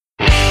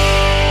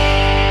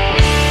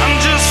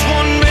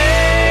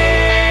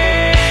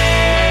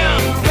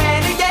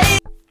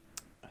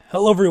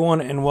Hello,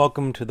 everyone, and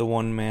welcome to the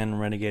One Man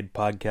Renegade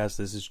Podcast.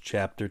 This is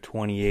Chapter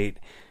 28,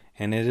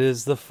 and it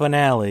is the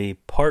finale,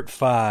 Part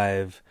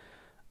 5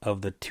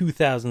 of the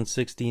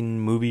 2016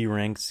 Movie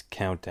Ranks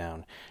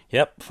Countdown.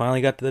 Yep,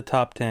 finally got to the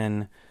top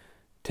 10.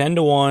 10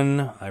 to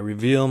 1, I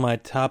reveal my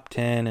top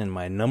 10 and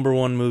my number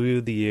one movie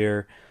of the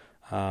year.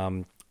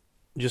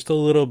 Just a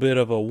little bit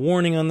of a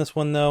warning on this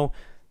one, though.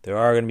 There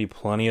are going to be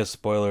plenty of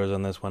spoilers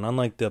on this one.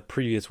 Unlike the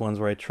previous ones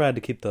where I tried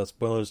to keep the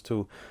spoilers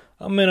to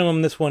a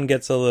minimum, this one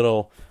gets a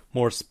little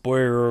more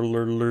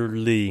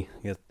spoilerly.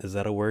 Is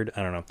that a word?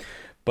 I don't know.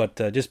 But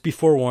just be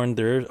forewarned,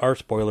 there are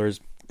spoilers.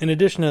 In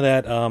addition to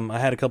that, I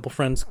had a couple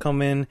friends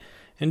come in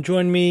and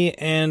join me,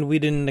 and we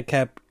didn't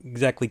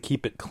exactly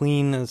keep it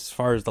clean as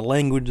far as the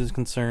language is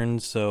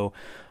concerned. So,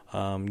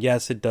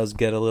 yes, it does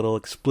get a little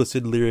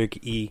explicit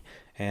lyric-y.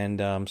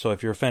 And so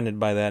if you're offended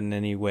by that in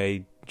any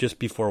way, just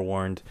be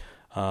forewarned.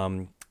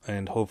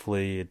 And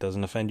hopefully it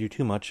doesn't offend you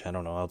too much. I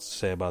don't know what else to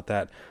say about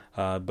that.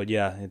 But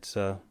yeah, it's,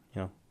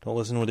 don't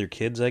listen with your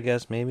kids, I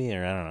guess, maybe.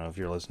 Or I don't know if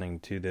you're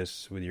listening to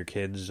this with your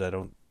kids. I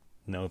don't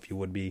know if you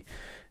would be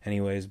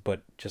anyways.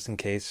 But just in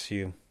case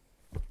you're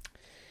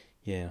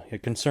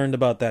concerned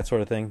about that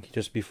sort of thing,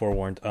 just be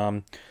forewarned.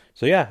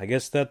 So yeah, I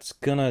guess that's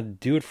gonna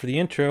do it for the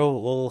intro.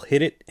 We'll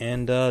hit it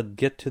and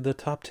get to the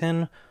top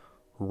 10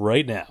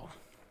 right now.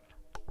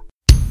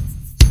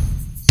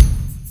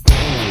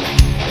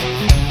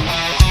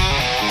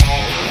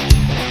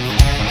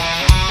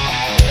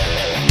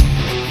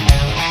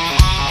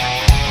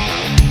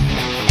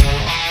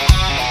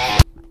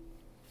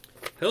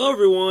 Hello,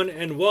 everyone,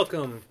 and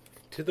welcome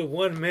to the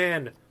One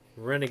Man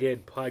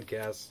Renegade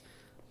Podcast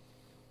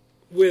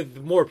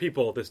with more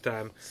people this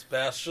time.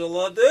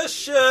 Special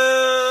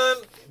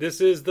edition!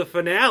 This is the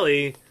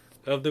finale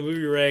of the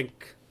movie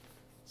rank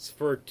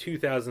for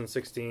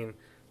 2016.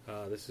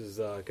 This is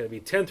going to be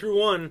 10 through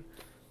 1.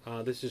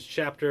 This is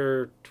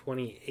chapter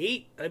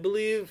 28, I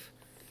believe,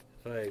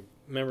 if my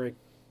memory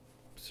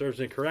serves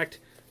me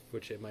correct,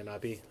 which it might not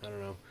be. I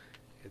don't know.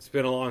 It's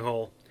been a long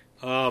haul.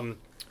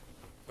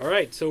 All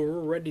right, so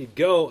we're ready to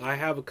go. I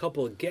have a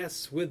couple of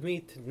guests with me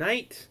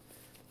tonight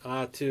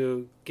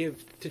to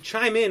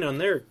chime in on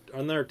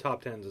their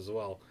top tens as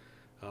well.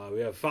 We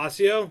have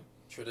Facio.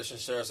 Tradition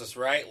serves us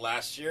right.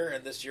 Last year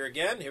and this year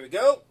again. Here we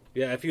go.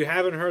 Yeah, if you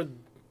haven't heard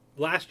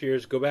last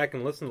year's, go back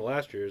and listen to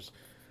last year's.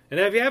 And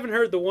if you haven't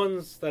heard the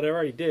ones that I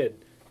already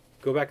did,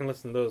 go back and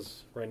listen to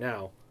those right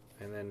now,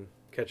 and then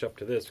catch up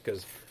to this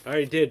because I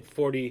already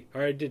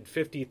did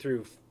 50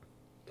 through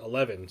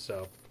 11.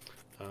 So,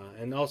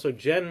 and also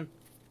Jen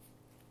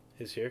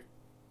is here.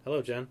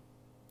 Hello, Jen.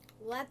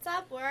 What's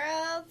up,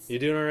 world? You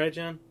doing all right,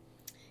 Jen?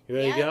 You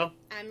ready to go?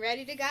 I'm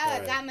ready to go. All I've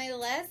right. got my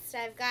list.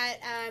 I've got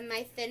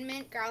my Thin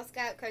Mint Girl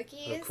Scout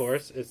cookies. Of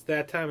course, it's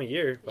that time of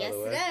year. By Yes, the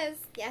way, it is.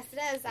 Yes, it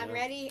is. I'm Yeah.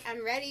 ready.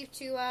 I'm ready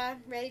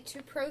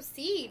to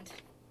proceed.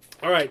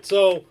 All right.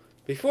 So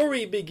before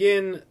we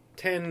begin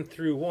 10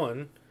 through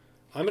 1,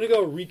 I'm gonna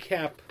go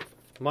recap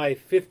my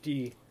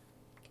 50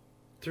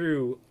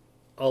 through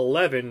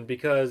 11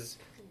 because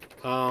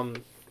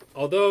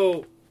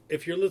although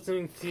if you're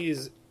listening to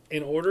these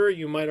in order,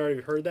 you might already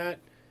have heard that.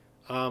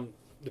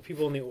 The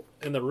people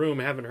in the room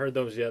haven't heard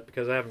those yet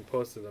because I haven't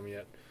posted them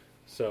yet.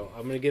 So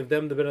I'm going to give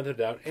them the benefit of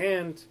the doubt,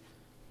 and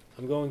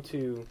I'm going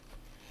to,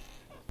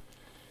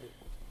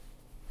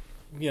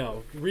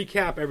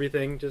 recap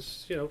everything.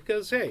 Just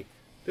because hey,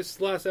 this is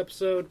the last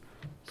episode,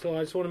 so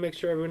I just want to make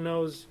sure everyone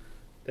knows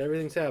that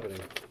everything's happening.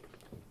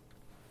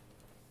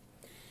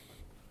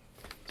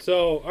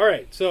 So all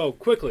right, so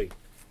quickly,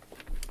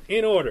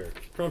 in order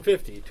from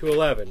 50 to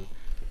 11,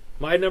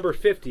 my number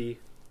 50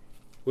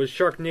 was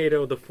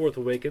Sharknado: The Fourth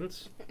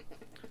Awakens.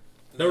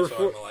 Never Number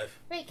saw it in 4. my life.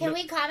 Wait, can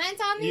we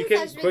comment on these You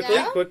can as we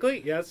go?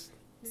 quickly, yes.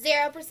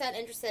 0%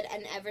 interested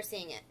in ever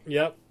seeing it.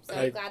 Yep. So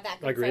I'm glad that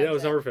I agree. That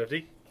was confirms number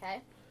 50.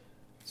 Okay.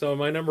 So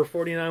my number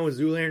 49 was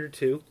Zoolander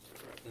 2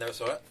 Never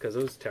saw it. because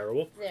it was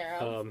terrible.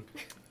 0.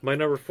 My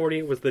number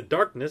 48 was The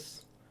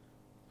Darkness.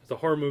 It's a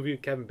horror movie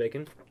with Kevin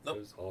Bacon. Nope. It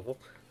was awful.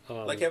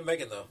 Like Kevin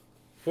Bacon, though.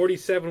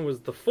 47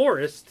 was The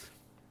Forest,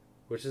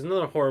 which is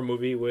another horror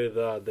movie with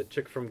the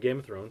chick from Game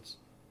of Thrones.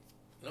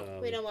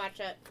 Nope. We don't watch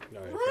it.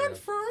 All right, Run,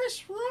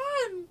 Forrest,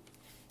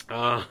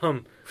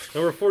 run!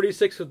 Number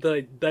 46 was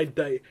the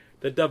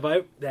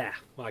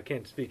I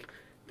can't speak.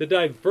 The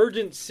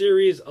Divergent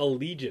series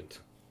Allegiant,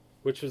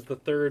 which was the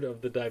third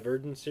of the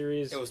Divergent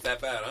series. It was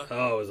that bad, huh?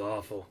 Oh, it was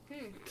awful.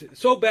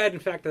 So bad, in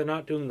fact, they're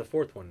not doing the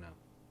fourth one now.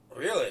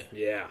 Really?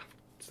 Yeah,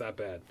 it's that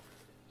bad.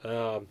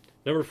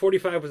 Number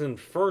 45 was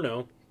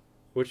Inferno,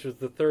 which was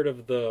the third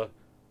of the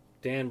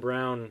Dan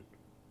Brown...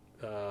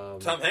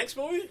 Tom Hanks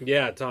movie?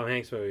 Yeah, Tom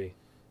Hanks movie.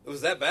 It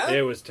was that bad?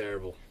 It was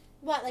terrible.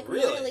 What, like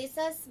Really? Mona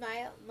Lisa?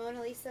 Smile? Mona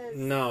Lisa's...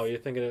 No, you're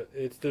thinking of...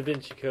 It's Da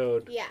Vinci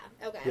Code. Yeah,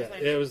 okay. Yeah, That's what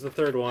I it meant. was the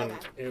third one.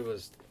 Okay. It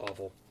was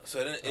awful. So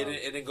it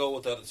didn't go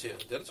with the other two.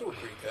 The other two were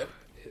pretty good.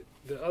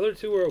 The other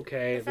two were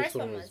okay. The This first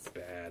one one was was-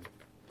 bad.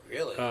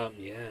 Really?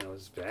 Yeah, it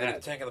was Did it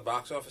bad. tank in the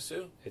box office,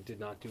 too? It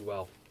did not do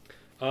well.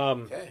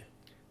 Okay.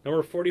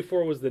 Number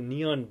 44 was The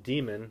Neon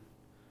Demon,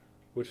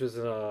 which was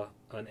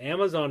an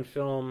Amazon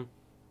film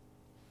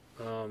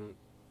that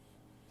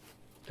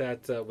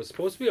was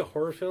supposed to be a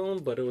horror film,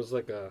 but it was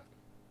like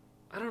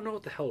I don't know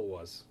what the hell it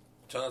was.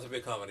 Turned out to be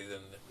a comedy,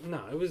 didn't it?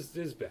 No, it was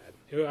bad.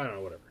 I don't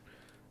know,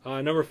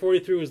 whatever. Number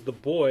 43 was The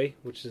Boy,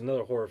 which is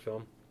another horror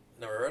film.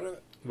 Never heard of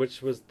it?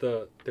 Which was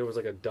there was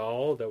like a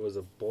doll that was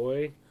a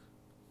boy.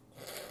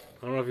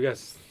 I don't know if you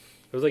guys...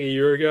 It was like a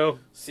year ago.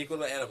 Sequel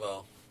to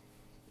Annabelle.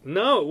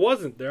 No, it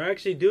wasn't. They're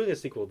actually doing a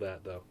sequel to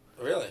that, though.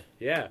 Really?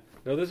 Yeah.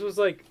 No, this was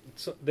like...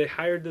 They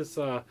hired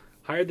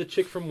hired the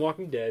chick from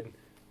Walking Dead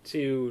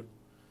to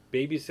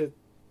babysit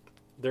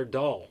their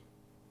doll.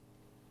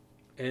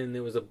 And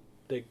it was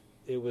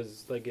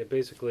it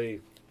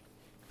basically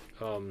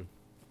came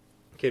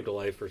to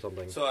life or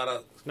something. So out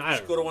of... I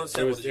don't go to know. one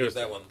set, what did you give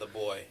that one? The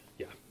Boy.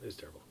 Yeah, it was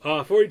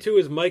terrible. 42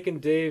 is Mike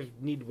and Dave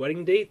Need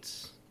Wedding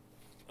Dates.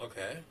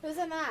 Okay. Who's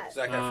in that?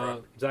 Zac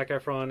Efron. Zac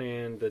Efron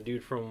and the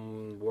dude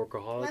from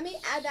Workaholics. Let me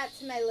add that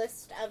to my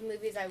list of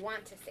movies I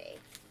want to see.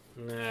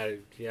 Nah,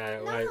 yeah,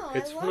 No,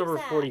 it's I love number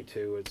that.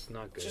 42. It's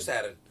not good. Just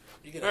add it.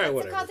 You can All right, add it.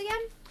 What's it whatever. called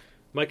again?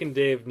 Mike and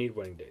Dave Need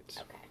Wedding Dates.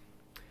 Okay.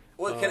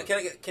 Well,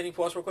 can you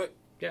pause real quick?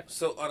 Yeah.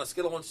 So on a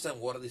scale of 1 to 10,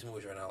 what are these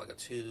movies right now? Like a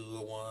 2,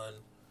 a 1?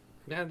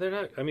 Yeah, they're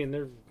not. I mean,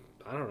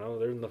 I don't know.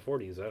 They're in the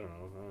 40s. I don't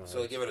know.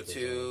 So give it a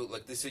 2.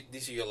 Like these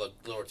are your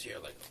lower tier.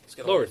 Like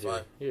scale Lower of 1 to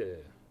 5. tier. Yeah.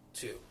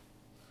 2.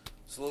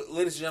 So,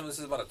 ladies and gentlemen, this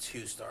is about a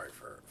 2-star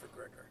for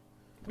Gregor.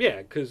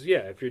 Yeah, because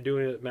if you're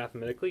doing it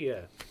mathematically,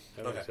 yeah,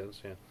 that makes Okay.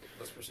 sense. Yeah.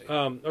 Let's proceed.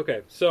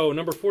 Okay, so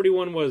number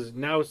 41 was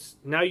Now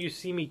You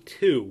See Me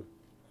 2.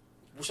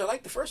 Which I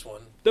like the first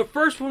one. The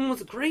first one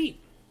was great.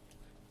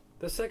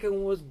 The second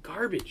one was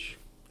garbage.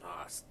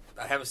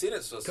 I haven't seen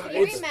it, so it's God, Can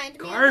you it's remind me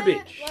of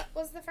garbage. it?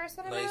 What was the first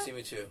one Now about? You See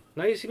Me Too.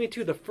 Now You See Me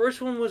 2. The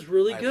first one was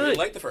really I good. really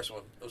liked the first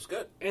one. It was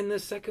good. And the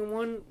second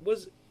one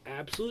was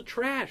absolute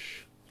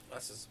trash.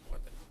 That's disappointing.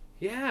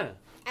 Yeah.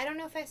 I don't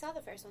know if I saw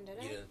the first one, did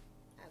I? You didn't.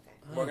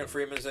 Okay. Morgan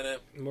Freeman's in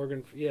it.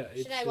 Morgan, yeah.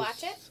 Should I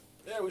watch it?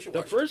 Yeah, we should The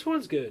watch first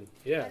one's good.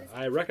 Yeah, What is it?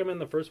 I recommend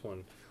the first one.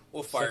 it.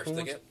 We'll fire Second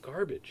stick one's it.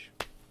 garbage.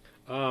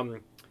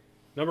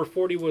 Number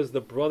 40 was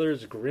The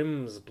Brothers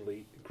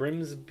Grimsby.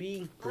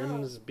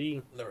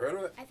 Never heard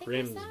of it. I think I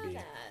Grimsby. saw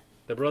that.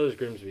 The Brothers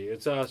Grimsby.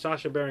 It's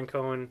Sacha Baron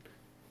Cohen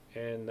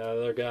and the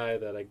other guy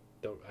that I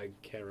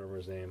can't remember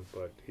his name,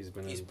 but he's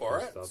been He's in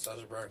Borat. stuff.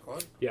 Sacha Baron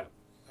Cohen.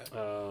 Not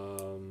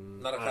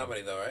a I don't-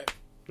 comedy though, right?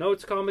 No,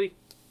 it's a comedy.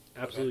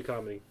 Absolutely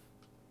comedy.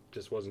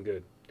 Just wasn't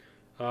good.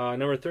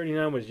 Number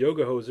 39 was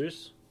Yoga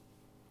Hosers,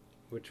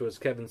 which was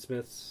Kevin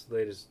Smith's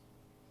latest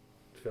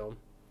film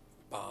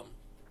Bomb.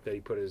 that he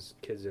put his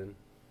kid in,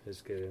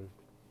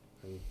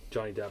 and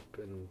Johnny Depp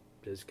and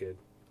his kid.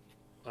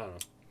 I don't know,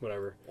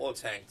 whatever. Well,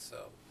 it's Hank,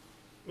 so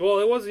Well,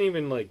 it wasn't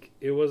even like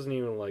it was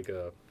like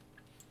a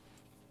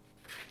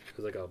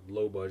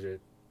low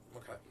budget,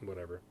 okay.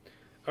 whatever.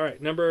 All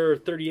right, number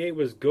 38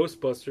 was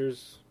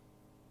Ghostbusters,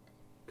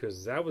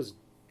 because that was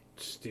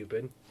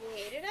stupid. You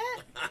hated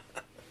it?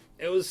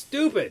 It was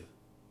stupid.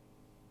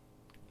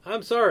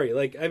 I'm sorry.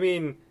 Like, I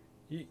mean,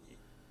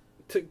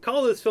 to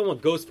call this film a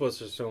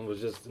Ghostbusters film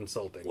was just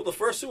insulting. Well, the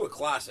first two were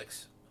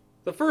classics.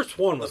 The first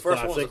one was The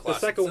first one was a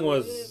classic. The classic. second So,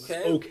 was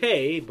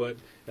okay, but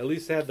at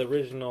least it had the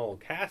original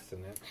cast in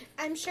it.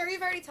 I'm sure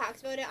you've already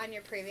talked about it on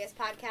your previous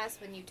podcast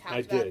when you talked I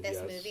about did, this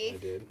yes, movie. I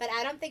did. But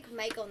I don't think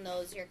Michael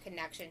knows your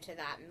connection to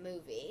that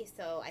movie,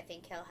 so I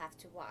think he'll have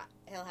to watch.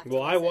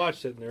 Well, I listen.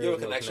 watched it, and there You is have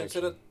a no connection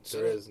connection. to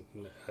There is.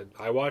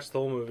 I watched the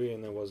whole movie,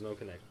 and there was no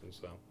connection.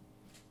 So,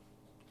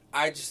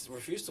 I just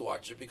refused to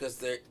watch it because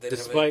they didn't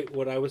despite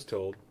what I was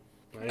told,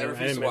 I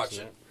refuse to watch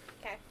it.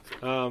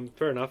 Okay.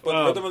 Fair enough.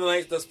 But Rhythm of the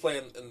Night does play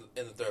in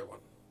the third one.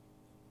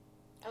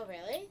 Oh,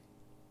 really?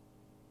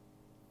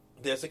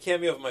 There's a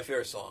cameo of my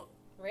favorite song.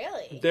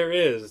 Really? There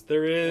is Well,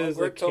 a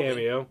Greg told me.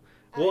 cameo.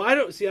 Well, I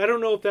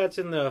don't know if that's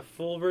in the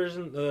full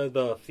version,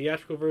 the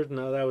theatrical version.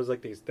 No, that was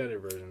like the extended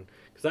version.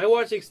 Because I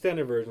watched the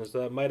extended version, so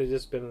that might have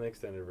just been an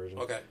extended version.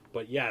 Okay.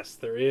 But yes,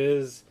 there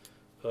is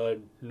a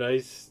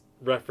nice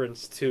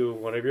reference to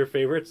one of your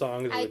favorite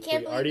songs, I which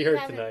can't we believe already you heard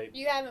haven't, tonight.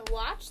 you haven't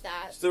watched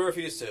that. Still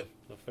refuse to.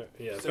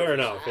 Yeah, Still fair refuse.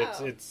 enough.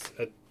 Wow. It's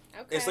a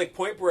Okay. It's like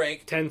Point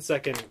Break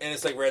 10-second and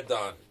it's like Red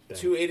Dawn. Thing.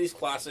 Two 80s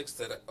classics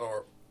that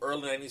are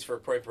early 90s for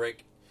Point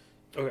Break.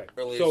 Okay,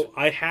 Early so as-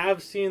 I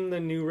have seen the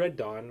new Red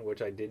Dawn,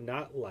 which I did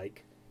not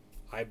like.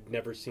 I've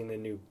never seen the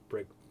new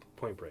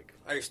Point Break.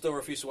 I still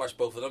refuse to watch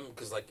both of them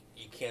because like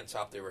you can't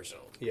top the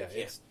original. Yeah,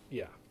 You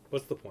can't.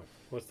 What's the point?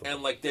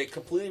 And like they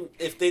completely,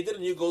 if they did a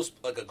new a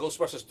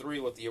Ghostbusters 3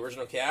 with the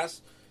original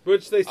cast,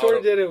 Which they sort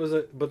of Out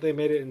did. But they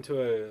made it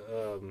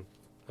into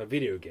a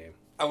video game.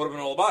 I would have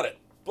been all about it.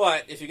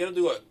 But if you're gonna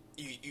do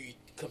you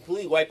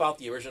completely wipe out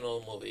the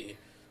original movie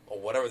or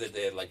whatever they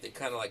did, like they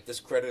kind of like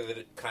discredited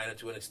it kind of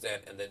to an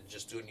extent, and then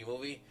just do a new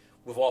movie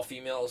with all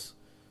females.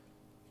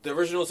 The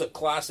original is a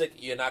classic.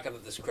 You're not gonna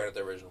discredit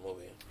the original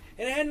movie.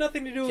 And it had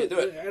nothing to do with. Can't do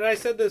it. And I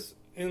said this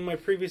in my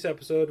previous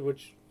episode,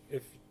 which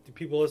if the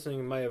people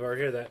listening might have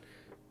already heard that,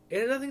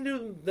 it had nothing to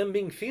do with them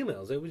being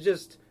females. It was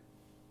just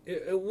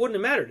it wouldn't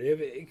have mattered.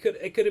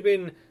 It could have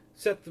been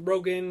Seth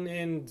Rogen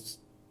and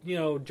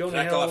Jonah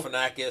Zach Hill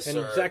Galifianakis and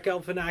or Zach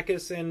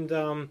Galifianakis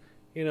and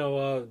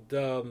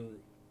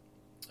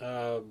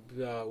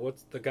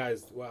what's the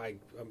guy's?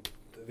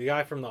 The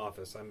guy from The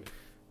Office. I'm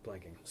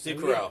blanking. Steve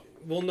Carell.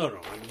 Well, no.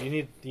 You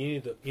need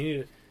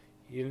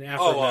an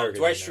Afro Oh,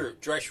 American. Dwight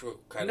Schrute,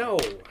 kind of.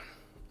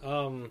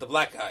 No. The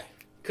black guy.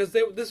 Because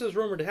this was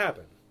rumored to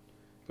happen.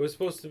 It was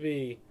supposed to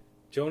be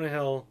Jonah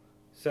Hill,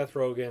 Seth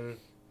Rogen,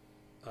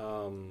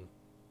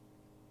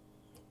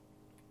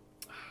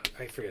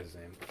 I forget his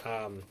name.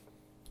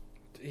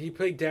 He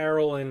played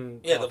Daryl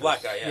in Yeah, Office. the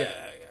black guy. Yeah.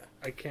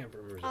 I can't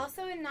remember his name.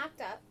 Also in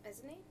Knocked Up,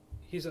 isn't he?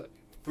 He's a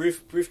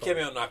Brief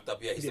cameo knocked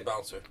up. Yeah, he's the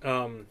bouncer.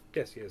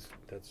 yes, he is.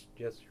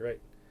 Yes, you're right.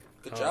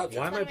 Good job, why Jeff.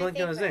 am I One of my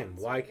blanking on his name?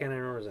 favorites. Why can't I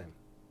remember his name?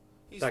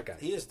 That guy.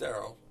 He is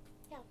Daryl.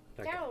 Yeah.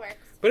 That guy. Daryl works.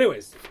 But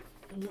anyways,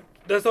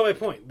 that's not my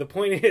point. The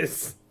point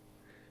is,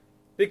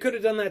 they could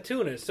have done that too,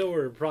 and it still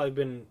would have probably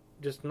been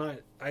just not.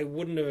 I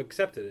wouldn't have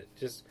accepted it.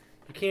 Just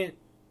you can't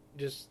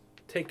just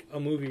take a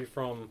movie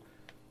from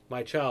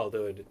my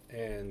childhood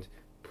and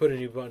put a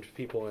new bunch of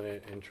people in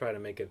it and try to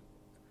make it.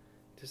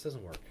 It just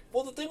doesn't work.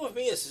 Well, the thing with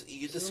me is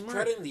you're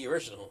discrediting the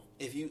original.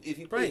 If you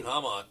pay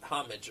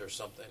homage or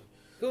something.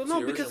 Well,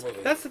 no, because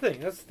that's the thing.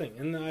 That's the thing,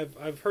 and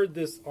I've heard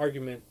this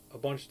argument a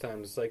bunch of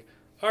times. It's like,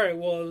 all right,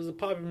 well, it was a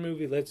popular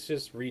movie. Let's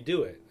just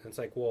redo it. And it's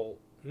like, well,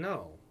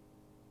 no.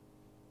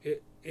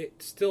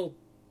 It still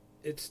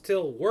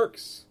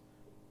works.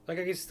 Like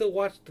I can still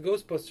watch the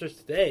Ghostbusters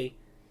today,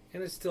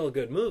 and it's still a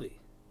good movie.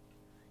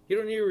 You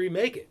don't need to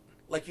remake it.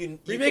 Like you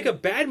remake a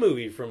bad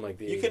movie from like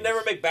the. You 80s. can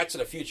never make Back to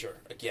the Future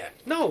again.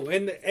 No,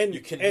 and you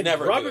can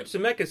never. Robert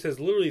Zemeckis has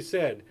literally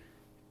said,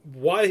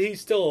 while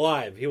he's still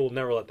alive, he will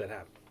never let that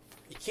happen.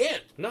 You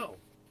can't. No,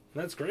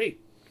 that's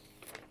great.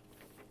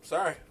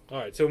 Sorry. All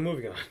right, so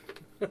moving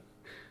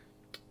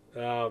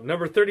on.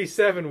 Number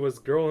 37 was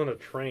Girl on a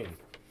Train.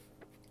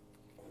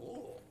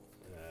 Ooh.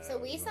 So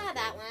we saw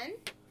that one.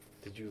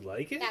 Did you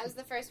like it? That was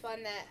the first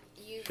one that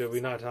you. Should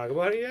we not talk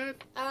about it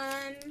yet?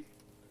 It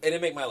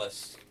didn't make my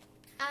list.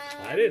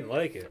 I didn't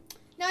like it.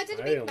 No, it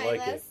didn't make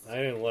my list. I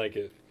didn't like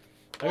it.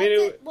 What did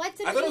you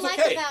like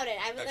okay, about it?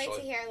 I would like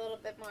to hear a little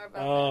bit more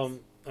about this.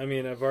 I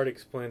mean, I've already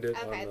explained it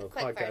Okay, on the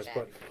quick podcast,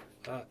 version.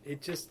 but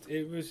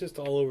it was just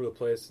all over the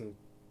place, and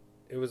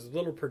it was a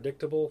little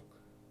predictable,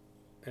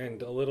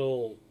 and it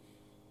was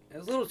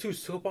a little too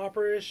soap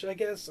opera-ish, I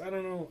guess. I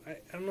don't know. I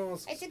don't know.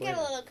 It did get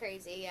a little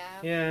crazy,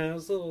 yeah. Yeah, it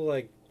was a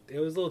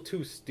little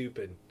too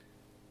stupid.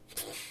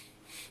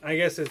 I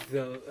guess it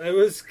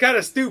was kind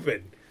of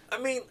stupid. I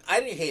mean, I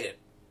didn't hate it.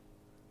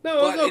 No,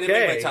 it was okay. It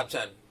didn't make my top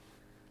 10.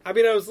 I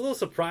mean, I was a little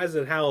surprised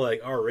at how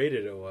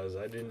R-rated it was.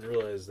 I didn't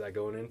realize that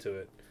going into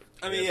it.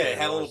 I mean, yeah, it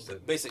had a little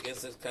basic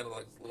instance, kind of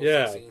like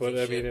little scenes but and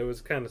I shit. mean, it was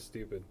kind of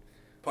stupid.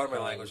 Pardon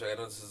my language. I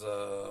know this is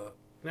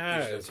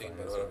it's PG-13, fine,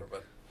 but it's whatever.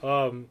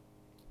 fine.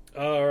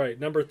 But All right,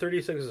 number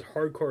 36 is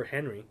Hardcore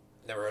Henry.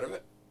 never heard of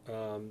it.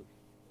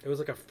 It was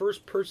like a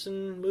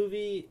first-person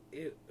movie.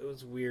 It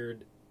was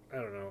weird. I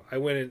don't know. I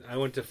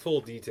went to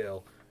full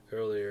detail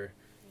earlier.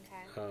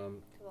 Okay.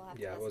 We'll have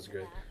to Yeah, it was listen to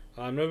great.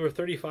 that. Number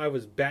 35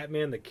 was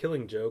Batman: The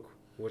Killing Joke,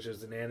 which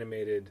is an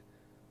animated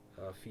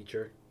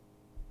feature.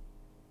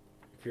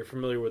 If you're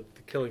familiar with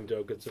The Killing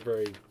Joke, it's a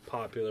very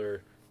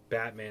popular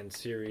Batman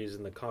series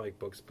in the comic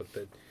books, but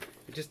it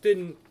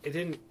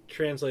didn't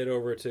translate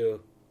over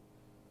to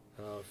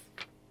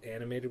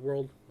animated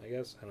world, I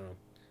guess. I don't know.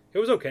 It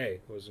was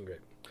okay. It wasn't great.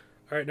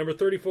 All right, number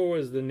 34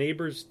 was The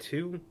Neighbors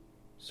 2,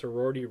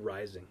 Sorority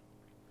Rising.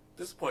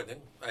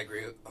 Disappointing. I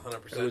agree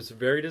 100%. It was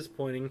very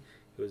disappointing.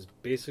 It was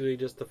basically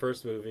just the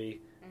first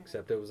movie,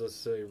 except it was a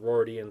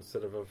sorority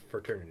instead of a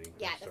fraternity.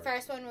 Yeah, the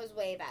first one was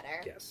way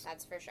better. Yes.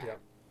 That's for sure.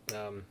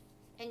 Yep.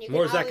 And you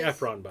More can Zac always,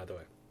 Efron, by the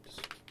way. Just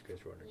in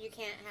case you're wondering. You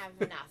can't have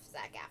enough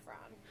Zac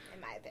Efron,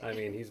 in my opinion. I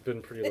mean, he's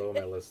been pretty low on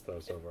my list though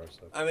so far.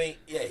 So. I mean,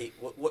 yeah.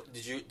 What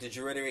did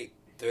you reiterate?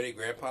 Dirty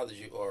Grandpa?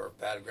 Or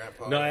Bad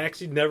Grandpa? No, I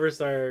actually never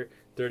saw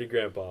Dirty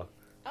Grandpa.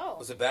 Oh.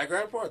 Was it Bad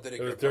Grandpa or Dirty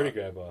Grandpa? It was Dirty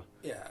Grandpa.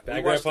 Yeah.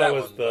 Bad Grandpa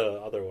was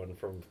the other one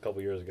from a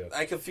couple years ago.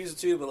 I confused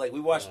the two, but we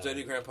watched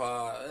Dirty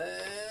Grandpa.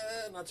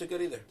 Not too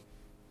good either.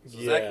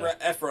 So Zac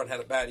Efron had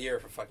a bad year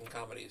for fucking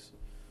comedies.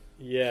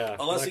 Yeah,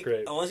 unless not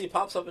great. Unless he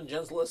pops up in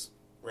Jen's list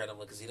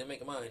randomly because he didn't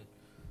make mine.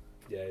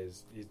 Yeah,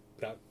 he's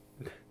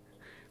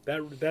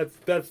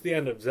that's the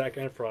end of Zac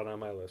Efron on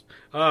my list.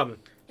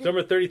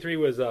 Number 33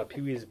 was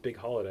Pee-wee's Big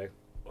Holiday.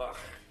 Ugh.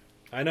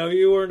 I know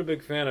you weren't a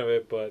big fan of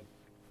it, but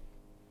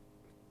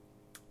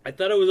I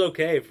thought it was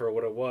okay for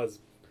what it was.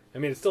 I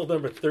mean, it's still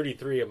number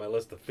 33 on my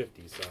list of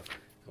 50, so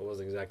it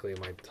wasn't exactly in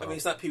my top. I mean,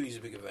 it's not Pee-wee's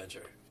Big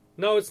Adventure.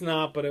 No, it's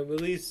not, but at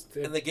least...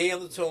 And the gay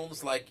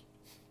undertones,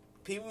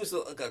 Pee-wee was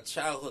like a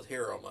childhood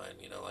hero of mine,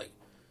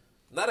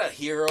 not a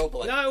hero,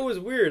 but no, it was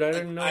weird. I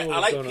didn't know I what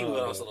was like going Pee-wee when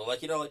I on. was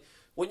little.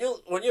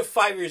 When you're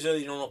 5 years old,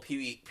 you don't know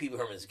Pee-wee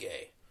Herman's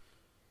gay.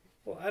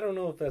 Well, I don't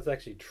know if that's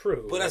actually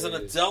true. But as an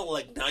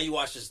adult, now you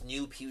watch this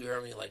new Pee-wee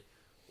Herman, you're like,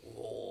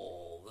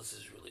 whoa, this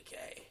is really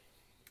gay.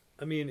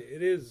 I mean,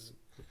 it is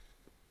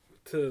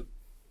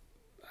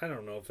I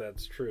don't know if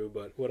that's true,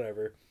 but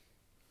whatever.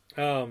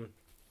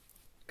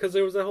 Because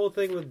there was that whole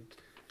thing with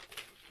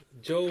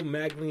Joe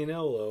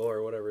Maglianello,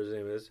 or whatever his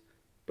name is.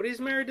 But he's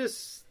married to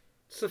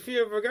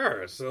Sofia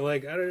Vergara, so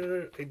like I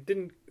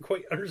didn't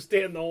quite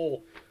understand the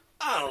whole.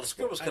 I don't know. The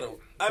script was kind of.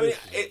 I mean,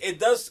 it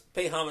does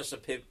pay homage to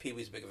Pee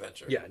Wee's Big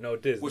Adventure. Yeah, no,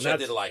 it did. Which I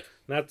did like.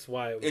 That's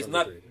why it was it's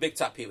not Big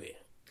Top Pee Wee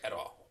at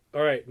all.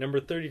 All right,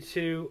 number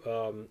 32,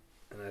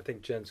 and I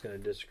think Jen's going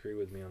to disagree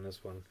with me on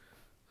this one.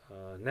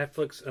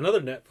 Another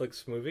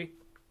Netflix movie,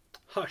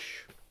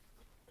 Hush.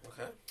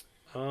 Okay.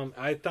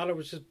 I thought it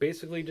was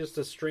basically just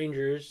a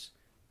strangers,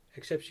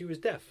 except she was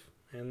deaf,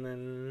 and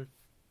then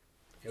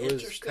it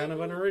was kind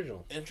of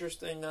unoriginal.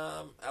 Interesting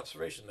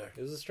observation there.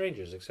 It was the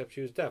strangers, except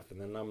she was deaf,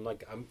 and then I'm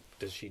like,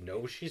 does she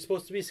know she's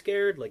supposed to be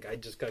scared? Like, I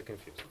just got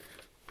confused.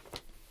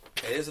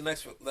 It is a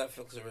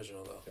Netflix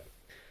original, though. Okay.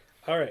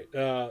 All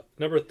right,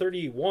 number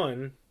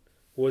 31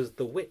 was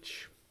The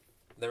Witch.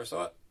 Never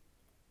saw it.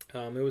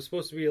 It was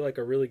supposed to be like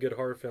a really good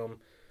horror film.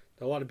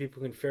 A lot of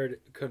people compared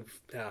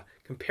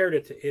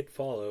it to It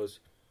Follows.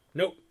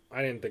 Nope,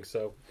 I didn't think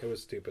so. It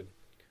was stupid.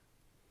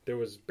 There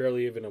was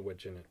barely even a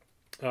witch in it.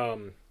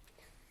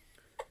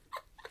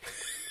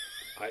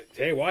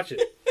 Hey, watch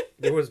it.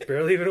 There was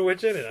barely even a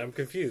witch in it. I'm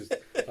confused.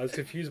 I was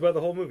confused by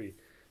the whole movie.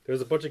 There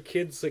was a bunch of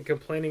kids like,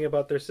 complaining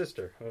about their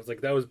sister. I was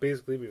like, that was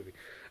basically the movie.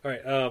 All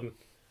right.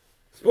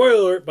 Spoiler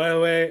alert, by the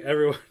way,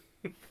 everyone.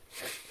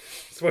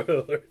 Spoiler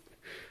alert.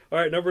 All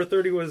right, number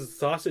 30 was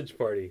Sausage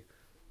Party.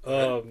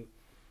 There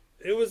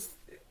was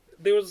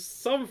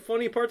some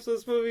funny parts of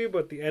this movie,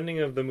 but the ending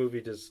of the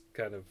movie just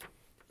kind of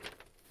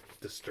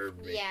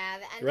disturbed me. Yeah,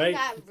 the ending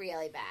got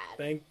really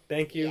bad.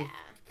 Thank you. Yeah.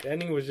 The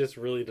ending was just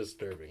really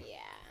disturbing. Yeah.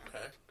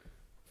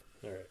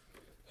 Okay.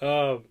 All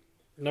right.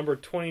 Number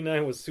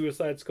 29 was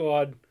Suicide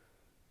Squad.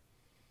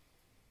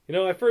 You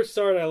know, I first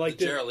saw it, I liked it.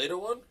 The Jared Leto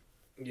one?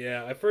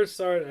 Yeah, I first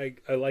saw it,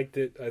 I liked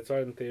it. I saw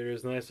it in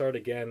theaters, and then I saw it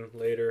again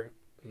later,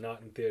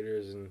 not in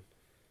theaters, and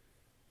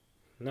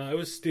no, it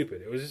was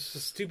stupid. It was just a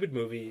stupid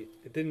movie.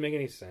 It didn't make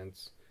any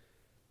sense,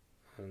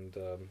 and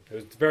it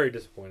was very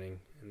disappointing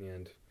in the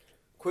end.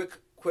 Quick,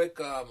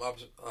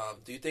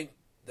 do you think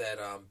that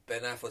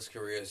Ben Affleck's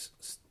career is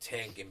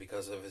tanking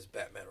because of his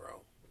Batman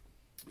role?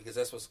 Because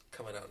that's what's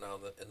coming out now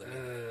in the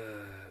movie.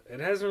 It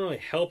hasn't really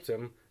helped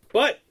him,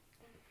 but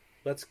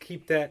let's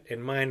keep that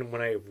in mind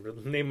when I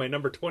name my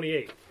number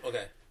 28.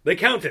 Okay. The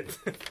Accountant,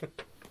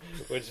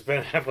 which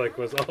Ben Affleck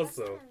was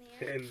also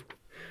in.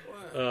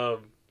 Wow.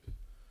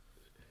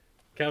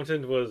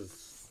 Accountant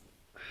was...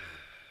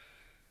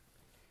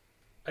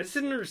 I just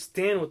didn't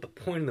understand what the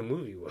point of the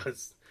movie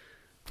was.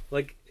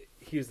 Like,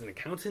 he was an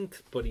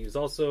accountant, but he was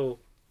also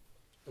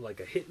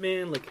like a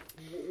hitman. Like,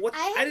 what?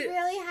 I had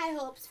really high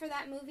hopes for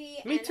that movie,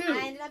 Me and too.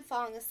 I ended up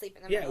falling asleep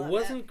in the middle it of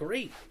wasn't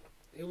great.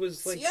 It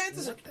was like, yeah,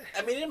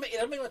 I mean, it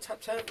didn't make my top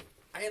 10.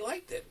 I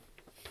liked it.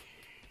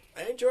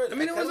 I enjoyed it. I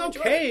mean, it was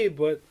okay,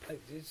 but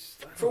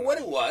for what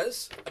it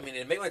was, I mean,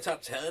 it made my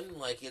top 10.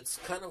 Like, it's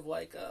kind of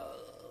like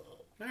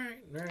all right.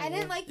 I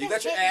didn't like the you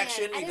got your hitman.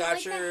 action, I you didn't got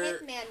like your the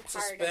hitman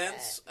part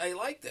suspense. of it. I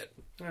liked it.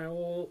 All right,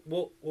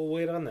 we'll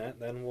wait on that.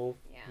 Then we'll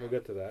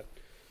get to that.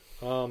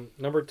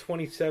 Number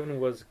 27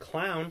 was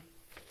Clown.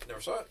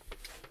 Never saw it.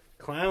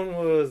 Clown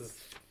was,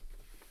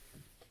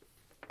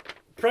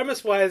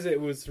 premise wise,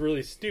 it was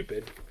really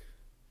stupid,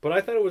 but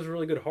I thought it was a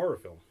really good horror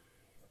film.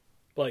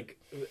 Like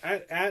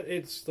at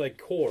its like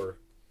core,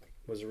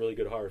 was a really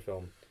good horror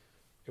film.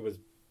 It was,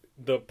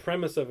 the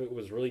premise of it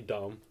was really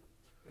dumb.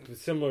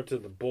 Similar to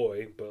The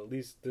Boy, but at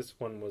least this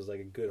one was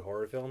like a good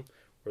horror film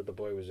where The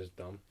Boy was just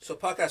dumb. So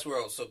Podcast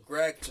World. So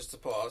Greg, just to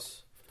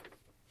pause,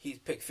 he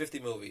picked 50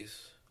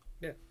 movies.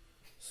 Yeah.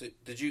 So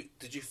did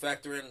you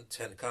factor in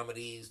 10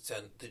 comedies? 10?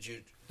 Did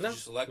you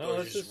select, no,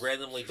 or did you just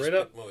randomly just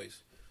up. pick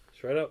movies?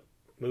 Straight up,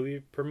 movie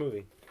per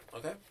movie.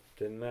 Okay.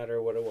 Didn't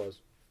matter what it was.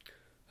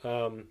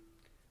 So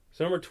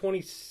number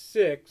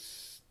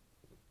 26.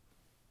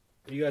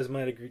 You guys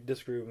might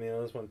disagree with me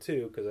on this one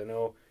too, because I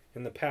know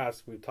in the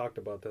past we've talked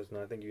about this, and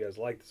I think you guys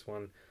like this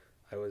one.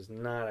 I was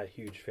not a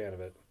huge fan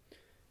of it.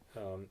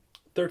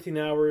 13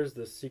 Hours,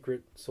 The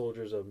Secret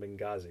Soldiers of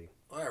Benghazi.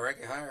 Oh, I rank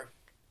it higher.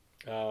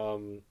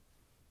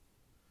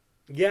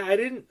 Yeah, I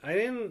didn't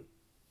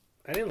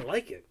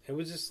like it. It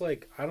was just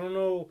like, I don't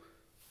know,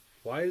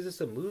 why is this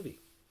a movie?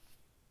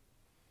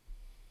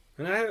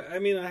 And I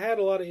mean, I had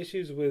a lot of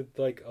issues with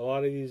like a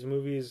lot of these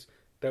movies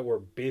that were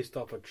based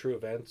off of true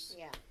events.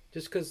 Yeah.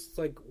 Just because,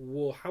 like,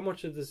 well, how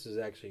much of this is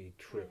actually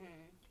true? Mm-hmm.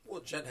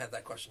 Well, Jen had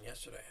that question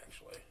yesterday,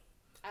 actually.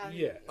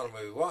 Yeah. On a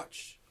movie we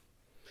watched.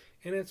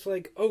 And it's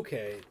like,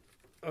 okay,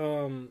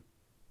 you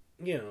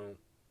know,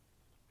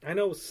 I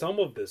know some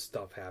of this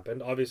stuff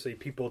happened. Obviously,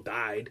 people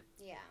died.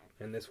 Yeah.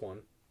 In this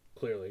one,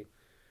 clearly.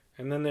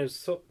 And then there's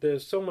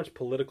so much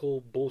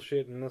political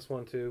bullshit in this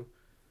one, too,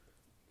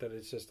 that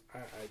it's just...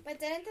 But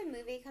didn't the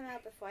movie come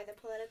out before the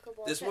political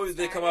bullshit This movie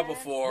did come out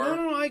before.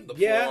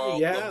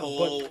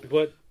 No,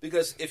 but...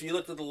 Because if you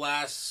looked at the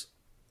last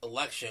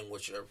election,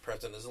 which our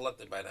president is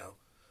elected by now,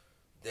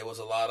 there was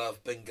a lot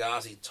of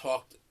Benghazi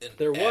talked in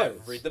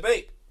every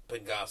debate.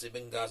 Benghazi.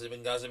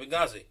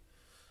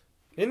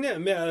 And yeah,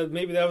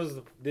 maybe that was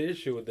the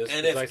issue with this,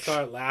 and because I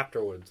saw it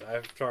afterwards.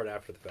 I saw it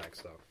after the fact,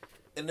 so...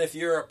 And if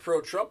you're a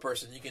pro-Trump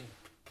person, you can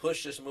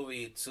push this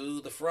movie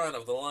to the front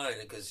of the line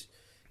because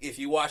if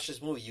you watch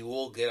this movie, you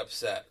will get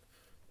upset.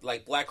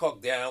 Like Black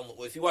Hawk Down,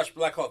 if you watch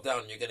Black Hawk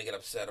Down, you're going to get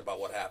upset about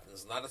what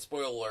happens. Not a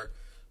spoiler alert,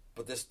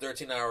 but this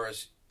 13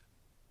 hours,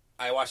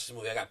 I watched this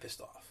movie, I got pissed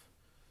off.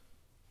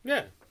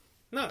 Yeah.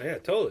 No, yeah,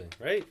 totally,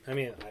 right? I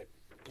mean,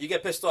 you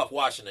get pissed off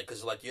watching it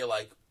because you're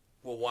like,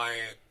 well,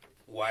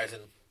 why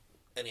isn't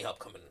any help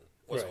coming?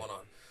 What's going on?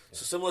 Yeah.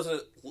 So similar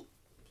to,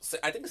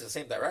 I think it's the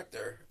same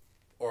director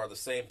or the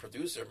same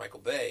producer, Michael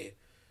Bay.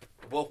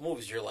 Both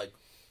movies, you're like,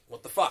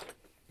 what the fuck?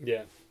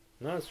 Yeah,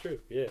 no, it's true.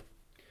 Yeah.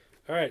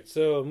 All right,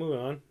 so moving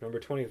on, number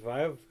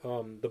 25,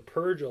 The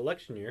Purge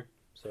election year.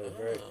 So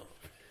very.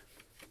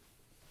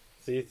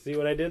 See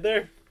what I did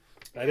there?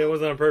 I did it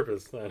wasn't on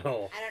purpose at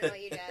all. I don't know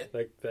what you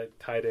did. that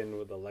tied in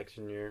with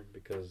election year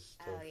because.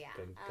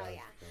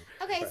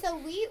 Okay, so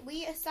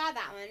we saw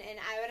that one, and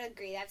I would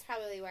agree that's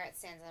probably where it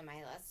stands on my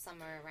list,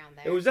 somewhere around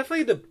there. It was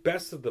definitely the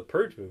best of the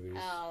Purge movies.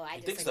 Oh, I disagree.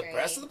 You think it's the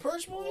best of the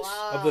Purge movies?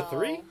 Whoa. Of the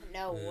three?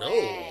 No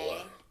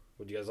way.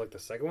 Would you guys like the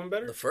second one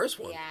better? The first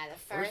one. Yeah, the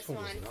first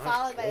one good.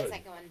 followed by the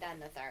second one, then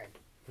the third.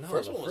 No, the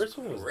first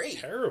one was great.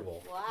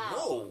 terrible. Wow.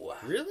 No.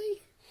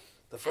 Really?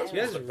 The first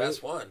one was the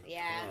best one.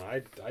 Yeah.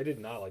 No, I did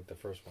not like the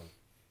first one.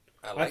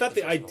 I thought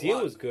the idea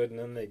was good, and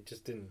then they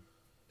just didn't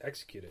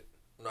execute it.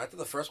 No, I thought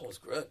the first one was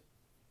good.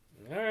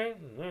 All right.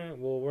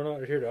 Well, we're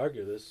not here to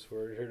argue this.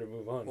 We're here to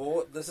move on.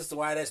 Well, this is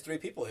why there's three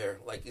people here.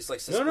 Like it's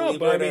like no,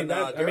 but I mean,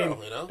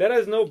 you know? that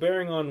has no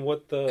bearing on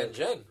what the and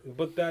Jen.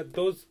 But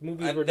those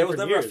movies were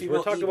different years.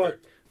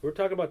 We're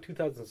talking about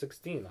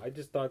 2016. I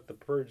just thought the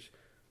Purge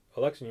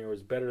election year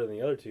was better than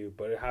the other two,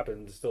 but it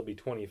happened to still be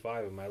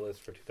 25 on my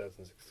list for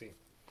 2016,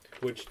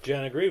 which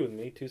Jen agreed with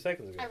me 2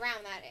 seconds ago.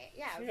 Around that,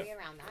 yeah, it would be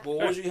around that. Well,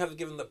 what would you have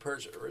given the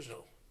Purge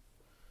original?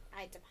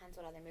 It depends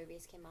what other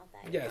movies came out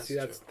that year.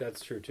 Yeah,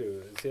 that's true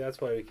too. See,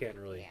 that's why we can't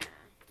really. Yeah,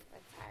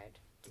 that's hard.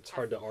 It's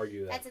hard to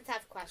argue that. That's a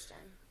tough question.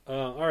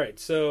 All right,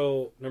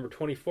 so number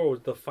 24 was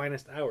The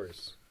Finest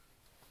Hours.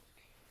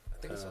 I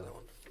think I saw that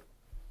one.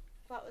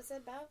 What was it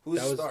about?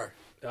 Who's the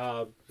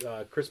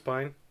star? Chris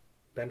Pine,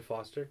 Ben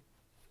Foster.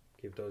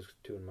 Keep those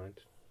two in mind.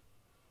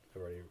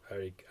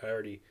 I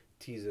already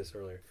teased this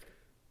earlier.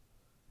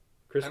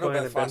 Chris Pine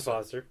and Ben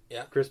Foster.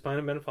 Yeah. Chris Pine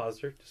and Ben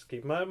Foster. Just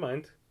keep them in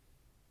mind.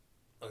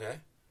 Okay.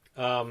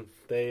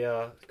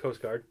 They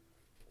Coast Guard.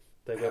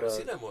 I haven't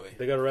seen that movie.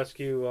 They go to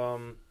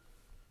rescue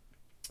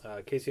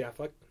Casey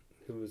Affleck,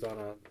 who was on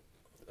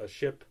a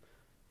ship.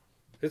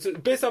 It's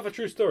based off a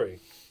true story.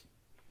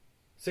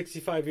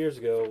 65 years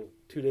ago,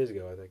 2 days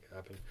ago, I think it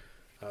happened.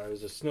 There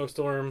was a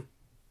snowstorm.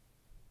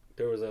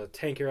 There was a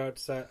tanker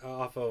outside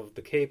off of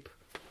the Cape,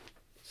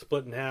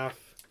 split in half.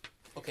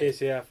 Okay.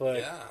 Casey Affleck.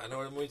 Yeah, I know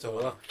what movie you're talking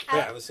about. Yeah.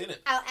 I haven't seen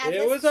it.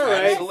 It was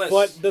alright,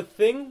 but the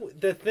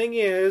thing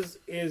is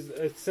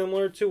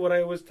similar to what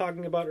I was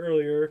talking about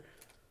earlier.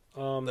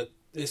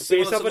 It's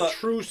based off a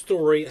true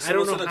story. I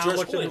don't know how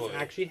much of this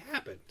actually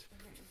happened.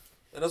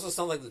 It also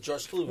sounds like the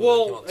George Clooney movie.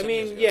 Well, I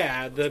mean,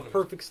 yeah, The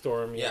Perfect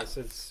Storm. Yes,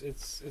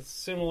 it's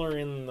similar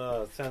in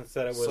the sense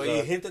that it was. So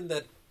you hinted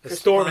that the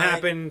storm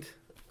happened.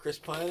 Chris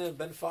Pine and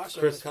Ben Foster.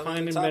 Chris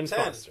Pine and Ben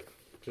Foster.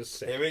 Just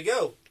saying. Here we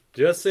go.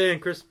 Just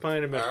saying, Chris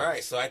Pine and Ben Foster. All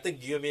right, so I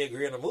think you and me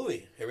agree on a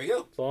movie. Here we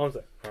go. That's all I'm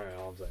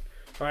saying.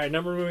 All right,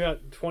 number moving on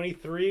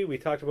 23. We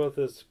talked about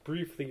this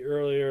briefly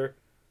earlier.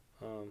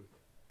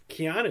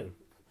 Keanu.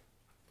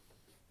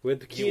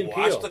 With Key and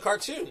Peele. You watched the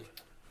cartoon.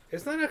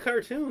 It's not a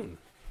cartoon.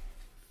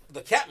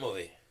 The cat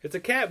movie. It's a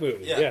cat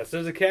movie. Yeah. Yes,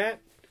 there's a cat.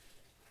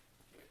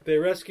 They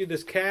rescue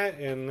this cat,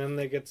 and then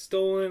they get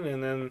stolen,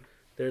 and then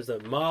there's a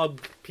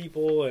mob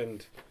people,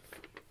 and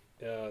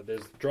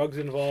there's drugs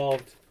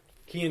involved.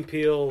 Key and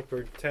Peele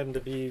pretend to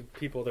be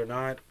people they're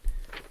not.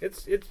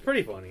 It's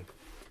pretty funny.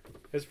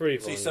 It's pretty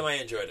funny. So you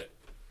semi-enjoyed it.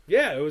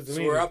 Yeah, it was.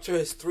 So we're up to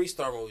his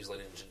 3-star movies,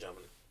 ladies and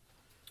gentlemen.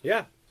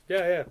 Yeah.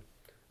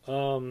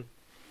 All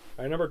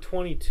right, number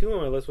 22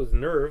 on my list was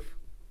Nerve.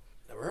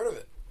 Never heard of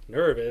it.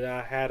 Nerve. It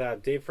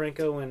had Dave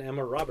Franco and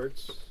Emma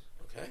Roberts.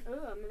 Okay. Ooh,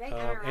 I'm a big Emma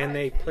Roberts and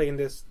they fan. play in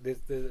this.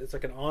 It's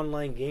like an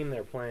online game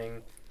they're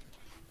playing,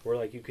 where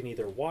like you can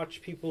either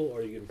watch people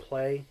or you can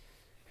play,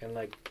 and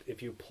like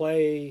if you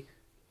play,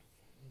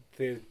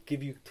 they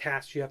give you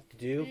tasks you have to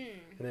do,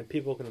 and then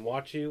people can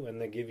watch you,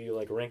 and they give you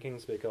like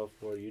rankings based off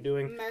what are you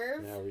doing. Merv?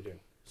 And how are we doing?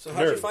 So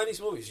how'd you find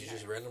these movies? You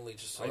just randomly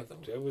select them?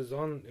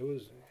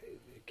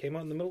 It came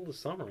out in the middle of the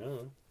summer. I don't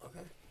know.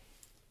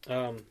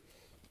 Okay.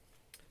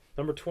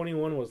 Number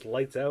 21 was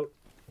Lights Out,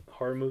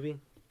 horror movie.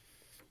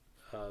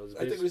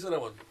 I think we saw that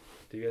one.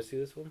 Did you guys see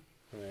this one?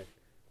 All right.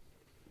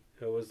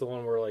 It was the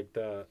one where like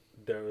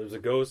there was a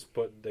ghost,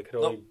 but they could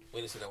only. No, we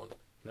didn't see that one.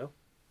 No.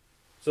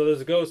 So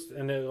there's a ghost,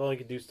 and they only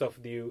can do stuff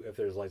with you if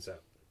there's lights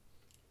out.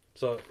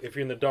 So if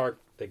you're in the dark,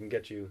 they can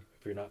get you.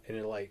 If you're not in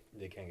the light,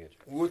 they can't get you.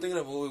 We were thinking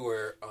of a movie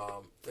where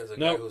there's a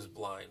guy who's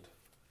blind.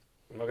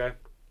 Okay.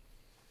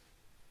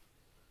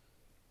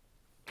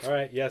 All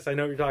right. Yes, I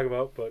know what you're talking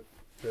about, but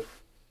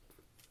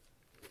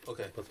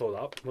okay. Let's hold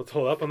up. Let's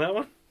hold up on that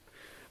one.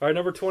 All right.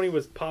 Number 20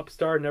 was Pop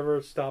Star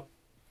Never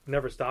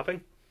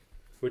Stopping,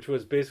 which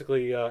was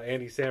basically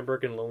Andy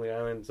Samberg and Lonely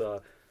Island's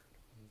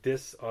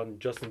diss on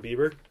Justin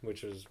Bieber,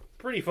 which was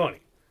pretty funny.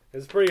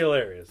 It's pretty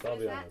hilarious. I'll What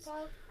be is that honest.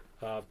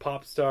 called?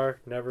 Pop star,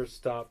 never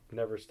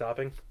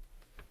stopping,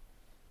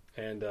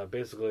 and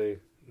basically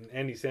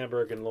Andy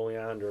Samberg and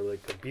Lilian are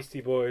like the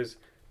Beastie Boys,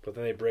 but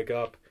then they break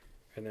up,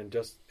 and then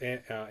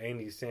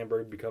Andy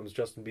Samberg becomes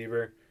Justin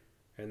Bieber,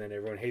 and then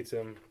everyone hates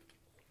him,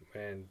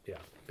 and yeah,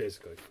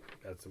 basically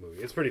that's the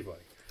movie. It's pretty funny.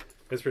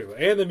 It's pretty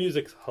funny, and the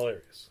music's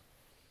hilarious.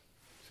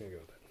 Just gonna go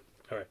with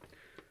that. All right.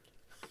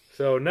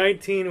 So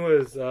 19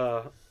 was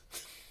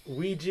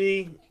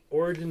Ouija: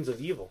 Origins of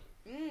Evil.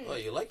 Oh,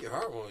 you like your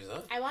horror movies,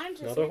 huh? I wanted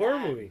to Another see horror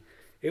that. movie.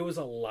 It was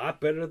a lot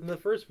better than the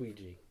first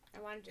Ouija.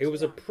 I wanted to It see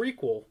was a that.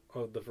 prequel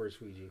of the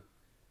first Ouija.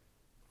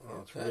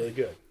 It's Okay. really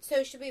good.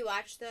 So should we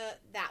watch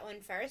that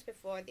one first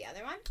before the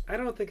other one? I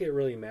don't think it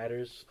really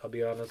matters, I'll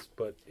be honest,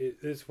 but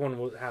this one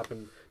will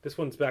happen. This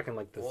one's back in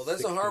like the Well,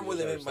 there's a horror movie 60s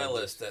that or made my 70s.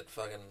 list that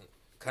fucking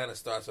kind of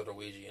starts with a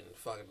Ouija and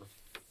fucking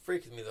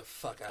freaked me the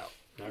fuck out.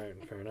 All right,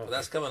 fair enough. But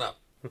that's coming up.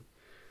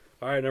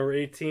 All right, number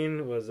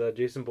 18 was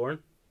Jason Bourne.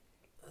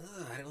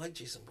 I didn't like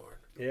Jason Bourne.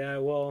 Yeah,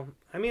 well,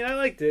 I mean, I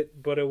liked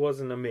it, but it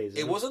wasn't amazing.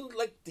 It wasn't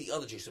like the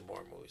other Jason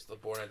Bourne movies, the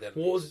Bourne Identity.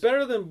 Well, it was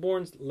better than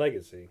Bourne's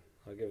Legacy.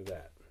 I'll give it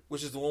that.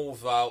 Which is the one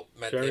without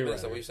Matt Jeremy Damon,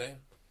 is that Renner. what you're saying?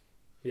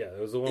 Yeah, it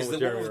was the one Is with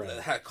the Jeremy one Renner.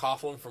 that had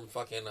Coughlin from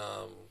fucking,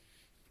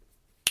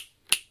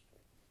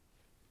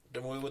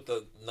 the movie with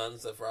the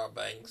nuns that rob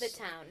banks? The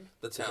Town.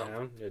 The Town.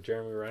 Down. Yeah,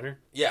 Jeremy Renner.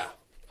 Yeah.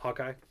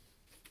 Hawkeye.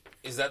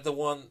 Is that the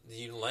one that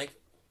you didn't like?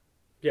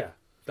 Yeah,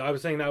 I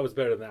was saying that was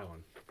better than that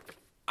one.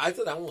 I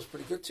thought that one was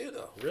pretty good too,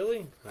 though.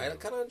 Really? I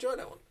kind of enjoyed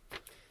that one.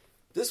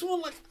 This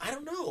one, like, I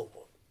don't know.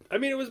 I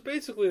mean, it was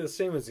basically the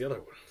same as the other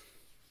one.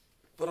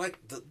 But, like,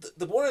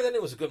 the Bourne Identity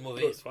was a good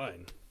movie. It was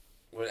fine.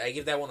 I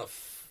give that one a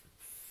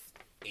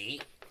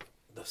 8.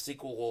 The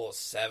sequel was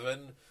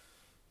 7.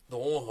 The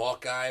one with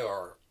Hawkeye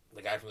or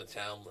the guy from the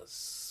town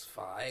was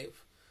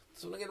 5.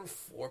 So I'm gonna get him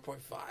 4.5.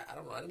 I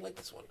don't know. I didn't like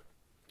this one.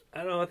 I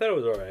don't know. I thought it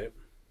was all right.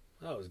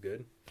 That was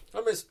good.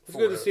 I miss. It's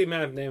good to see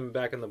Matt Damon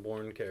back in the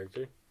Bourne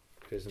character.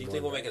 Jason Do you Bourne.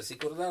 think we'll make a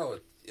sequel to that, or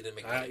it didn't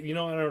make money? You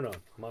know, I don't know.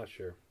 I'm not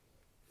sure.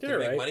 Did Did it it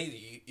make right?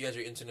 money? You had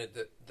your internet.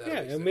 That Yeah,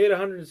 it made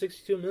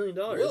 $162 million.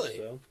 Really?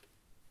 So.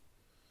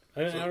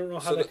 I So- don't know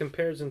how so that the-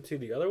 compares into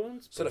the other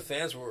ones. So the but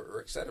fans were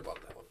excited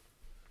about that one.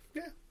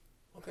 Yeah.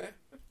 Okay.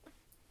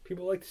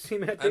 people like to see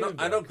Matt I Damon.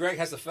 know. I know. back. Greg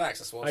has the facts.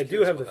 That's what I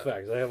do have the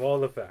facts. I have all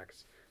the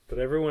facts. But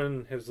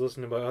everyone who's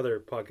listened to my other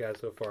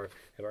podcasts so far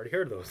have already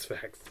heard those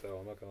facts, so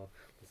I'm not going to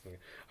listen again.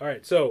 All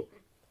right, so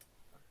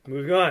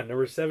moving on.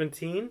 Number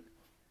 17,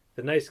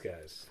 The Nice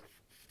Guys,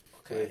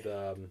 Okay.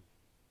 with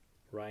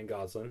Ryan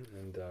Gosling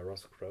and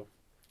Russell Crowe.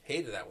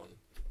 Hated that one.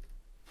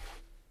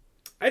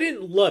 I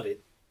didn't love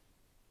it,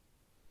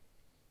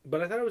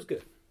 but I thought it was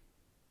good.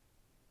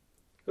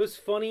 It was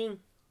funny.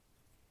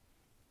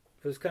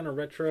 It was kind of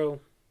retro.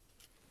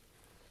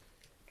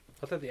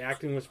 I thought the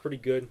acting was pretty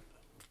good.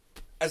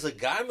 As a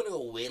guy, I'm gonna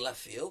go way left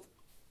field.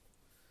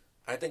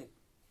 I think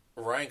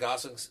Ryan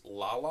Gosling's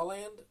La La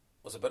Land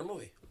was a better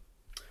movie.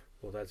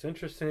 Well, that's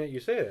interesting that you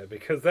say that,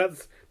 because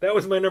that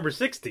was my number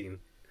 16.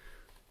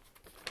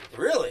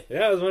 Really?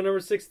 Yeah, it was my number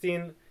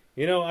 16.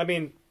 You know, I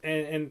mean,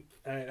 and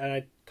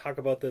I talk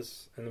about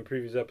this in the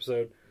previous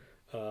episode.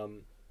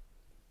 You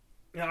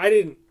know, I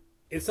didn't.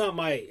 It's not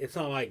my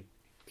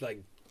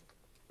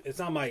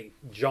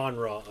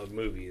genre of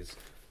movies.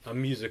 A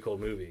musical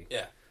movie.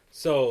 Yeah.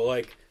 So,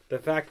 like, the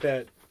fact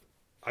that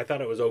I thought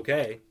it was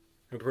okay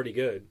and pretty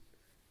good,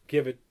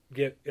 gave it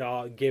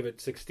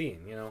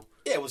 16. You know.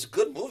 Yeah, it was a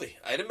good movie.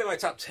 I didn't make my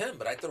top 10,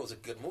 but I thought it was a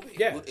good movie.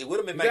 Yeah, It would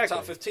have made my exactly.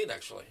 top 15,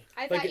 actually.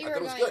 I Like, thought I you thought were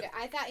it was going. good.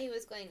 I thought he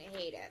was going to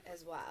hate it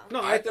as well.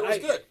 No, I thought it was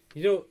good.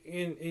 You know,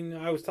 in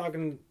I was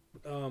talking,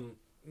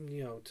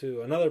 you know,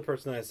 to another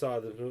person I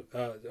saw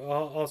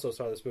also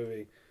saw this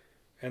movie,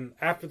 and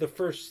after the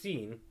first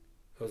scene,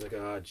 I was like,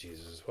 "Oh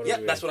Jesus!" What are Yeah,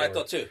 we that's in what I for?"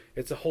 thought too.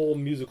 It's a whole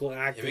musical Here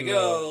acting. we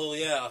go.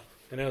 Yeah.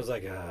 And I was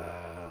like,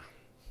 "Ah."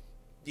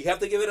 You have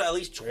to give it at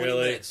least 20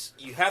 Really? minutes.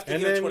 You have to And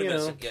give it then, 20 you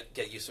minutes know- to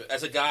get used to it.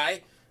 As a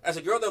guy, as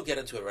a girl, they'll get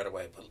into it right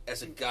away. But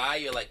as a guy,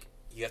 you're like,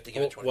 you have to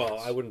give it 20 Well,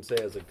 minutes. I wouldn't say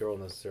as a girl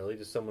necessarily,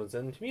 just someone's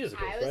into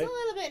musicals, I was right? a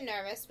little bit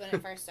nervous when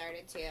it first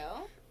started too.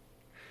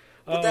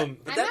 But that- I'm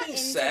that not being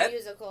into said-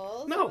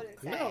 musicals. I No,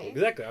 wouldn't no, say.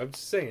 exactly. I'm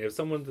just saying, if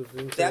someone's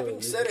into That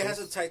being said, it has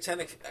musicals- a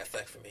Titanic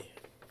effect for me.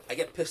 I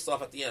get pissed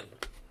off at the end.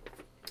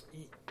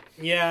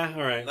 Yeah,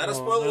 all right. Not a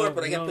Well, spoiler, no,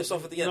 but I get no, pissed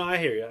off at the end. No, I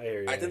hear you. I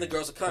hear you. I think the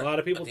girl's a cunt A lot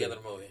of people at the do. end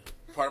of the movie.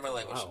 Part of my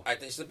language. Wow. I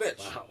think she's a bitch.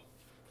 Wow.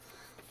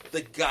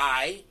 The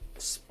guy,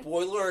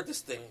 spoiler alert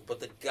this thing, but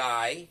the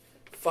guy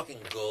fucking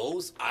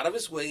goes out of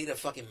his way to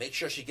fucking make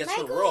sure she gets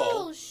her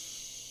role.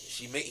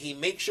 He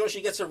makes sure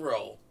she gets a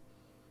role.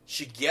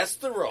 She gets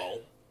the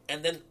role,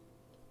 and then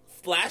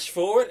flash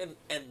forward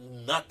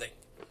and nothing.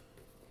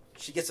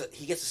 He gets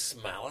a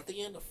smile at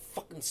the end, a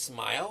fucking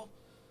smile.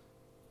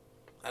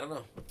 I don't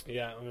know.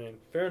 Yeah, I mean,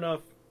 fair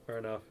enough. Fair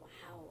enough. Wow.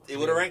 It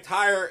would have ranked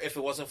higher if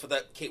it wasn't for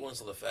that Kate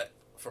Winslet effect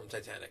from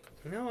Titanic.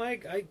 No, I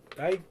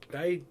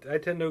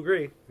tend to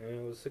agree.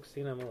 It was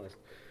 16 on my list.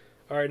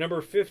 All right,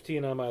 number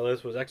 15 on my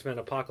list was X-Men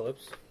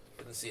Apocalypse.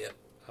 Didn't see it.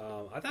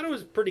 I thought it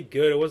was pretty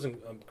good. It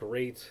wasn't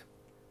great.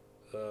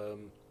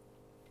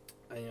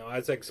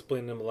 As I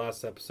explained in the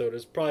last episode,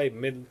 it's probably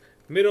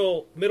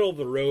middle of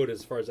the road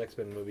as far as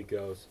X-Men movie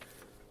goes.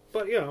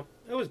 But it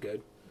was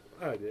good.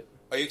 I liked it.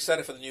 Are you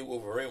excited for the new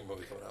Wolverine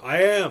movie coming out?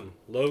 I am.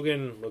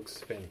 Logan looks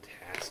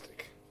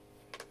fantastic.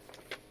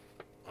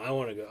 I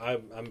want to go.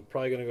 I'm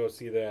probably going to go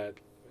see that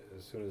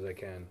as soon as I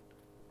can.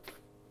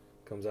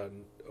 Comes out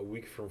in a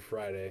week from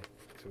Friday.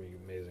 It's going to be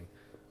amazing.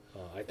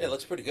 It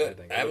looks pretty good.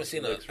 I haven't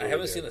seen a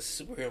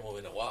superhero movie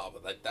in a while,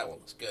 but that one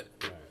looks good.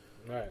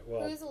 All right.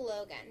 Well, who's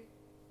Logan?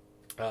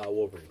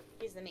 Wolverine.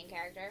 He's the main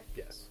character.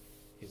 Yes.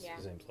 His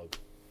name's Logan.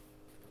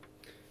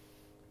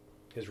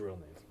 His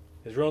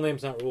real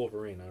name's not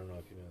Wolverine. I don't know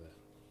if you know that,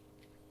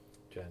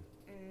 Jen.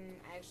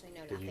 I actually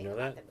know Did you nothing know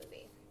about that? the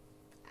movie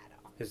at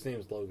all. His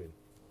name's Logan,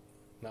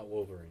 not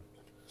Wolverine.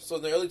 So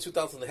in the early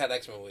 2000s, they had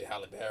X-Men with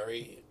Halle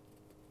Berry,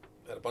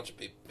 had a bunch of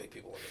big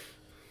people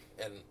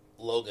in it, and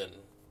Logan.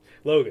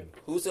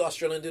 Who's the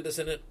Australian dude that's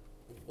in it?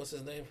 What's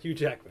his name? Hugh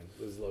Jackman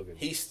was Logan.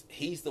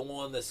 He's the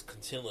one that's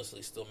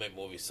continuously still made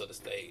movies so to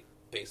stay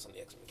based on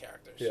the X-Men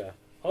characters. Yeah.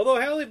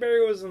 Although Halle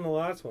Berry was in the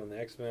last one, the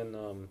X-Men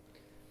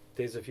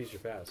Days of Future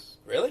Past.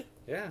 Really?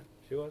 Yeah,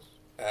 she was.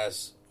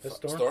 As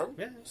Storm?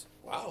 Yeah.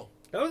 Wow.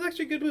 That was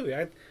actually a good movie.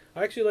 I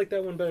actually like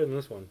that one better than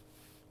this one.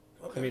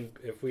 Okay. I mean,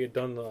 if we had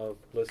done the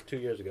list 2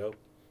 years ago,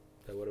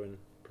 that would have been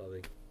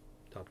probably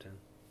top 10.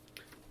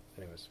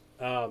 Anyways.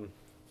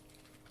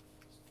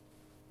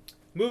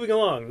 Moving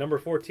along, number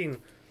 14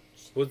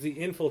 was The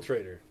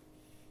Infiltrator.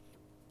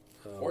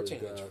 14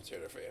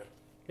 Infiltrator for you.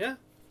 Yeah,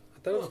 I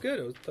thought it was good.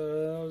 It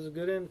was a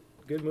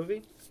good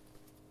movie.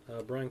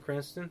 Bryan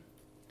Cranston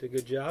did a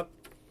good job.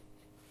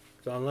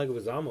 John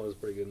Leguizamo was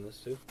pretty good in this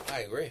too.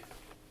 I agree.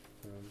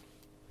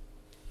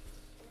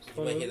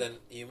 You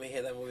may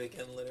hear that movie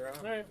again later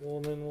on. All right, well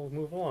then we'll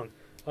move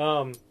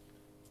on.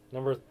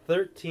 Number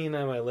 13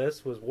 on my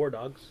list was War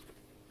Dogs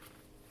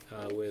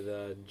with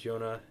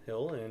Jonah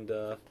Hill and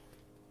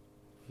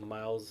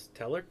Miles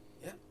Teller.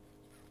 Yeah.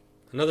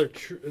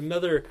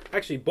 Another.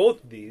 Actually,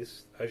 both of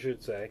these, I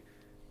should say,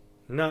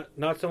 not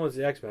so much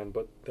the X-Men,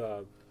 but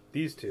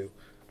these two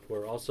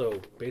were also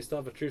based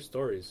off of true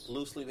stories.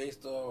 Loosely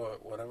based or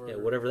whatever. Yeah,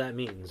 whatever that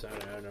means. I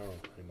don't know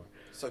anymore.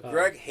 So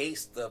Greg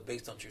hates the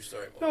based on true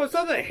story movies. No, it's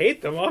not that I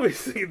hate them.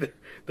 Obviously,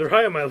 they're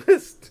high on my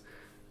list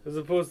as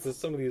opposed to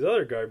some of these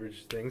other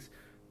garbage things.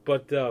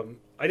 But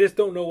I just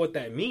don't know what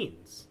that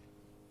means.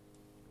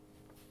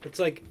 It's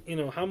like,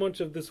 how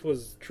much of this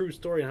was true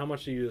story and how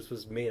much of this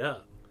was made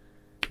up?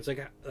 It's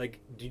like,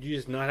 did you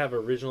just not have an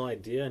original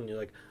idea and you're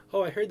like,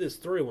 oh, I heard this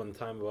story one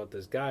time about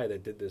this guy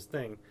that did this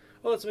thing.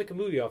 Oh, let's make a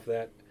movie off of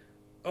that.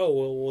 Oh,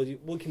 well,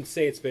 we can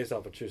say it's based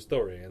off a true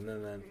story. And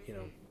then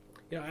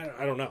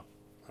I don't know.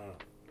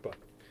 But,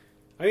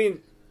 I mean,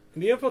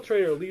 The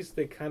Infiltrator, at least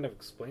they kind of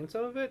explain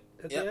some of it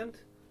at the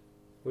end,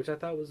 which I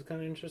thought was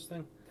kind of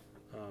interesting.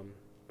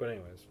 But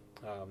anyways,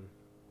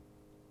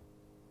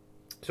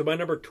 so my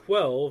number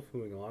 12,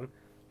 moving on,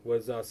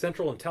 was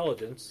Central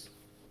Intelligence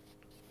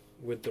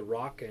with The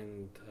Rock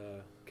and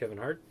Kevin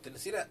Hart. Didn't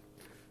see that.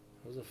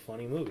 That was a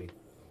funny movie.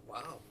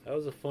 Wow. That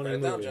was a funny Write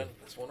it movie. down, Jen.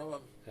 That's one of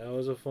them. That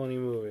was a funny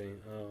movie.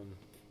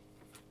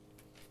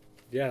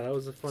 Yeah, that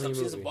was a funny movie.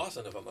 Some scenes in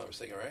Boston, if I'm not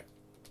mistaken, right?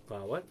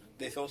 What?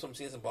 They filmed some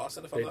scenes in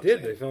Boston, if They I'm not did.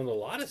 mistaken. They filmed a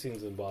lot of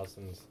scenes in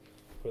Boston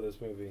for this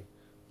movie.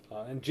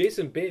 And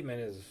Jason Bateman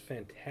is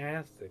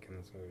fantastic in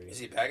this movie. Is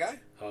he a bad guy?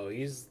 Oh,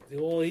 he's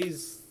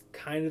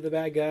kind of the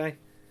bad guy.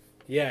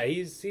 Yeah,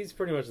 he's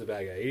pretty much the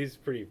bad guy. He's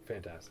pretty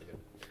fantastic.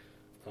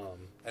 I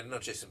didn't know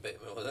Jason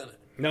Bateman was in it.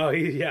 No,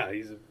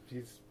 he's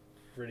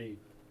pretty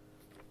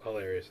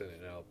hilarious in it.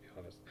 I'll be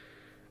honest.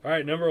 All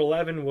right, number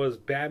 11 was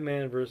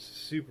Batman vs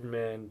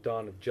Superman: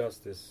 Dawn of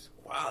Justice.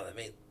 Wow, they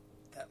made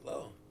that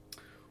low.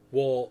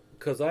 Well,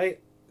 because I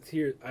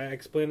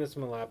explained this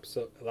in my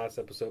last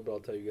episode, but I'll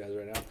tell you guys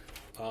right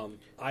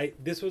now.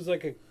 This was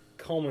like a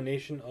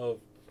culmination of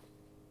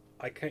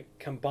I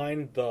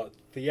combined the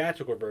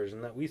theatrical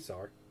version that we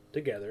saw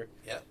together,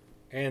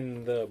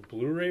 and the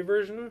Blu-ray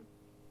version,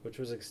 which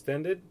was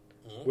extended,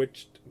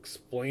 which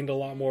explained a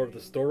lot more of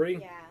the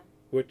story,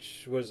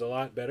 which was a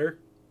lot better.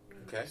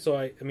 Okay. So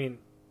I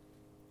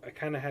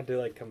kind of had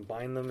to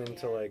combine them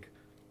into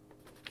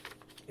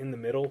in the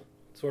middle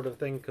sort of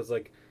thing, because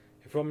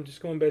if I'm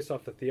just going based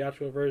off the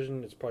theatrical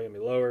version, it's probably gonna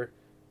be lower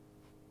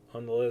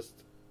on the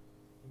list.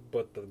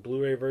 But the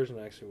Blu-ray version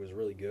actually was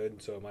really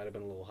good, so it might have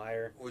been a little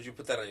higher. Would you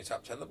put that on your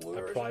top 10, the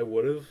Blu-ray version? I probably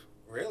would have.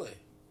 Really?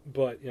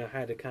 But I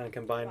had to kind of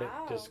combine it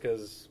just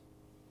because.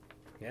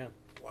 Yeah.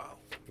 Wow.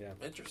 Yeah.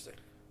 Interesting.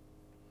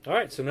 All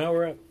right, so now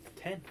we're at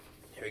 10.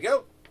 Here we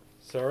go.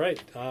 So all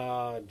right,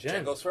 Jen.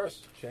 Jen goes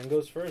first. Jen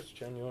goes first.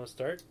 Jen, you want to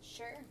start?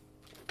 Sure.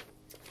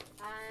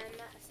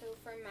 So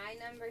for my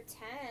number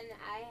 10,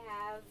 I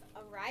have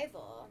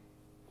Arrival.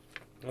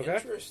 Okay.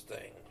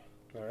 Interesting.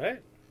 All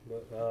right.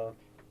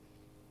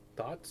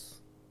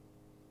 Thoughts?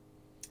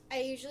 I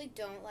usually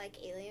don't like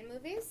alien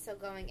movies, so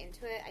going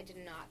into it, I did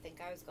not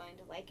think I was going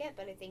to like it,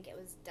 but I think it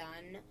was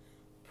done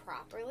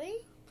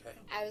properly. Okay.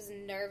 I was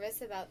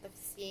nervous about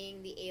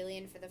seeing the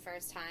alien for the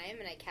first time,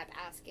 and I kept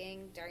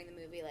asking during the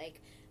movie,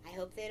 like, I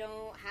hope they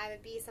don't have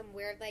it be some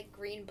weird, like,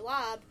 green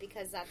blob,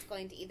 because that's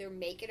going to either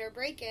make it or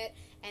break it,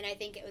 and I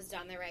think it was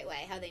done the right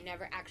way, how they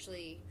never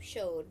actually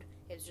showed.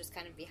 It was just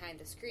kind of behind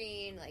the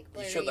screen, like,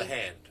 blurry. You showed the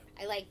hand.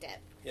 I liked it.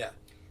 Yeah.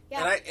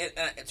 Yeah.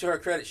 And to her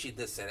credit, she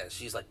did say that.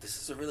 She's like, "This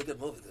is a really good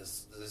movie.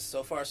 This is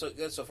so far so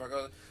good. So far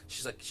good."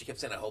 She's like, she kept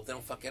saying, "I hope they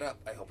don't fuck it up.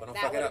 I hope I don't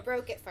That fuck would it have up."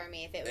 broke it for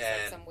me if it was like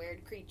And- some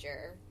weird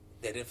creature.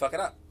 They didn't fuck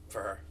it up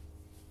for her.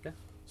 Yeah.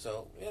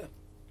 So yeah.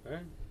 All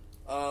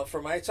right.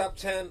 For my top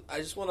 10, I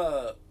just want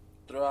to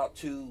throw out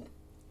two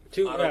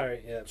All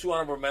right. Yeah.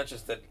 honorable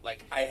mentions that,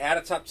 like, I had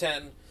a top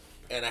 10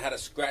 and I had to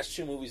scratch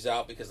 2 movies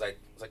out because I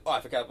was like, oh,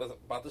 I forgot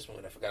about this movie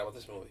and I forgot about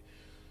this movie.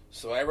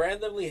 So I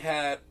randomly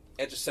had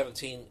Edge of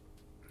 17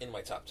 in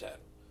my top 10,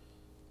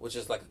 which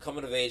is like a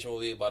coming-of-age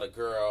movie about a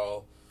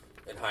girl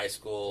in high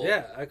school.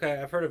 Yeah. Okay.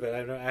 I've heard of it.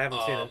 I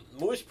haven't seen it.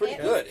 The movie's pretty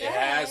It good. was It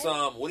has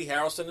good. Woody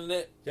Harrelson in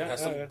it. Yeah, It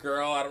has oh, some yeah.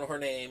 girl, I don't know her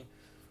name.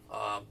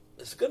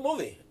 It's a good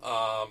movie.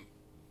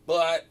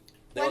 But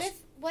there was-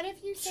 What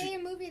if you say a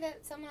movie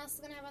that someone else is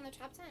gonna have on their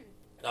top 10?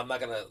 I'm not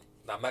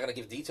gonna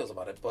give details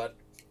about it, but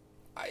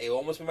it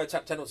almost made my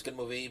top 10. It was a good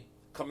movie.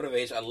 Coming of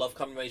age. I love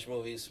coming of age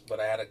movies, but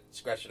I had to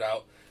scratch it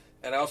out.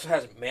 And I also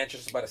had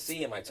Manchester by the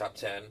Sea in my top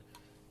 10,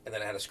 and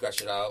then I had to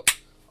scratch it out.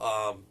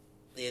 And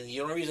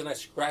the only reason I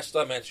scratched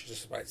out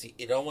Manchester by the Sea,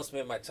 it almost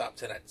made my top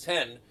 10 at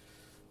 10,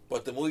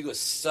 but the movie was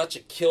such a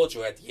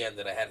killjoy at the end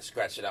that I had to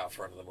scratch it out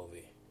for another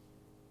movie.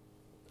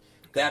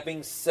 That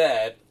being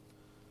said,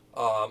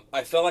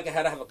 I felt like I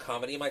had to have a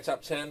comedy in my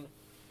top 10,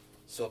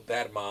 so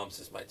Bad Moms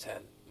is my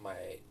 10th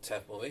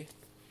movie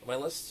on my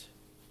list.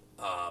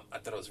 I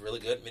thought it was really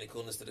good. Mila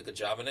Kunis did a good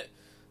job in it.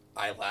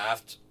 I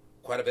laughed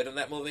quite a bit in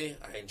that movie.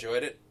 I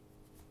enjoyed it.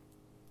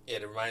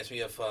 It reminds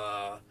me of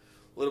a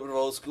little bit of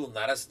old school,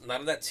 not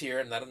in that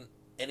tier, not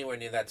anywhere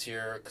near that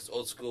tier, because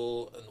old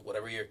school and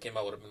whatever year it came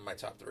out would have been my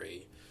top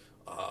 3.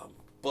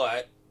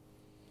 But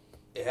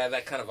it had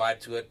that kind of vibe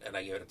to it, and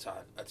I gave it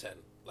a 10,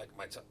 like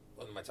one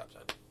of my top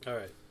 10. All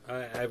right.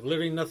 I have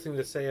literally nothing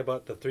to say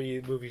about the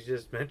 3 movies you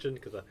just mentioned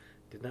because I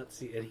did not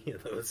see any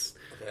of those,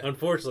 Okay.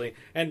 unfortunately.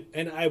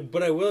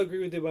 But I will agree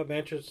with you about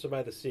Manchester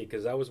by the Sea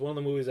because that was one of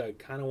the movies I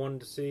kind of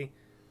wanted to see,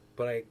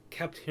 but I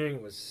kept hearing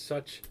it was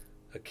such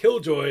a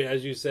killjoy,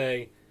 as you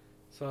say.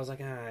 So I was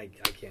like, I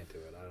can't do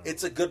it. I don't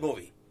It's know. a good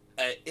movie.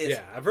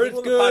 Yeah, I've heard it's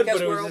people in the good, podcast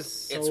but it was world,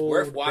 just it's so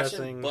worth watching.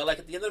 depressing. But like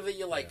at the end of it,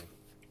 you're like,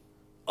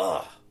 Yeah.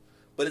 ugh.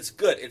 But it's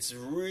good. It's a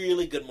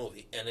really good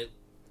movie, and it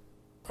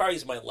probably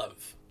is my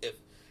 11th.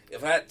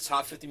 If I had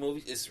top 50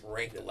 movies, it's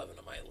ranked 11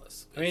 on my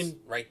list. It's I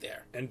mean, right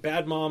there. And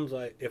Bad Moms,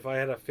 if I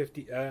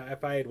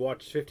had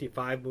watched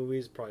 55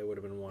 movies, probably would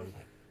have been one.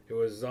 It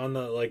was on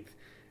the it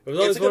was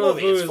always It's a good one of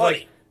those movie. It's movies funny.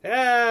 like,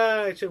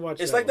 yeah, I should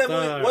watch. It's that like that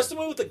one. movie. What's the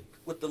movie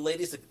with the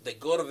ladies that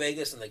go to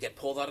Vegas and they get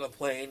pulled out of the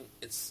plane?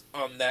 It's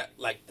on that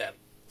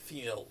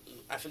female.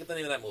 I forget the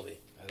name of that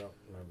movie, I don't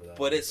remember that.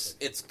 but one.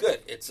 it's good.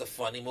 It's a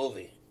funny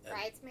movie. And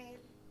Bridesmaid.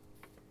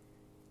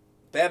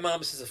 Bad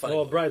Moms is a funny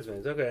movie.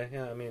 Bridesmaids. Okay,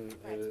 yeah. I mean,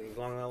 Bridesmaids.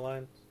 along that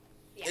line.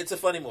 Yeah. It's a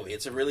funny movie.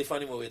 It's a really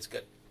funny movie. It's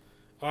good.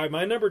 All right,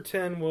 my number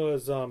 10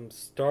 was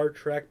Star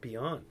Trek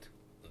Beyond.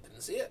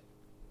 Didn't see it.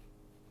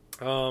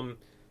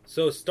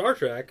 So Star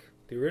Trek,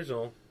 the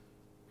original,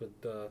 with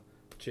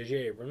J.J.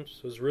 Abrams,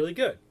 was really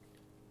good.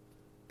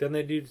 Then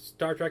they did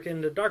Star Trek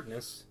Into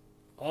Darkness,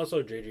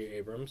 also J.J.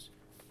 Abrams.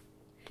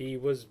 He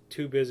was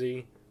too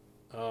busy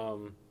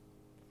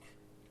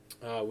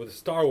with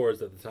Star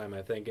Wars at the time,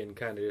 I think, and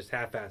kind of just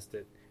half-assed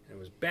it, and it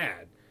was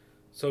bad.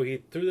 So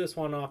he threw this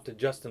one off to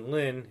Justin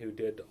Lin, who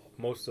did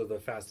most of the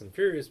Fast and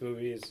Furious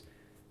movies,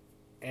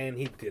 and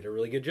he did a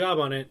really good job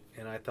on it,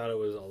 and I thought it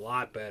was a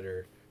lot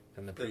better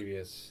than the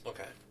previous one.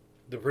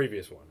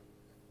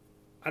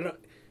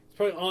 It's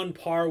probably on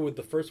par with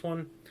the first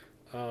one.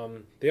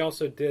 They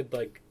also did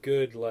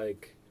good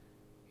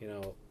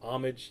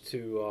homage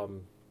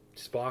to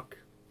Spock.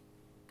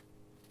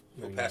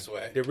 Who passed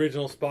away. The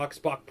original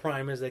Spock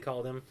Prime, as they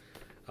called him.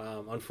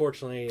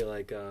 Unfortunately,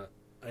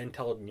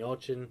 Anton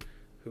Yelchin,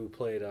 who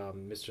played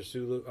Mr.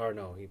 Sulu, or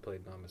no, he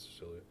played not Mr.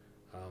 Sulu.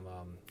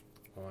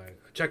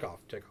 Chekhov,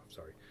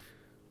 sorry.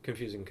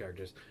 Confusing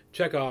characters.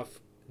 Chekhov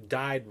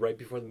died right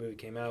before the movie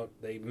came out.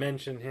 They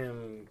mentioned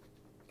him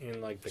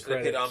in the So they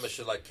credits. paid homage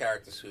to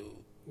characters who.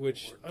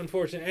 Which,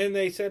 unfortunately, and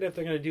they said if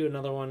they're going to do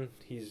another one,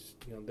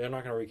 they're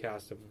not going to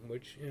recast him.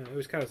 Which, it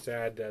was kind of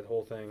sad, that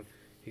whole thing.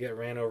 He got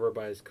ran over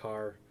by his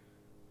car.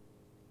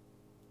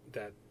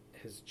 That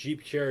his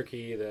Jeep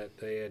Cherokee that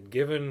they had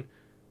given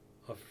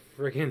a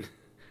friggin'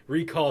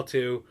 recall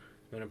to,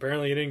 and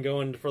apparently he didn't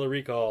go in for the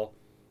recall,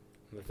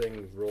 and the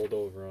thing rolled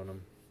over on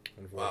him,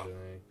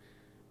 unfortunately,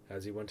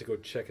 as he went to go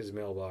check his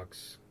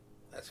mailbox.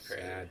 That's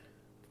crazy.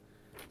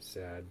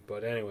 Sad.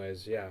 But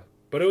anyways, yeah.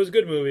 But it was a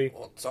good movie.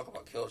 Well, talk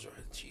about Killjoy.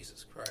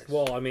 Jesus Christ.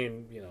 Well, I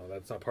mean,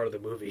 that's not part of the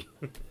movie.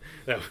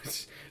 That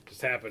was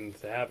just happened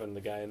to happen,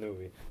 the guy in the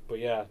movie. But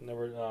yeah,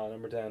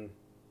 number 10,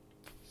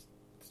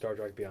 Star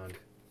Trek Beyond.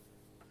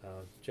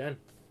 Jen?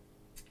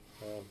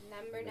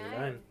 Number Number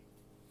 9.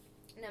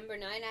 Number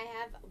 9, I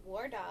have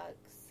War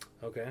Dogs.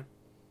 Okay.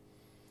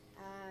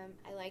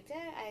 I liked it.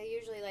 I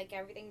usually like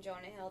everything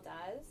Jonah Hill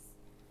does.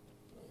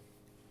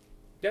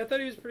 Yeah, I thought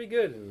he was pretty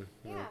good. And,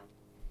 you Yeah. know,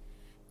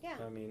 Yeah.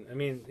 I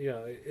mean, you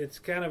know, it's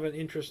kind of an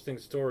interesting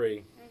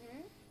story,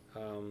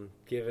 Mm-hmm.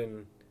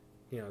 given,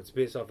 you know, it's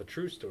based off a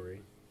true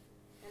story.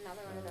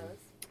 Another one of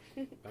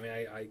those. I mean,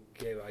 I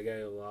gave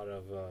a lot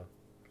of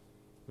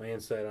my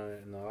insight on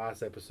it in the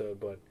last episode,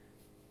 but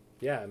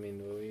yeah, I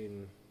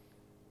mean,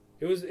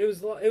 it was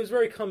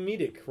very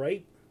comedic,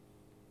 right?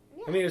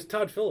 Yeah. I mean, it was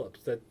Todd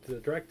Phillips that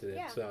directed it,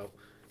 Yeah. so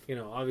you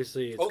know,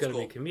 obviously it's Old going to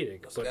be school.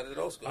 comedic, Let's but get it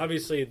old school.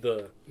 obviously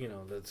the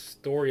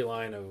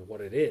storyline of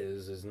what it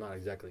is not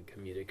exactly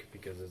comedic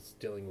because it's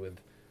dealing with,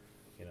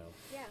 you know,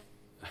 Yeah.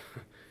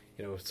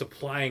 you know,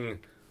 supplying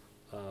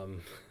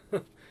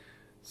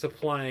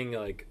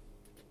like,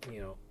 you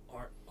know,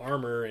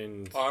 armor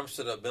and Arms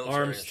to the military.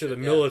 arms and to the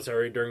shit, yeah.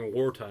 military during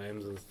war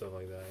times and stuff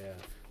like that. Yeah,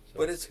 so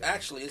But it's kinda-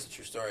 actually is a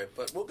true story.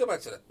 But we'll go back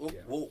to that. We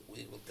will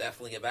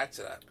definitely get back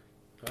to that.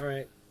 all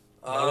right.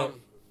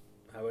 Um,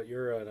 How about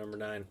your number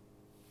 9?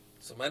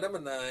 So my number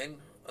 9.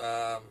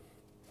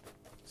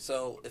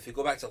 So if you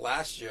go back to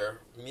last year,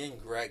 me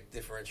and Greg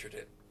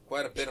differentiated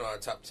quite a bit on our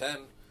top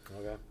 10,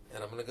 Okay.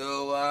 and I'm gonna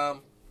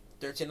go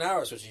 13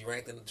 Hours, which you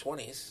ranked in the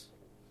 20s.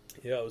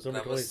 Yeah, it was number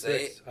And I must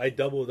 26. I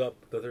doubled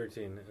up the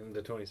 13 and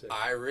the 26.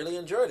 I really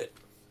enjoyed it,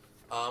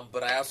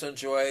 but I also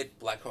enjoyed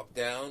Black Hawk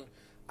Down.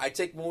 I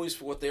take movies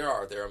for what they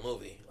are. They're a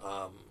movie,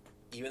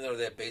 even though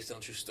they're based on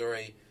a true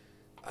story.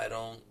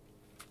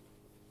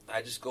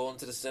 I just go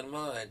into the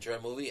cinema. I enjoy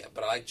a movie,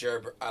 but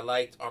I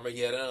liked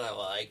Armageddon. I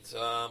liked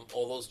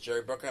all those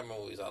Jerry Bruckheimer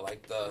movies. I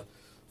liked the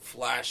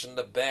Flash and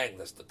the Bang.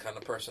 That's the kind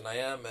of person I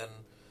am, and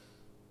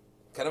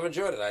kind of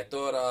enjoyed it. I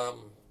thought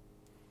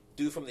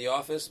dude from The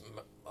Office,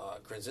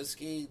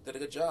 Krasinski, did a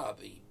good job.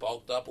 He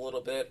bulked up a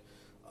little bit.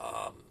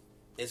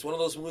 It's one of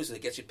those movies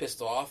that gets you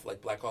pissed off,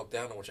 like Black Hawk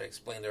Down, which I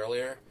explained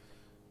earlier.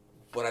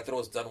 But I thought it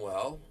was done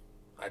well.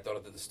 I thought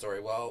it did the story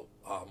well.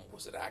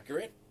 Was it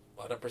accurate?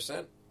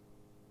 100%?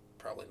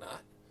 Probably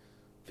not,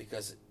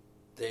 because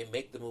they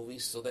make the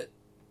movies so that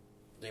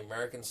the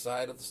American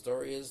side of the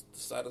story is the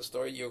side of the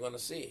story you're going to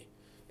see.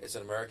 It's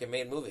an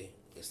American-made movie.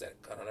 Is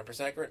that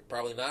 100% accurate?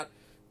 Probably not,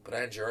 but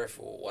I enjoy it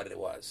for what it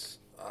was.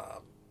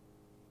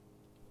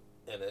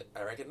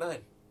 I rank it 9.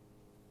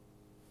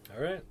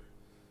 All right.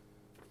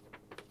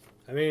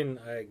 I mean,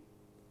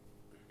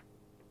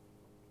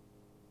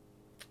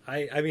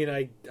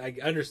 I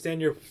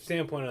understand your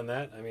standpoint on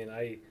that. I mean,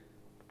 I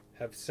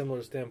have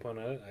similar standpoint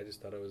on it. I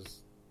just thought it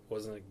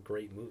wasn't a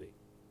great movie.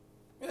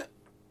 Yeah.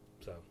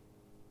 So,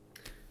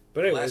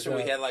 but anyways, Last year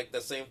we had like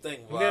the same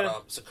thing about yeah.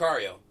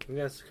 Sicario.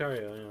 yeah,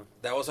 Sicario. Yeah.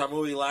 That was our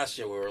movie last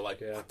year. We were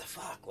like, Yeah. what the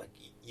fuck? Like,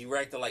 you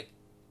ranked it like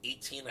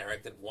 18. I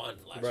ranked it 1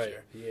 last Right.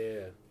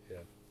 year.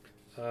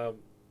 Yeah.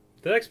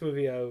 The next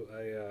movie I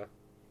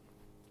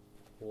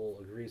will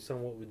agree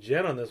somewhat with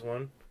Jen on this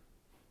one,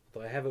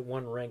 though I have it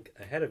one rank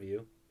ahead of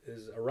you,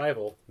 is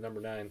Arrival, number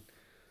 9.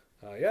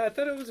 Yeah, I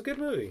thought it was a good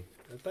movie.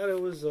 I thought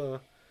it was, you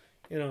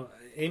know,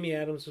 Amy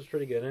Adams was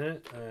pretty good in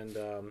it,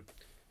 and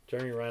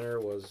Jeremy Renner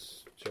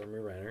was Jeremy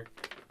Renner.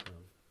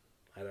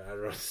 I don't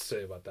know what to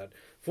say about that.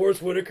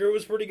 Forrest Whitaker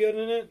was pretty good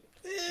in it.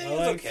 He I was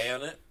liked- okay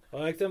on it. I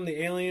liked them.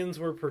 The aliens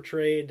were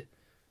portrayed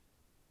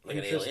Like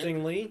an alien?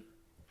 interestingly.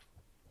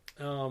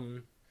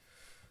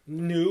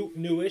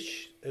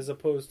 Newish as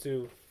opposed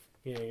to,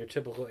 you know, your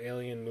typical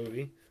alien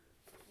movie,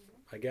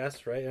 I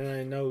guess, right? And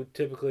I know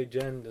typically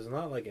Jen does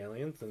not like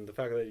aliens, and the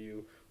fact that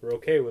you were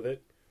okay with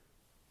it,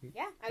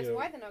 Yeah, I was Yeah.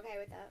 more than okay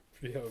with that.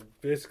 you know,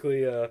 basically,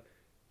 you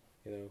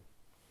know,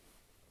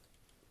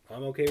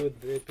 I'm okay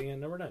with it being at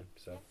number 9.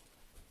 So,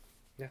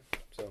 yeah.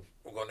 So,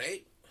 We're going to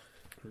 8.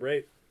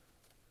 great.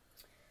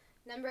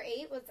 Number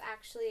 8 was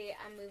actually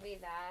a movie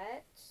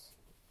that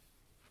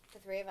the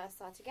three of us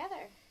saw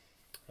together.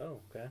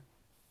 Oh, okay.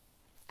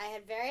 I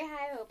had very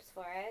high hopes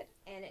for it,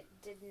 and it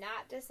did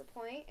not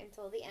disappoint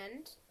until the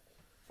end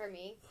for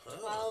me.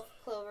 12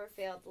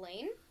 Cloverfield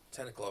Lane.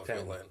 10 Cloverfield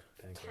 10. Lane.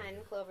 10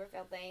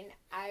 Cloverfield Lane.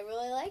 I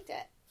really liked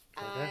it.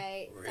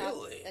 I thought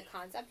Really? the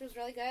concept was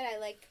really good. I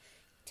like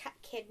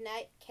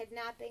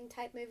kidnapping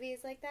type movies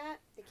like that.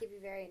 They keep you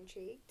very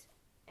intrigued.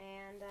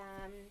 And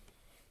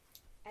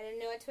I didn't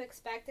know what to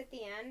expect at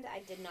the end. I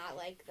did not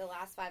like the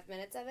last 5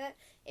 minutes of it.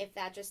 If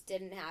that just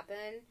didn't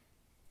happen,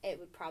 it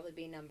would probably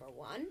be number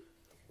 1.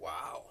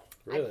 Wow.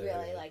 Really? I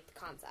really liked the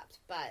concept,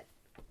 but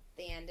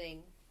the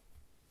ending.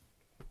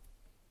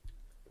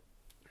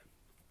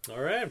 All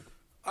right.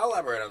 I'll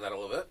elaborate on that a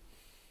little bit.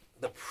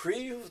 The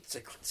preview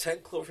to 10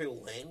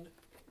 Cloverfield Lane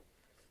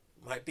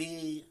might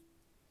be...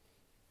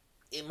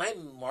 It might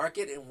mark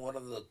it in one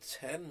of the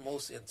 10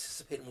 most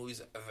anticipated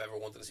movies I've ever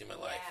wanted to see in my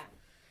life.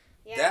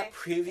 Yeah. That it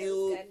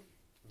preview- was good.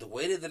 The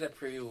way they did that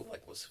preview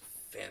was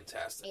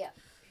fantastic. Yeah.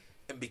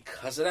 And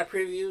because of that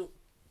preview,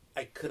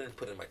 I couldn't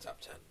put it in my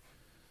top 10.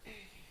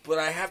 But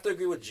I have to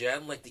agree with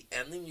Jen. Like, the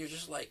ending, you're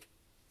just like...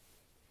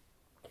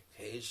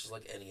 Okay, it's just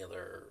like any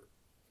other...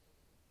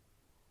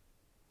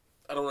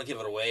 I don't want to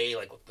give it away,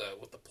 like what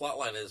the plot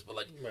line is, but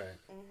like Right.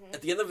 Mm-hmm.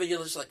 at the end of it,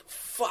 you're just like,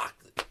 fuck.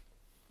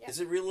 Yep. Is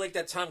it really like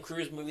that Tom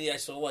Cruise movie I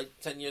saw like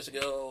 10 years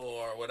ago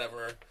or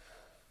whatever?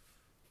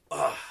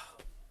 Ugh.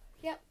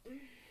 Yep.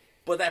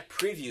 But that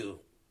preview,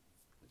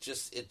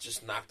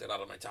 just knocked it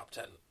out of my top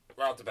 10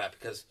 right off the bat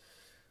because,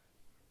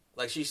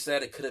 like she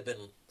said, it could have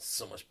been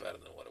so much better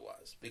than what it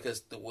was.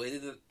 Because the way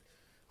that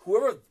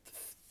whoever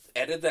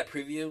edited that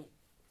preview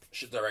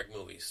should direct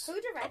movies. Who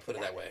directed I'll put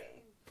it that way.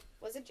 movie?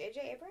 Was it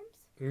J.J. Abrams?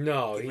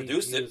 No, He he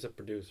produced it. was a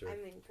producer. I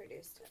mean,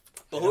 produced it.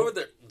 But whoever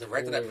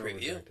directed that Whoever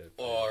preview, directed it.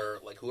 or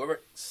like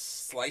whoever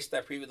sliced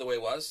that preview the way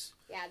it was,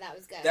 Yeah, that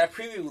was good. that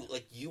preview,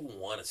 like you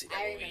want to see that I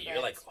movie. remember You're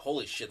it. like,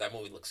 holy shit, that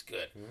movie looks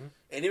good. Mhm.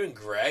 And even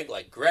Greg,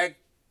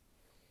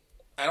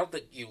 I don't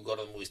think you go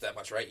to the movies that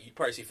much, right? You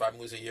probably see 5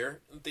 movies a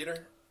year in the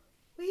theater.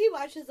 Well, he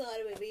watches a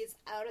lot of movies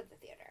out of the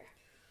theater.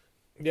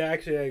 Yeah,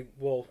 actually,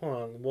 hold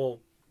on. Well,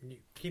 you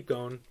keep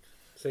going.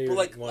 Say But your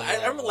like, one. I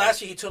remember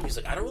last year he told me, he's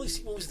like, I don't really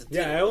see movies in the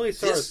theater. Yeah, I only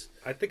saw. This,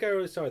 I think I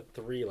only saw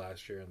 3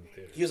 last year in the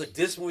theater. he was like,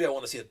 this movie I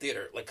want to see in the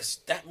theater. Like,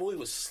 'cause that movie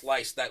was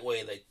sliced that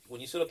way. Like, when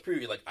you saw the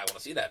preview, you're like, I want to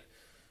see that.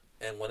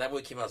 And when that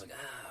movie came out, I was like,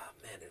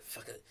 man,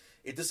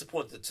 it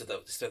disappointed to the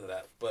extent of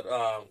that. But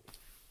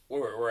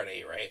we're at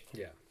 8, right?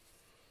 Yeah.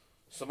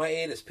 So my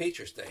 8 is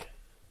Patriots Day.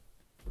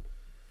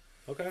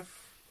 Okay.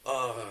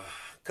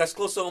 Cuts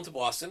close home to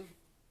Boston.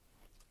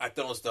 I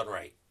thought it was done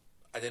right.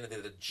 I think they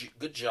did a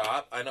good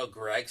job. I know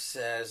Greg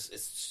says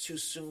it's too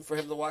soon for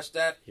him to watch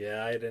that.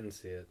 Yeah, I didn't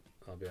see it.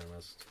 I'll be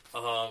honest.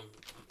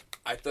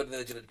 I thought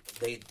they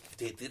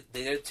did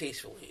it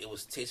tastefully. It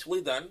was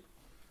tastefully done.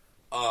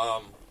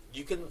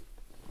 You can,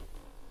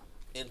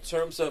 in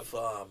terms of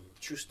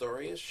true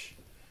story-ish,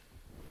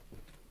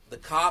 the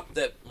cop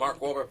that Mark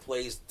Wahlberg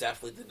plays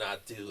definitely did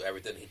not do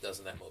everything he does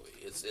in that movie.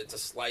 It's a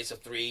slice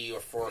of 3 or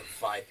 4 or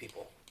 5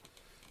 people.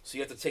 So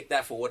you have to take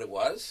that for what it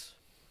was.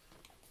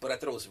 But I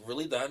thought it was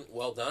really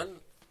well done.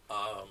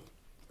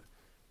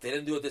 They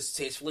didn't do it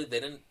distastefully. They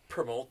didn't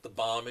promote the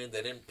bombing.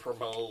 They didn't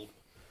promote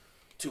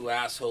 2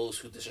 assholes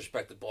who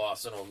disrespected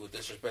Boston or who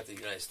disrespected the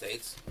United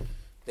States.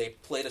 They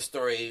played a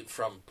story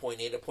from point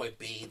A to point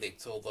B. They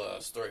told the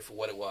story for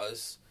what it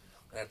was.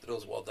 And I thought it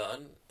was well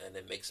done. And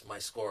it makes my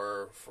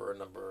score for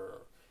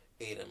number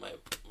 8 in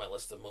my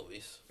list of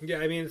movies. Yeah,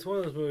 I mean, it's one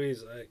of those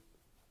movies I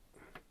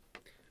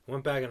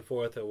went back and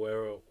forth at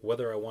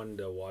whether I wanted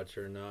to watch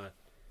it or not.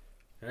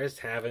 I just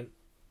haven't,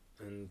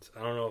 and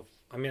I don't know if,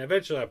 I mean,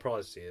 eventually I'll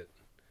probably see it,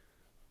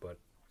 but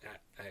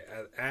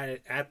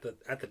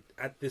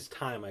at this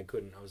time I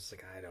couldn't. I was just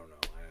like, I don't know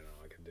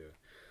I can do it.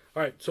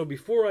 All right, so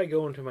before I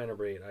go into my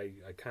number 8,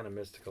 I kind of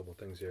missed a couple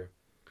things here,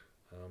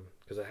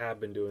 because I have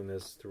been doing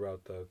this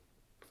throughout the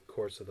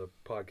course of the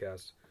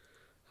podcast.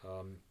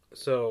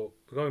 So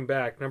going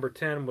back, number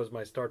 10 was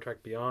my Star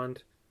Trek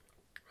Beyond.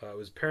 It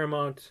was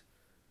Paramount,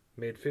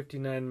 made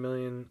 $59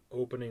 million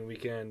opening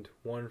weekend,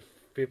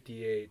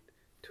 158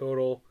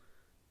 total.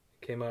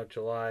 Came out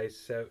July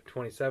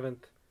 22nd,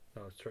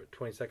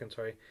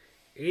 sorry.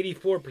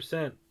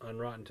 84% on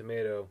Rotten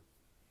Tomato,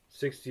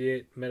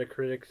 68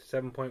 Metacritic,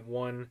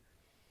 7.1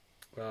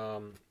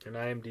 and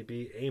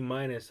IMDb, A-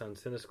 on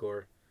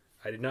Cinescore.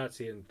 I did not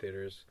see it in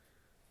theaters.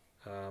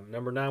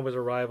 Number 9 was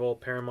Arrival.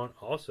 Paramount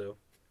also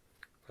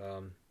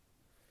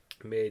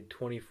made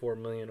 $24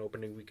 million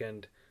opening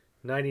weekend,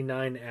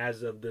 99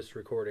 as of this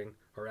recording,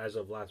 or as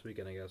of last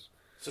weekend, I guess.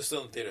 So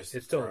still in theaters.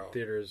 It's still in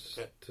theaters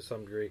to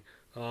some degree.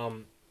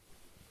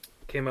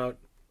 Came out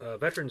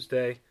Veterans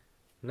Day,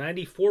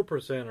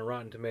 94% on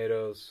Rotten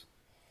Tomatoes,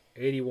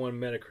 81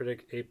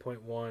 Metacritic,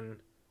 8.1.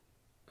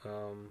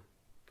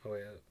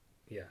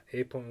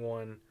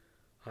 8.1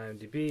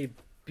 IMDb,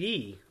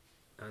 B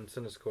on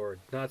Cinescore.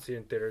 Not seen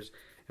in theaters.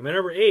 And my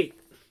number 8,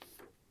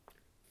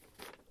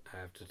 I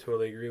have to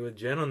totally agree with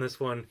Jen on this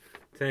one.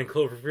 10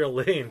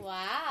 Cloverfield Lane.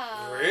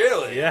 Wow.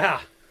 Really?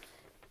 Yeah.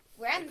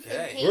 We're on the same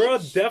Okay. page. We're all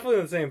definitely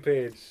on the same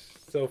page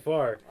so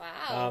far.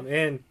 Wow.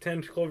 And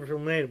 10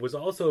 Cloverfield Lane was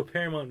also a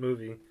Paramount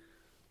movie.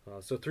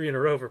 So 3 in a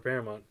row for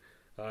Paramount.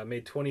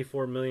 Made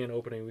 $24 million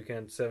opening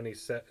weekend,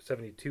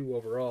 72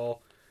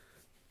 overall.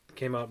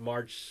 Came out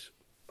March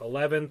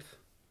 11th.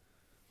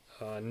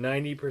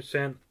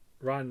 90%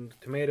 Rotten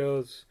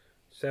Tomatoes,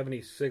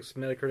 76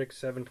 Metacritic,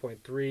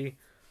 7.3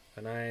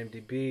 on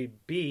IMDb,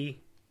 B-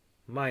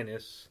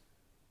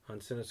 on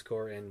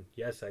Cinescore, and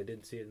yes, I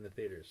did see it in the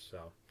theaters.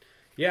 So,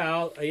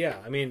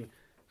 I mean,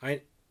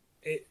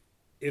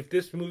 if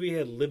this movie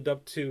had lived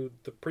up to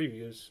the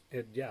previews,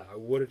 I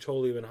would have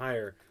totally been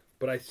higher.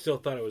 But I still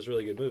thought it was a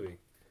really good movie.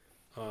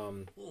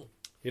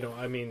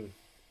 I mean,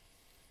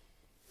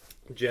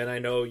 Jen, I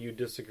know you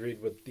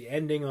disagreed with the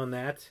ending on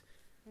that.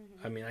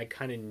 I mean, I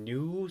kind of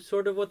knew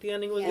sort of what the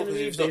ending was Yeah. going to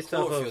be Because you based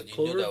saw off of Cloverfield,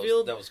 you knew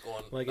Cloverfield. that was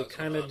going. Like, that it was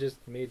kind going of on.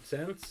 just made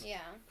sense.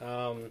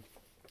 Yeah.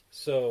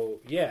 So,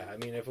 yeah, I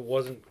mean, if it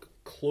wasn't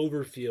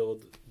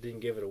Cloverfield didn't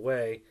give it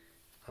away,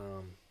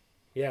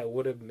 it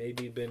would have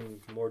maybe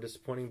been more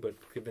disappointing, but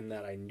given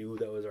that I knew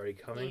that was already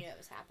You coming. knew it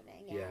was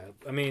happening. Yeah. Yeah,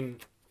 I mean,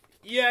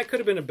 it could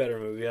have been a better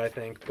movie, I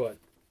think, but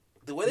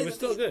The way it they was did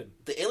still good.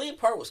 The alien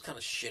part was kind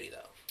of shitty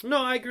though. No,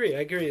 I agree.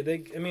 I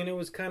mean, it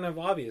was kind of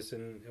obvious,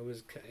 and it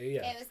was,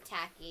 It was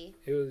tacky.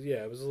 It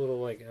was a little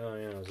like, oh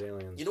yeah, it was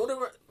aliens. You know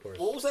what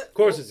was that? Of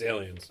course, it's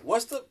aliens.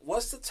 What's the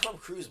Tom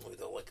Cruise movie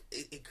though? Like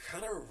it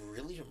kind of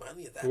really reminded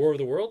me of that. War of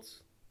the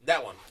Worlds.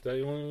 That one. Is that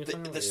the one you're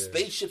talking about? The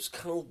spaceships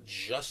kind of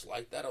just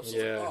like that. I was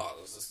like,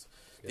 oh,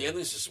 the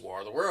ending's just War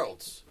of the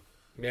Worlds.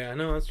 Yeah,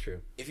 no, that's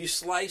true. If you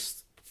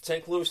sliced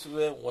 10 kilometers through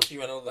there once you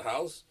run out of the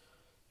house,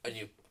 and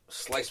you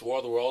slice War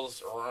of the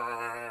Worlds,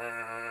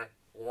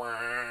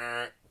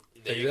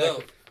 there you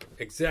go.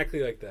 Exactly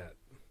like that.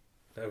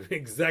 That would be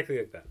exactly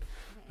like that.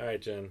 All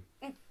right, Jen.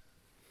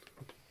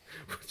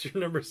 What's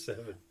your number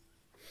 7?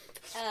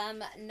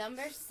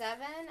 Number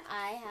 7,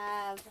 I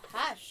have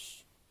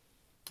Hush.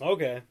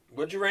 Okay.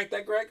 What'd you rank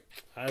that, Greg?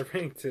 I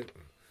ranked it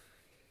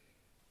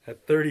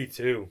at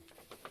 32.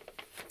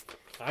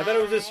 I thought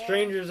it was The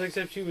Strangers,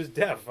 except she was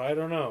deaf. I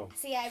don't know.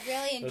 See, I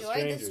really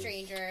enjoyed The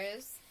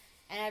Strangers,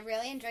 and I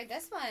really enjoyed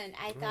this one.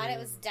 I thought it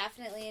was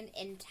definitely an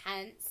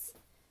intense,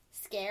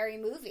 scary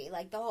movie.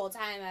 Like, the whole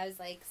time I was,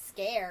 like,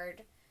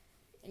 scared,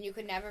 and you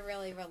could never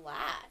really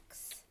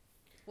relax,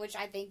 which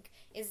I think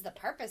is the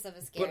purpose of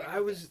a scary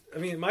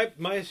movie.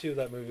 My issue with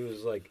that movie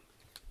was, like,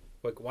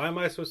 why am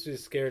I supposed to be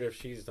scared if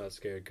she's not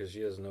scared because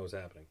she doesn't know what's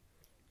happening?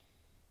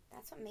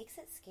 That's what makes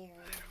it scary.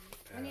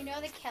 When you know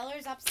the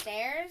killer's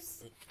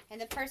upstairs and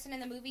the person in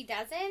the movie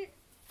doesn't,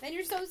 then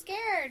you're so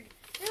scared.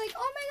 You're like,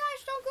 oh my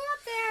gosh, don't go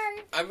up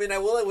there. I mean, I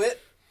will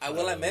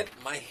admit,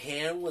 my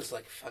hand was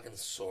like fucking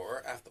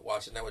sore after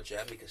watching that with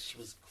Jen because she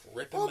was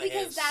gripping my hand.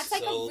 Well, because that's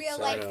like a real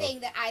life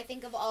thing that I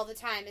think of all the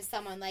time is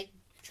someone like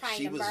trying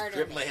to murder me. She was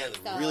gripping my hand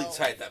really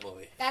tight, that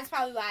movie. That's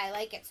probably why I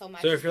like it so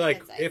much. So if you're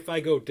like, if I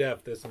go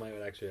deaf, this might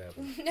actually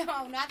happen.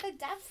 No, not the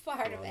deaf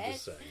part of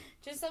it.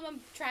 Just someone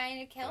trying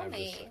to kill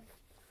me.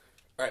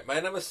 Alright, my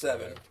number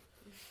 7.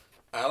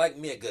 I like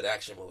me a good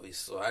action movie,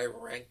 so I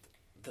ranked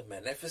The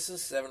Magnificent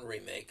Seven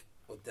remake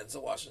with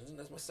Denzel Washington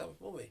as my 7th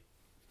movie.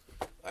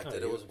 I thought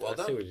it was well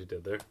done. I see what you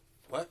did there.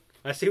 What?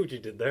 I see what you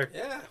did there.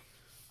 Yeah.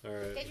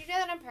 Alright. Did you do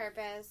that on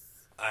purpose?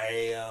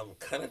 I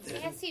kind of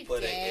didn't. Yes, you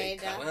but did.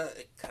 It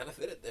kind of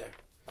fit it there.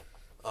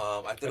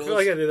 I feel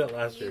like I did that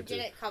last year, You did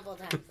it a couple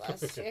times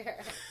last year.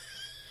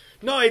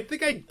 No, I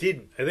think I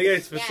didn't. I think I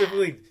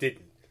specifically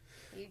didn't.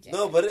 You did.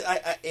 No, but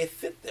it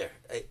fit there.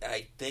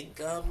 I think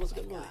it was a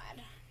good movie.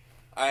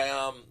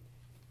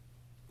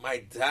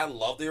 My dad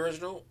loved the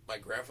original. My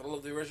grandfather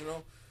loved the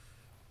original.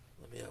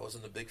 I mean, I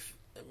wasn't a big...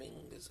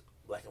 it's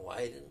black and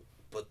white.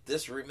 But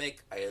this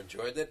remake, I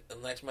enjoyed it.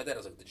 And I asked my dad, I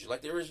was like, did you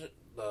like the original,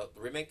 the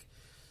remake?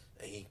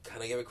 And he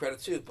kind of gave it credit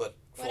too. But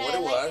for what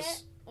it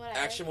was,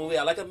 action movie,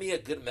 I like a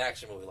good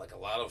action movie. Like a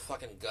lot of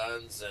fucking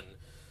guns, and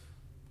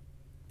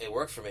it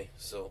worked for me.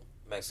 So,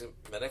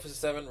 Magnificent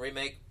 7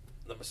 remake,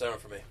 number 7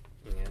 for me.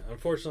 Yeah,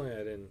 unfortunately,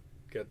 I didn't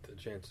get the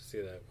chance to see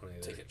that one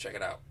either. Check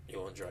it out.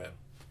 You'll enjoy it.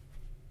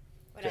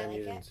 Jen,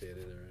 you didn't see it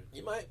either, right?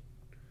 You might.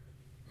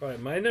 All right,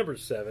 my number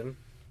 7.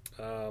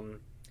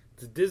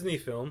 It's a Disney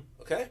film.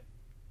 Okay.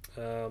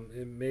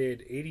 It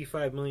made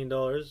 $85 million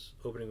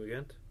opening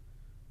weekend.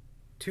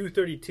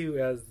 232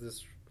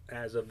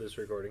 as of this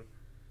recording.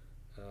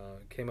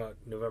 Came out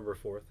November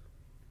 4th.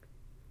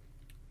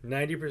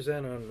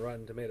 90% on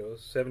Rotten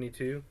Tomatoes.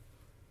 72.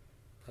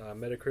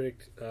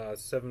 Metacritic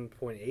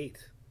 7.8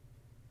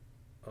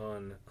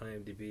 on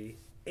IMDb.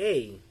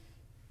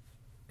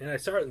 And I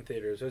saw it in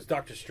theaters. It was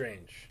Doctor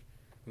Strange,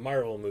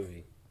 Marvel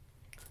movie.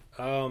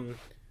 It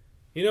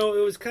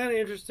was kind of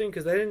interesting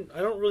because I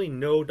don't really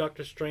know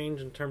Doctor Strange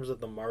in terms of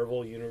the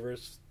Marvel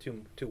universe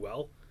too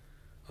well.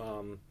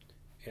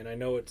 And I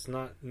know it's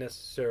not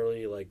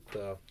necessarily like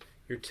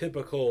your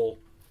typical,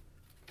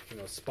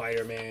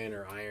 Spider-Man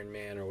or Iron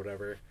Man or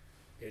whatever.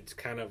 It's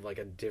kind of like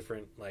a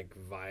different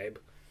vibe.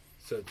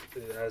 So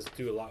it has to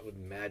do a lot with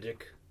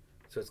magic.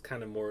 So it's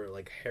kind of more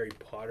like Harry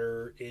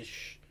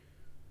Potter-ish,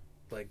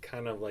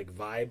 kind of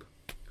vibe.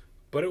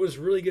 But it was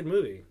a really good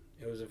movie.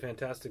 It was a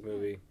fantastic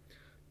movie.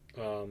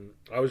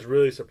 I was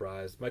really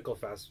surprised. Michael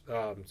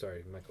Fassbender.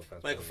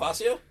 Michael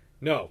Fassio?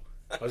 No.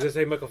 I was going to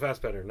say Michael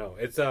Fassbender. No.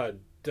 It's, I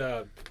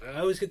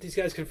always get these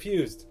guys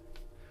confused.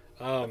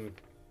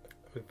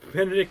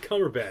 Benedict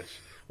Cumberbatch.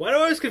 Why do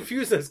I always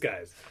confuse those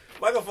guys?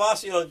 Michael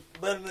Fassio,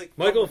 Benedict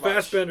Michael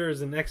Fassbender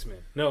is an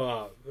X-Men.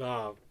 No,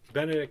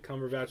 Benedict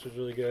Cumberbatch was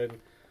really good.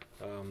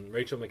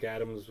 Rachel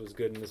McAdams was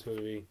good in this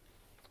movie.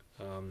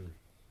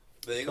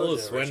 Tilda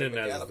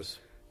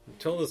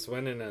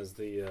Swinton as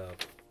the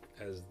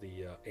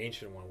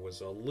ancient one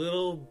was a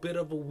little bit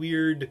of a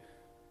weird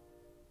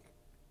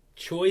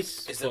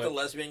choice. Is that the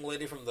lesbian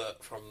lady from the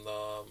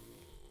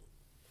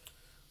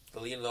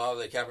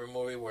Leonardo DiCaprio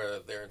movie where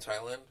they're in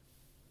Thailand?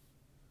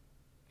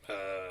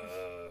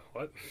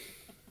 What?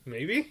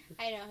 Maybe?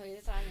 I know who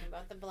you're talking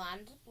about. The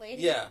blonde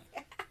lady? Yeah.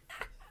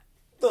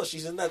 No,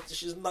 she's in that.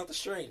 She's in Doctor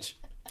Strange.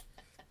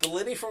 The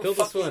lady from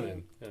Tilda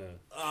Swinton.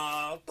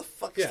 What the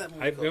fuck is that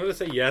movie I'm going to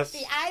say yes.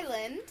 The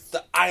Island.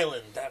 The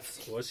Island.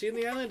 Was she in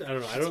The Island? I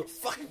don't know. It's a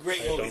fucking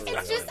great movie.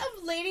 It's just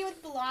a lady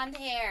with blonde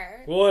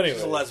hair. Well, anyway,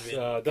 she's a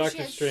lesbian.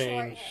 Doctor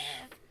Strange.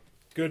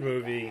 Good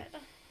movie.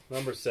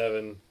 Number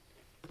 7.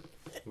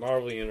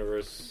 Marvel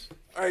Universe.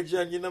 All right,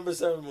 Jen, your number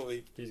 7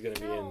 movie. He's gonna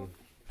be No.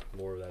 in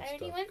more of that I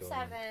stuff. already went going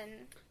on.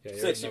 7. Yeah, you're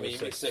 6, at you number mean?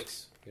 You mean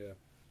 6. Yeah.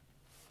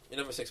 Your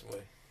number 6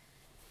 movie.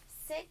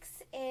 6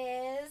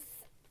 is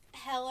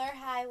Hell or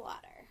High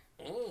Water.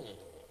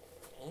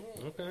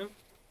 Okay.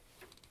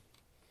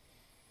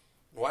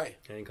 Why?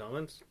 Any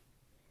comments?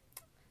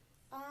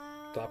 Um,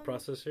 Thought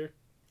process here?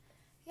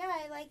 Yeah,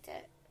 I liked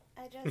it.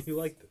 I just You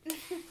liked it.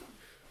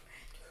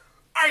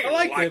 I I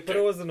liked it, but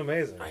it wasn't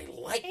amazing. I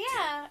liked it.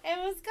 Yeah, it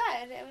was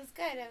good. It was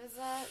good. It was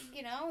a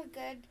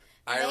good.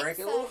 I mix rank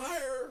it a little of-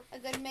 higher. A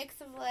good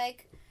mix of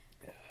like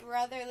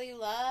brotherly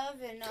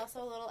love and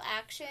also a little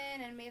action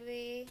and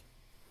maybe.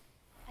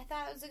 I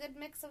thought it was a good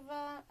mix of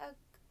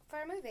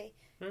for a movie.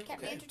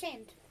 Kept me Okay.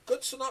 entertained.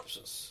 Good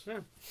synopsis.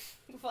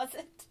 Was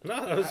it?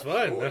 No, that was fun.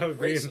 Absolutely. I mean,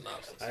 Great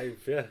synopsis.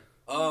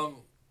 yeah.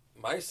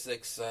 My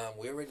 6,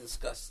 we already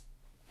discussed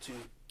too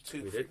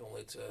We did?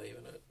 frequently to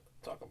even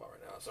talk about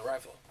right now. It's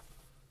Arrival.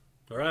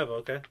 Arrival,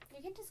 okay.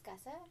 You can discuss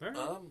it.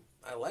 All right.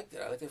 I liked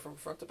it. I liked it from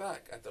front to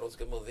back. I thought it was a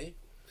good movie.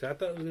 So I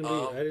thought it was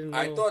gonna be. I didn't know.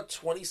 I thought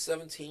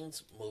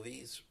 2017's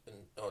movies,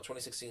 or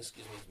 2016,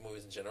 excuse me,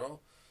 movies in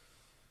general,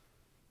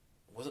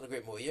 wasn't a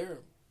great movie year.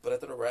 But I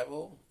thought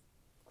Arrival,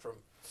 from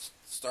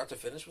start to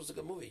finish, was a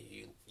good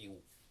movie. You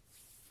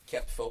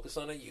kept focus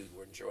on it. You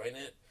were enjoying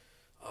it.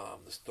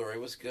 The story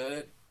was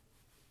good.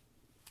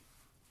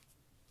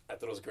 I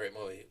thought it was a great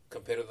movie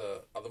compared to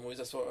the other movies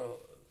I saw.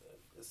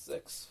 It's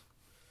 6.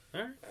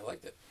 All right. I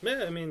liked it.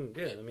 Yeah, I mean,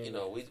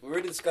 we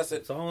already discussed it.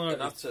 it's all in.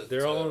 enough to.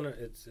 They're all in.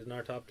 It's in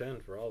our top 10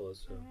 for all of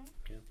us. So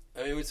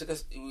I mean,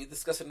 we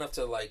discussed it enough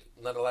to like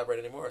not elaborate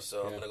anymore.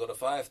 So I'm Yeah. gonna go to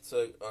 5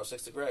 to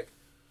 6 to Greg.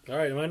 all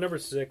right, my number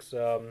 6,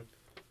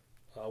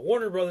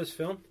 Warner Brothers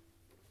film.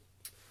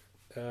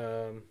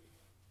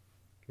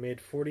 Made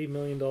 $40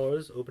 million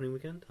opening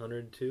weekend,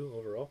 102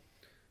 overall.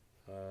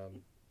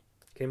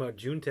 Came out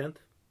June 10th,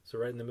 so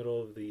right in the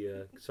middle of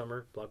the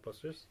summer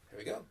blockbusters. Here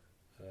we go.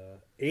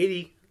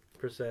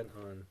 80%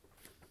 on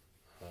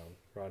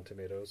Rotten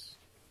Tomatoes,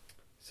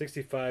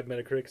 65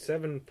 Metacritic,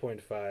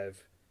 7.5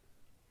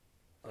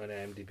 on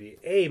IMDb,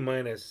 A-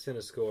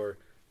 Cinescore.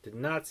 Did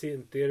not see it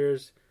in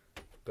theaters,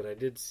 but I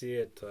did see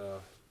it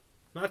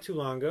not too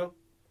long ago,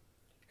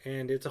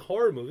 and it's a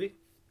horror movie,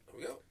 Here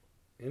we go.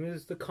 and it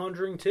is The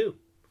Conjuring 2,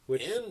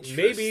 which Interesting.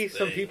 maybe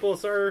some people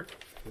saw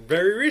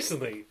very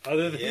recently,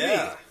 other than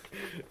Yeah.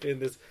 me, in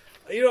this.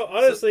 You know,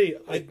 honestly,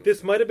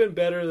 this might have been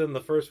better than the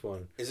first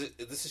one. Is it?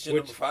 This is your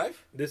Which- number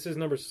 5? This is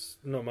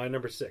my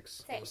number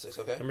 6. Number 6.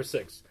 Okay. Number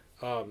 6.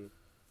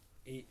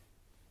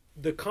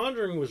 The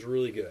Conjuring was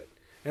really good.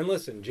 And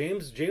listen,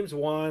 James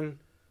Wan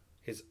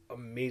is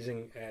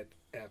amazing at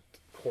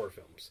horror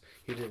films.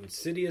 He did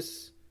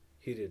Insidious,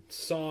 he did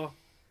Saw,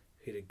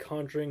 he did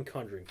Conjuring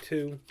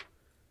 2.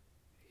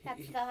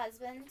 That's the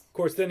husband. Of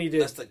course, then he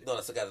did. That's the guy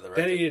to the right.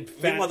 Then he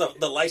did Meanwhile,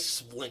 the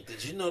lights blinked.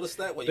 Did you notice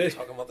that when you were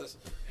talking about this?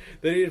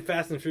 Then he did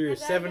Fast and Furious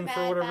Was that 7 a for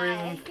bad whatever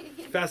buy?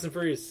 reason. Fast and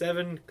Furious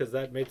 7 because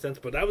that made sense,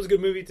 but that was a good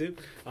movie too.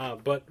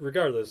 But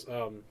regardless,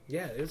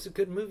 yeah, it's a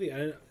good movie.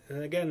 And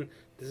again,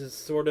 this is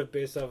sort of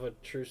based off a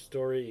true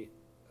story.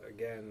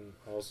 Again,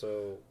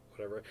 also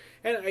whatever.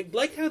 And I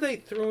like how they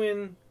threw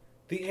in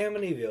the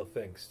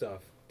Amityville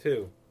stuff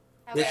too.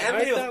 The Okay.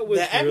 I thought was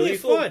the really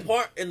fun.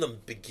 part in the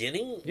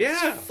beginning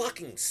Yeah. was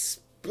fucking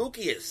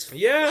spooky as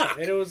Yeah, fuck.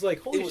 and it was like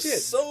holy It was shit.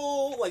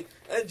 so like,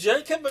 and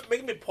Jen kept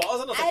making me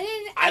pause, and I was I like,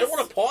 didn't- I don't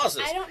want to pause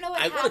this. I don't know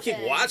what I want to keep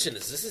happened. watching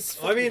this. This is.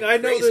 I mean, fucking I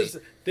know crazy.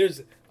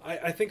 there's.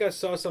 I think I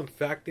saw some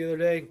fact the other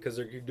day because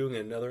they're doing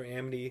another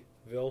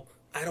Amityville.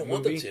 I don't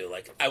want them movie. to.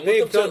 Like, I want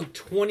They've them done to.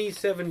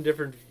 27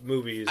 different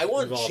movies. I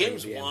want involving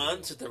James the Wan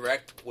Amityville. to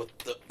direct with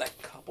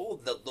that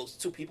couple, those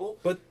two people,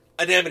 But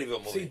an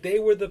Amityville movie. see, they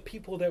were the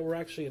people that were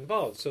actually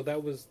involved, so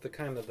that was the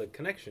kind of the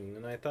connection,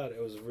 and I thought it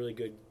was a really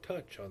good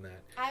touch on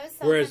that. I was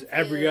so Whereas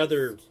every confused.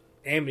 other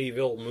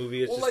Amityville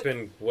movie has Well, just like,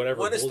 been whatever.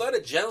 when it bull-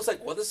 started, Jen was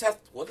like, "What does this have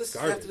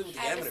to do with the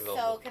I was Amityville?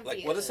 so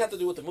Like, what does this have to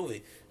do with the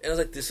movie?" And I was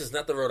like, "This is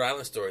not the Rhode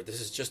Island story. This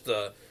is just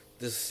the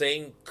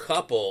same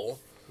couple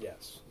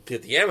Yes.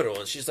 did the Amityville."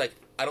 And she's like,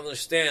 "I don't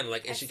understand."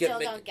 Like, and I she still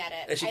kept don't get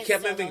it. and she I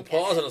kept still making don't get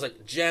pause, it. and I was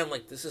like, "Jen,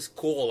 like, this is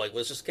cool. Like,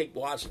 let's just keep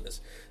watching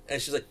this."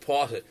 And she's like,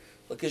 "Pause it."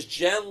 Because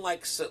Jen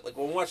likes it, like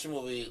when we watch a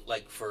movie,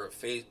 like for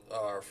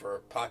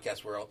for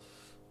podcast world,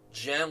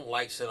 Jen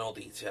likes to know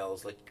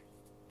details. Like,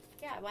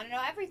 Yeah, I want to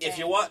know everything. if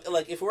you want,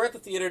 like, if we're at the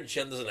theater,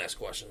 Jen doesn't ask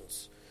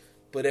questions.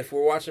 But if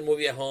we're watching a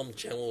movie at home,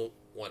 Jen will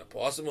want to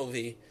pause the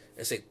movie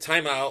and say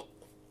 "time out,"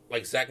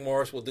 like Zach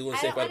Morris will do in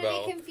I Saved don't by the want to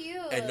Bell, be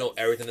confused. and know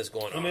everything that's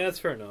going I on. mean, that's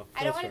fair enough.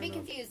 I don't That's want to be fair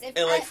enough. confused. If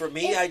And, like, for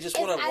me, I just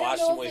wanna if watch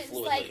don't the know movie if it's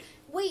fluidly. Like,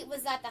 wait,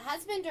 was that the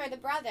husband or the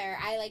brother?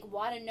 I like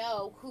want to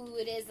know who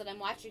it is that I'm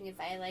watching.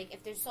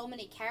 If there's so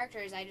many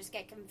characters, I just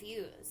get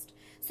confused.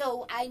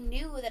 So I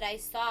knew that I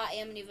saw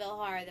Amityville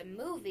Horror the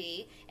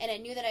movie, and I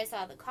knew that I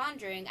saw The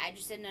Conjuring. I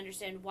just didn't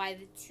understand why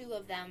the two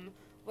of them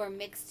were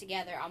mixed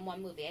together on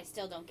one movie. I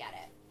still don't get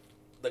it.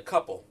 The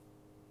couple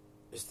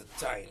is the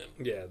tie-in.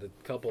 Yeah, the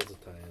couple's a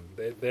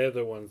tie-in. They're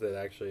the ones that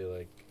actually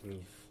like.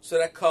 So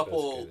that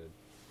couple investigated.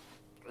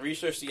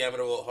 researched the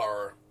Amityville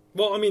Horror.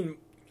 Well, I mean,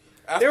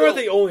 They weren't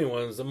the only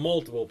ones. The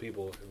multiple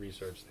people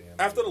researched the Amityville.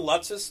 After the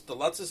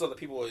Lutzes are the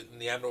people in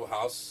the Amityville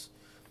house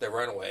that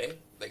ran away.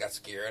 They got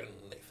scared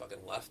and they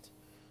fucking left.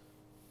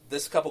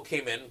 This couple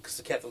came in because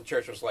the Catholic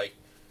Church was like,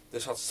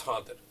 this house is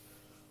haunted.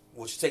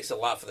 Which takes a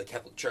lot for the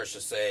Catholic Church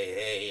to say,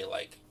 hey,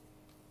 like,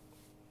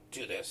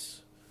 do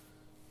this.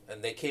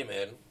 And they came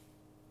in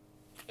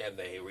and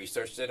they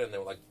researched it and they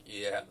were like,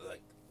 yeah,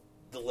 like,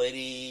 the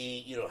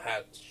lady,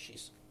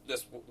 she's,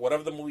 this,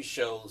 whatever the movie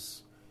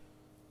shows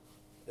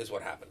is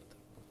what happened,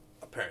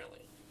 apparently.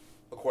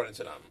 According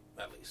to them,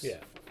 at least. Yeah.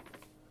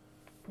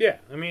 Yeah,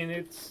 I mean,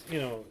 it's,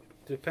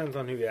 depends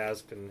on who you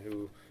ask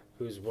and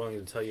who's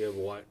willing to tell you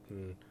what,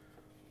 and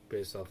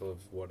based off of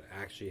what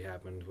actually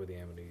happened with the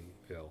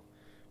Amityville.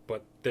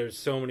 But there's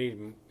so many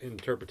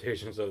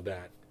interpretations of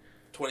that.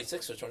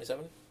 26 or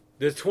 27?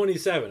 There's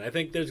 27. I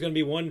think there's going to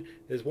be one.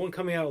 There's one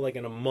coming out like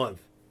in a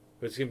month.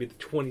 It's going to be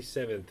the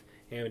 27th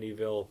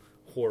Amityville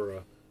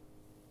horror,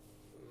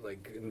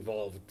 like,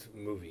 involved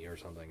movie or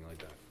something like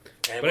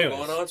that. And we're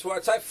going on to our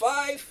type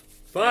 5.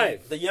 5.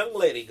 And the young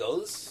lady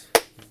goes.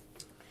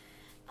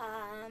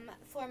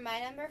 For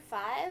my number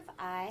 5,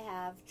 I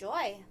have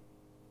Joy.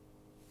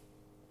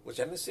 Which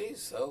I didn't see,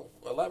 so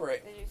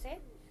elaborate. Did you see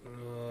it?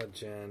 Oh,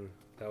 Jen.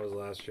 That was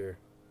last year.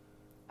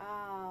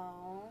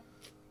 Oh.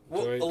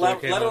 Well, Joy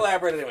let her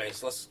elaborate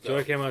anyways. Let's go.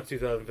 Joy came out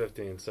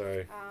 2015,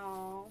 sorry.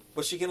 Oh.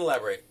 But she can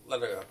elaborate.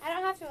 Let her go. I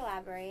don't have to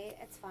elaborate.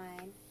 It's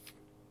fine.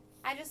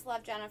 I just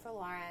love Jennifer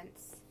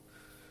Lawrence.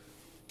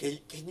 Can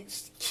you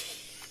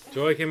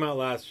Joy came out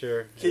last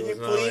year. It was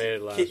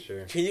nominated last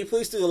year. Can you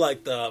please do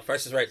like the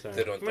Price is Right? Sorry.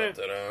 Michael, we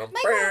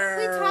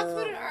talked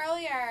about it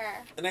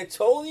earlier. And I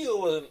told you it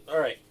wasn't. All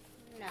right.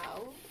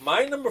 No.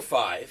 My number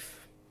 5.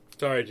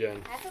 Sorry,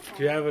 Jen. That's okay.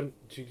 Do you have a...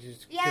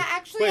 Yeah,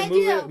 actually, wait, I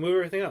move do. Move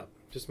everything up.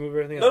 Just move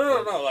everything No,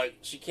 up. no. Like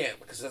she can't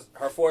because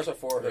her 4s are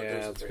 4. Her 3s Yeah, are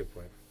that's a 3. good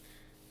point.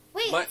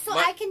 Wait, My-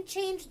 I can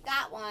change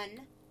that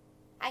one.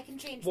 I can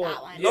change Well,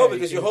 that one. No, Yeah,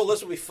 because you your can- whole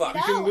list will be fucked.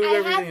 No, can move I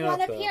have everything one up,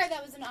 up though. here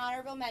that was an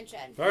honorable mention.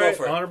 All right,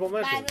 for it. honorable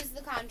mention. Mine was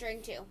The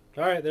Conjuring 2. All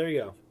right, there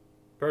you go.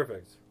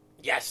 Perfect.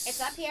 Yes. It's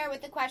up here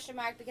with the question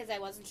mark because I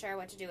wasn't sure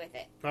what to do with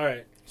it. All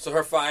right. So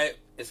her 5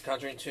 is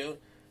Conjuring 2.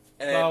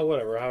 And Oh,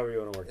 whatever. However you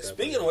want to work that.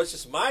 speaking of which,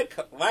 it's my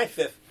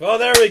 5th. Oh,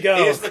 there we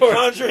go. It's Of The course.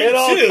 Conjuring It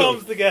all 2.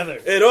 comes together.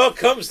 It all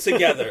comes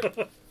together.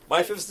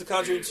 My 5th is The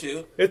Conjuring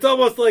 2. It's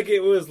almost like it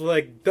was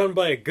like done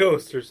by a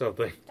ghost or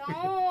something.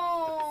 Don't.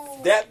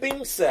 That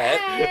being said,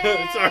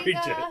 Sorry,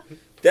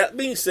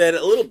 Jen.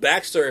 a little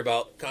backstory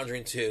about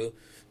Conjuring 2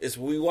 is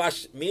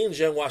me and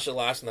Jen watched it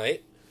last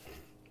night.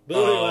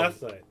 Literally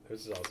last night.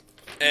 This is awesome.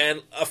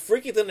 And a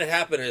freaky thing that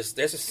happened is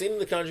there's a scene in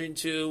The Conjuring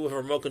 2 with a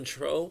remote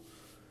control,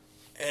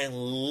 and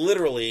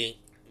literally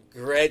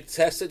Greg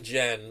tested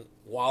Jen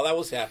while that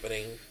was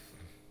happening,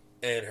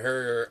 and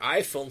her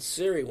iPhone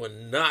Siri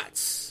went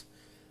nuts.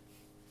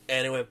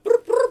 And it went brr,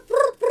 brr,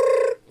 brr,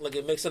 brr, like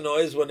it makes a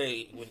noise when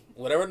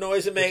whatever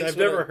noise it makes. I've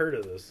never heard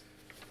of this.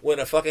 When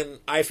a fucking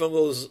iPhone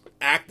goes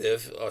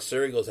active, or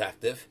Siri goes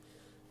active,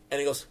 and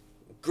he goes,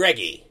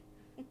 Greggy,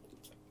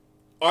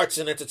 arts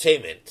and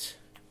entertainment,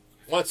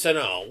 wants to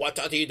know, what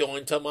are you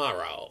doing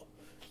tomorrow?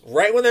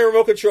 Right when the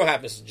remote control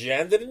happens,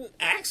 Jen didn't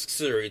ask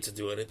Siri to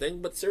do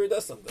anything, but Siri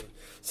does something.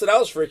 So that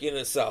was freaky in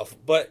itself.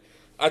 But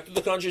I thought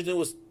The Conjuring 2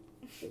 was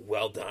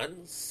well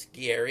done,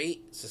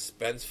 scary,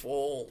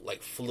 suspenseful,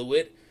 like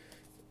fluid.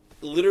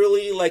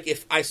 Literally, like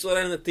if I saw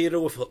that in the theater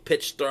with a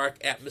pitch dark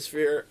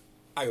atmosphere,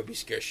 I would be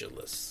scared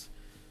shitless.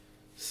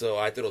 So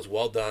I thought it was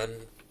well done.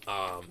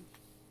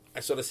 I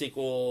saw the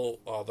sequel,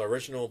 the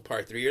original,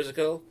 part 3 years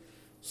ago.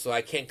 So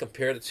I can't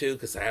compare the two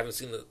because I haven't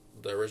seen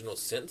the original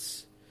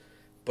since.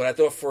 But I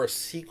thought for a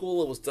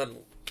sequel, it was done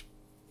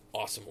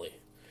awesomely.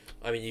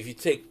 I mean, if you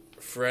take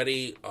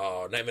Freddy,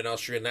 Nightmare on Elm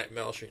Street, and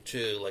Nightmare on Elm Street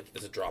 2, like,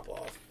 it's a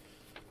drop-off.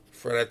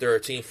 Friday the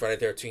 13th, Friday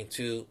the 13th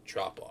 2,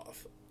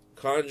 drop-off.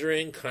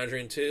 Conjuring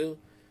 2,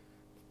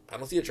 I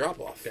don't see a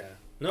drop-off. Yeah.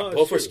 No,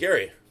 Both were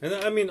scary. And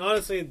I mean,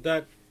 honestly,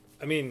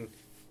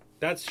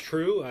 that's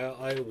true.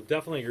 I will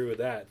definitely agree with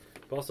that.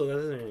 But also, that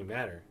doesn't really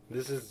matter.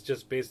 This is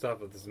just based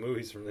off of the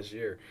movies from this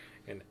year.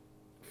 And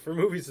for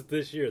movies of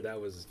this year,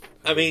 that was...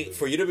 I mean,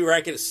 for you to be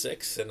ranking at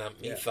 6 and me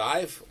Yeah.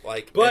 5,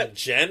 like, But- and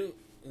Jen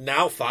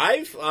now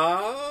 5,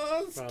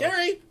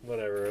 scary.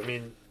 Whatever. I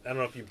mean, I don't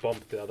know if you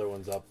bumped the other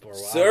ones up or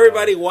what. So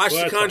everybody watch Well,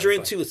 The that's fine, Conjuring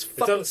that's 2. fine. It's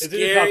fucking It's in the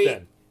top scary.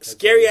 10. That's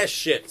Scary fine. as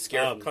shit.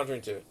 Scary. Um,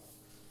 Conjuring 2.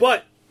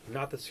 But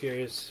not the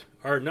scariest,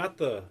 or not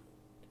the,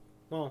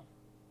 well,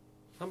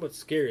 not about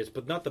scariest,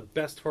 but not the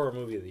best horror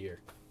movie of the year.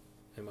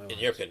 In my In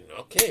mind. your opinion.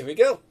 Okay, here we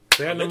go.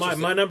 So I'm my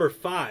interested. number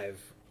 5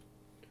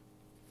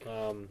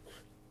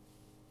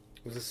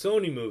 was a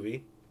Sony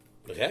movie.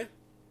 Okay. It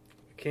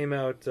came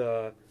out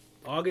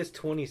August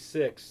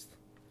 26th.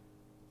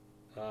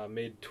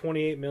 Made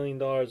 $28 million,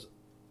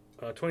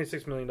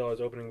 $26 million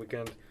opening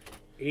weekend,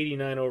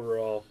 89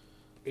 overall,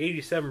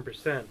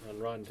 87% on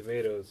Rotten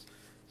Tomatoes,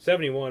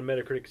 71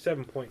 Metacritic,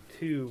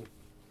 7.2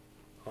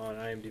 on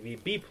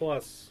IMDb, B+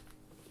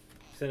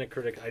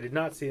 Cinecritic. I did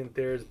not see it in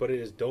theaters, but it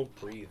is Don't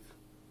Breathe.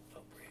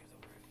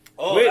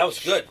 Oh, Which- that was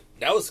good.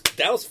 That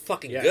was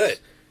fucking Yes. good.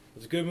 It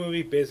was a good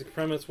movie. Basic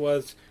premise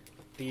was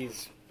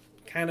these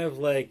kind of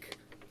like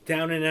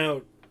down and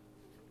out,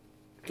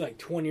 like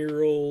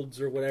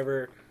 20-year-olds or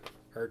whatever,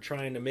 are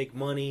trying to make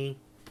money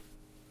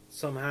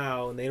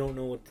somehow, and they don't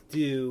know what to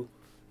do.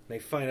 And they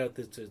find out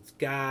that this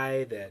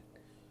guy that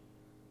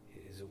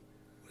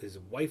his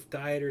wife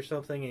died or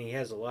something, and he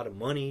has a lot of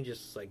money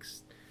just like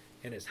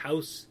in his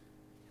house,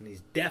 and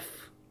he's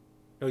deaf.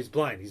 No, he's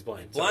blind. He's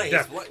blind. Blind.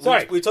 Sorry, He's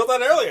Sorry. We told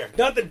that earlier.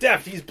 Not the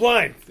deaf. He's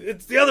blind.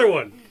 It's the other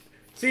one.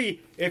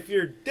 See, if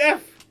you're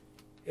deaf,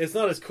 it's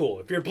not as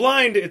cool. If you're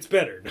blind, it's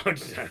better.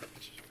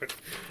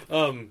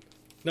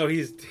 No,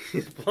 he's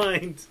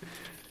blind,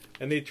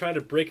 and they try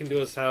to break into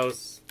his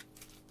house,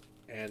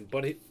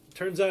 but it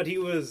turns out he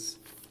was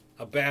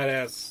a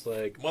badass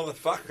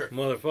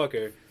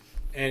motherfucker,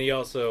 and he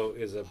also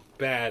is a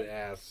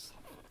badass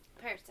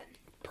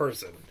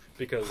person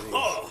because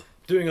he's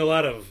doing a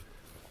lot of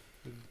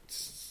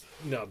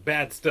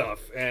bad stuff,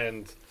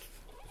 and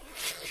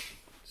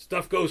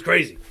stuff goes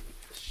crazy.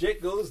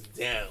 Shit goes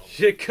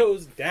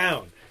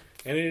down.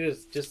 And it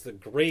is just a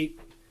great...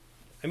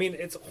 I mean,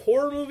 it's a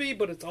horror movie,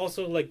 but it's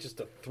also like just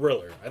a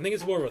thriller. I think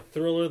it's more of a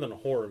thriller than a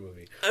horror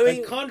movie. I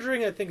mean,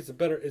 Conjuring, I think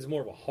is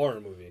more of a horror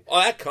movie. Oh,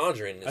 that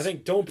Conjuring is... I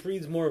think Don't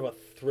Breathe's more of a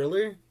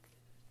thriller.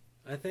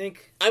 I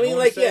think. I mean,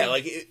 like, yeah,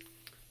 like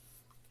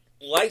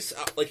lights.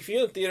 Like, if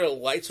you're in the theater,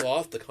 lights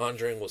off, The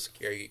Conjuring will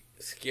scare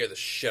the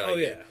shit out of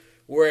you. Oh yeah.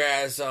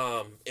 Whereas,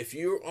 if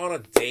you're on a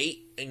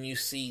date and you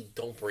see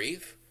Don't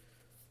Breathe,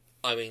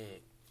 I mean,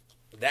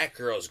 that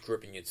girl's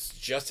gripping you. It's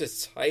just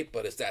as tight,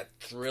 but it's that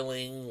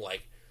thrilling,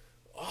 like,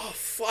 oh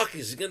fuck,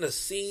 is he gonna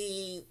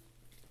see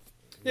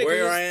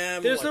where I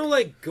am? There's no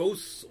like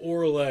ghosts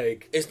or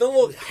like it's no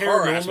horror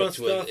paranormal aspect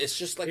to stuff. it. It's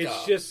just like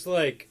it's just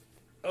like,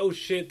 oh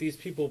shit, these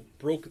people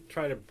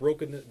try to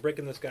break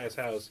in this guy's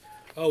house.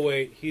 Oh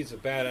wait, he's a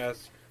badass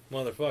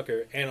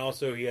motherfucker, and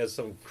also he has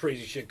some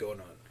crazy shit going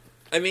on.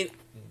 I mean,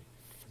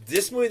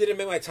 this movie didn't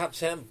make my top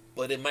 10,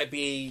 but it might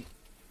be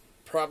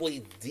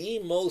probably the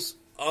most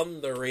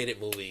underrated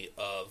movie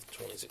of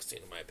 2016,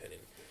 in my opinion.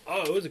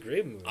 Oh, it was a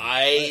great movie.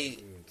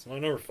 It's my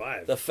number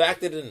 5. The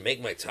fact that it didn't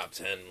make my top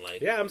 10,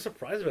 like... Yeah, I'm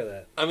surprised by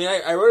that. I mean,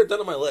 I wrote it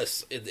down on my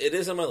list. It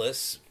is on my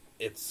list.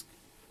 It's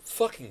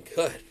fucking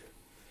good.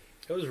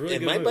 It was a really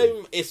good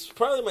movie. It's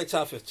probably my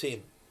top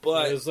 15,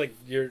 but... It was like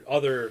your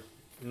other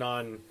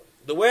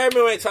The way I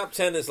made my top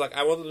 10 is, like,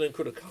 I wanted to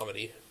include a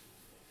comedy.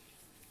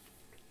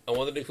 I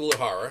wanted to include a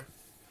horror.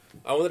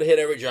 I wanted to hit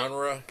every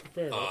genre.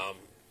 Fair enough.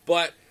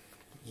 But,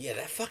 yeah,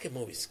 that fucking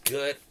movie's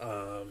good.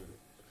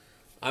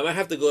 I might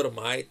have to go to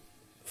my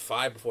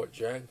 5 before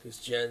Jen, because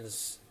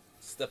Jen's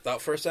stepped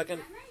out for a second.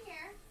 I'm right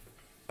here.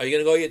 Are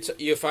you going to go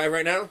your 5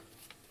 right now?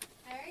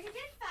 I already did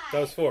 5. That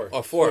was 4.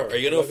 Oh, 4. Are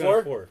you going to go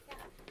 4? 4.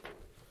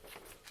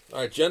 All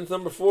right, Jen's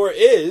number 4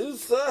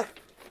 is...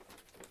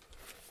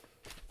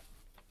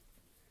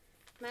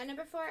 My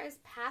number 4 is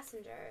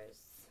Passengers.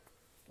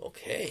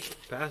 Okay.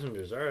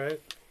 Passengers, all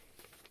right.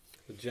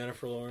 With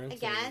Jennifer Lawrence.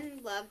 Again,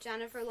 love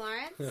Jennifer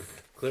Lawrence.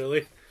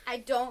 Clearly. I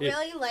don't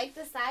really like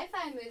the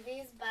sci-fi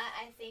movies, but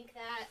I think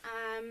that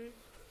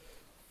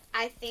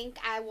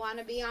I want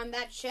to be on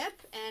that ship,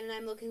 and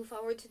I'm looking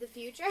forward to the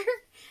future,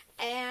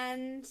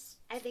 and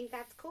I think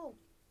that's cool.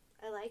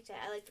 I liked it.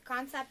 I like the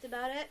concept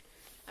about it.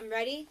 I'm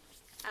ready.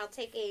 I'll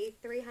take a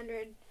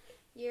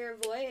 300-year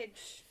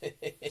voyage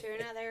to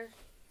another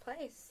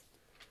place.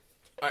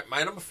 All right,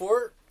 my number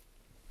 4,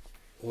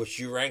 which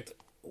you ranked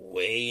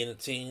way in the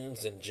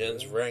teens, and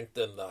Jen's ranked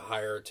in the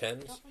higher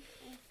 10s.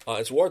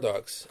 It's War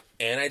Dogs,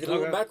 and I did a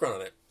little background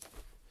on it.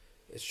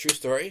 It's a true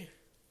story.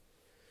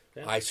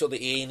 Yeah. I saw the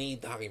A&E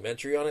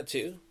documentary on it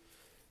too,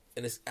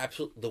 and it's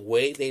absolute the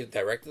way they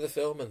directed the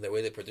film and the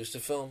way they produced the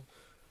film.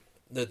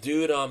 The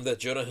dude that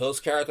Jonah Hill's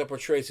character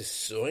portrays is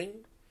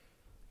suing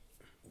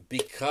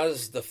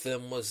because the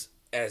film was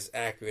as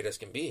accurate as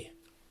can be.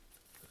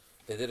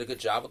 They did a good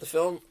job with the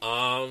film.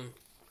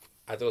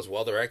 I thought it was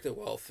well directed,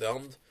 well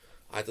filmed.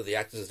 I thought the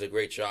actors did a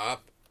great job,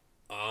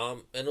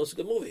 and it was a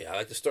good movie. I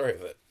liked the story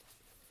of it.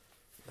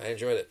 I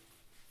enjoyed it.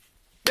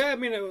 Yeah, I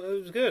mean, it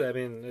was good. I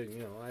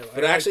mean,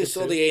 But I actually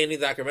saw the A&E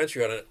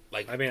documentary on it.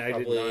 Like, I mean, I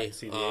did not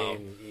see the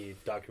A&E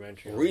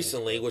documentary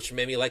recently, which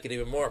made me like it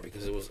even more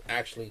because it was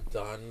actually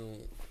done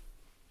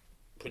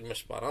pretty much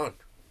spot on.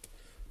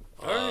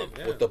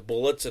 With the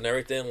bullets and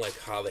everything, like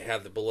how they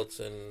had the bullets,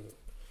 and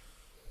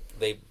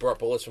they brought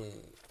bullets from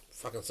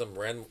fucking some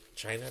random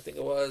China, I think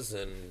it was,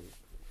 and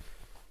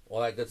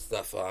all that good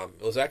stuff.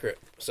 It was accurate,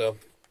 so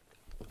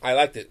I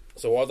liked it.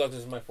 So War Dogs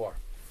is my 4.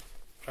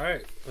 All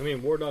right. I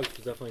mean, War Dogs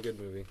was definitely a good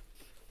movie.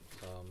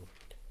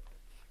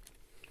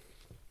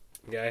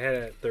 Yeah, I had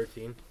it at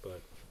 13,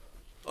 but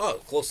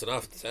close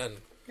enough to 10.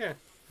 Yeah,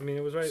 I mean,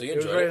 it was right. So it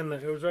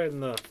was right in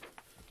the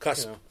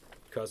cusp.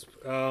 Cusp.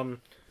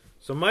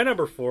 So my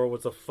number 4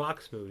 was a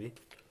Fox movie.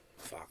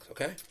 Fox,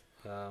 okay.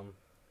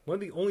 One of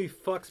the only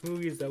Fox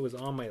movies that was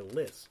on my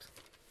list.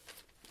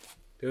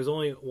 There was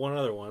only one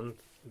other one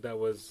that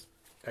was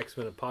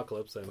X-Men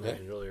Apocalypse that I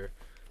mentioned earlier,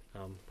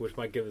 which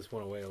might give this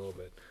one away a little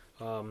bit.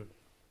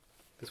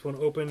 This one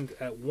opened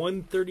at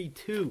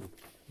 $132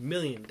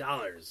 million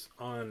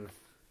on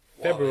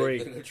Wow, February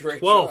they did a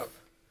great 12th. job.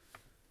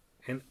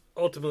 And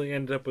ultimately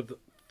ended up with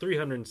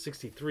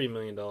 $363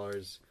 million.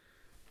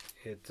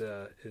 It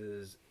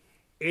is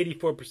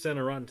 84% on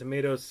Rotten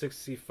Tomatoes,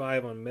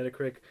 65 on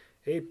Metacritic,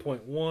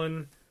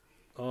 8.1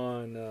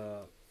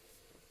 on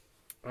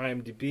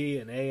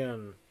IMDb, an A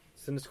on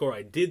CineScore.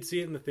 I did see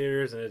it in the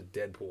theaters, and it's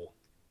Deadpool.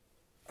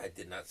 I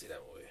did not see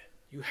that movie.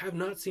 You have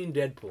not seen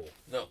Deadpool?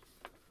 No.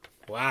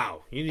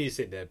 Wow, you need to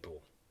see Deadpool.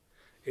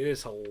 It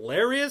is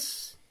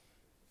hilarious.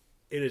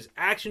 It is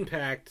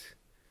action-packed.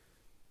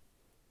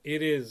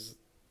 It is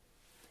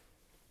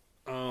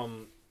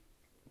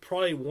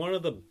probably one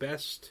of the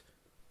best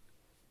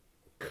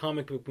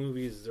comic book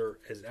movies there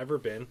has ever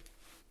been.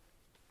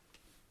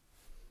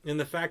 And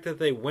the fact that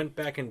they went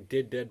back and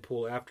did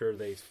Deadpool after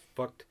they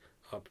fucked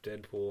up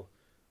Deadpool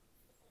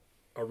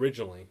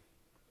originally.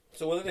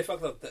 So when did they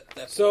fuck up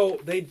that? So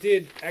they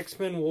did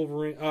X-Men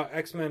Wolverine,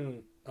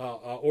 X-Men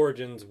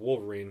Origins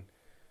Wolverine,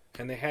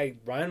 and they had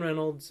Ryan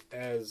Reynolds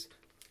as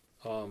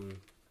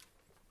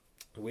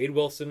Wade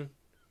Wilson,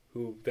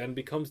 who then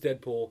becomes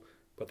Deadpool.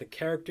 But the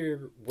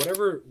character,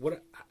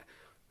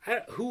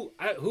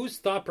 whose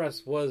thought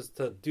process was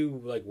to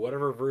do like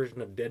whatever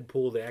version of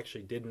Deadpool they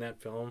actually did in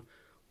that film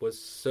was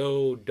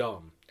so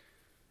dumb.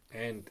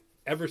 And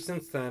ever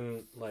since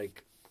then,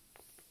 like,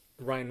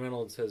 Ryan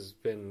Reynolds has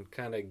been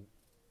kind of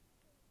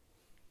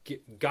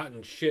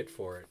gotten shit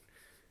for it.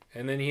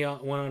 And then he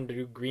went on to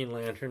do Green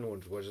Lantern,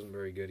 which wasn't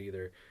very good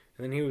either.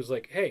 And then he was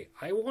like, hey,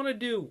 I want to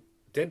do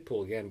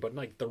Deadpool again, but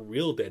like the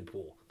real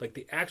Deadpool, like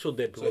the actual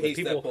Deadpool So that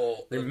people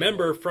Deadpool,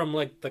 remember from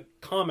like the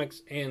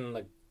comics and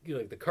like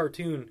the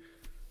cartoon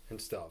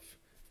and stuff.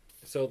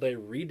 So they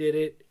redid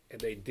it, and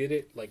they did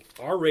it like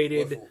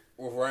R-rated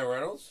with Ryan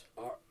Reynolds.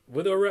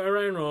 with Ryan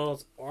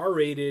Reynolds,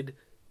 R-rated,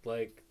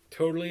 like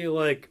totally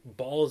like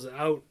balls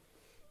out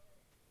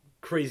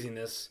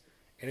craziness,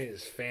 and it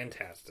is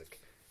fantastic.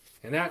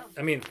 And that,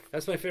 I mean,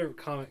 that's my favorite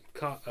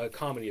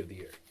comedy of the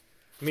year.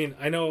 I mean,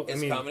 I know.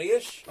 It's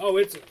comedy-ish? Oh,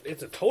 it's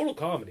a total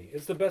comedy.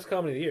 It's the best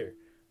comedy of the year,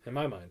 in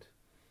my mind.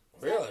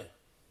 Really?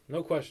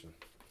 No question.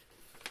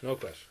 No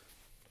question.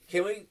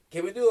 Can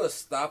we do a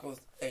stop of?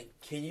 And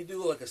can you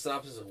do like a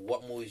synopsis of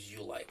what movies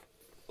you like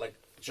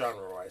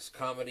genre-wise?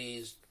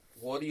 Comedies.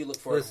 What do you look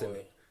for in a movie?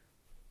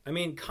 I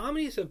mean,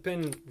 comedies have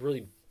been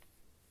really.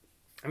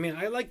 I mean,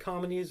 I like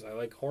comedies. I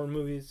like horror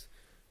movies,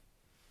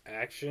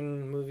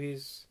 action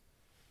movies.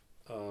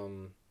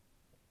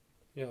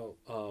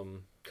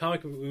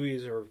 Comic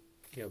movies are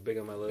big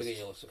on my list. Big on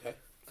your list, okay.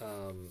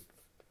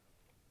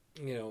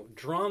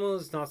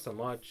 Dramas not so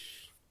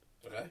much.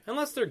 Okay.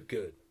 Unless they're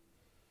good.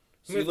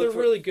 So I mean, if they're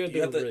really good,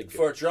 they're really good.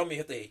 For a drama, you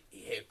have to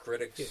hit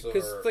critics.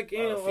 Because like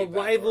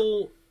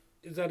Arrival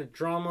is that a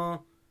drama,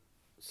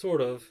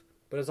 sort of,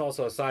 but it's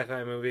also a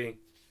sci-fi movie.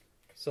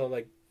 So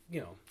like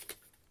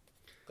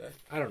Okay.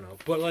 I don't know,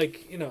 but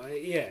like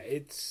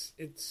it's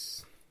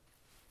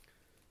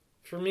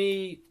for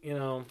me. I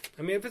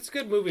mean, if it's a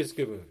good movie, it's a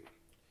good movie.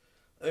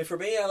 I mean, for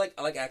me, I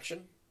like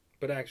action.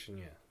 But action,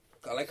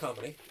 yeah. I like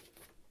comedy.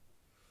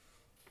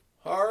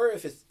 Horror,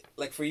 if it's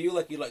like for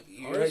you, you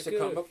Horror's a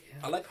comic book. good,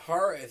 yeah. I like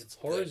horror if it's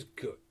Horror's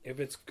good. If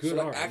it's good So,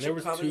 like, horror. action, There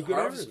was comedy, two good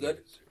horror horror is good.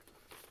 movies.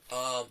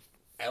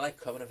 I like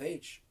Coming of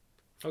Age,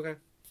 Okay.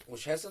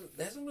 which hasn't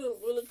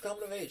really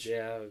coming of age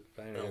Yeah,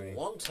 in a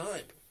long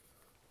time.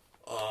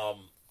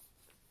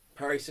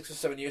 Probably 6 or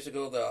 7 years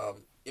ago. Have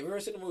you ever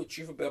seen the movie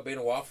Chief about being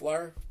a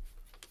wildflower?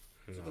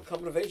 It's a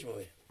coming of age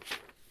movie,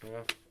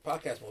 Yeah.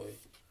 podcast movie.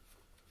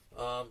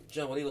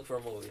 Jen, what do you look for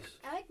in movies?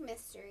 I like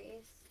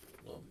mysteries.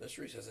 Well,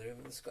 mysteries hasn't even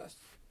been discussed.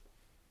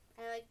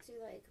 I like to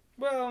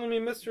Well, I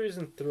mean, mysteries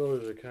and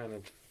thrillers are kind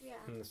of yeah.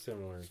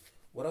 similar.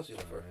 What else do you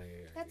look for?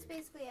 That's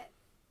basically it.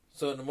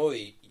 So in the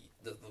movie,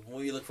 the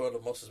movie you look for the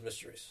most is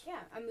mysteries. Yeah,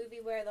 a movie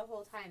where the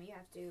whole time you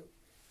have to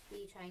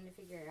be trying to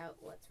figure out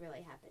what's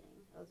really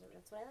happening.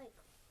 That's what I like.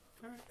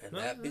 And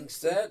that being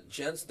said,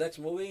 Jen's next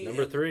movie.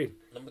 Number 3.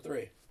 Number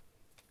 3.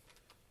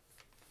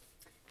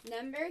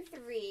 Number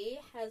 3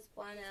 has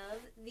one of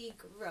the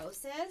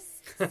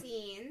grossest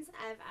scenes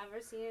I've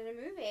ever seen in a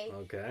movie.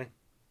 Okay.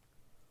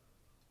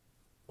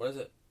 What is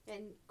it?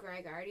 And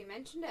Greg already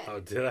mentioned it. Oh,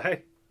 did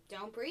I?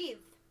 Don't Breathe.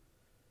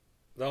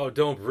 Oh,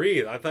 Don't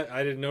Breathe. I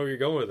didn't know where you're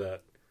going with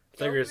that. I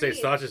thought you were going to say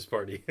Breathe. Sausage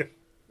Party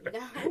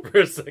No. for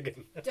a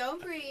second.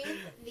 Don't Breathe,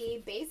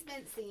 the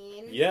basement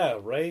scene Yeah,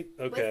 right?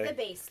 Okay. with the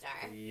bass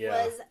star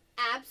Yeah. was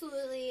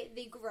absolutely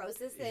the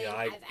grossest thing Yeah,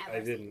 I've ever I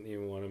seen. didn't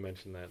even want to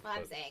mention that. Well,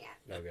 I'm but- saying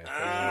it. Okay.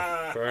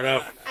 Ah. Fair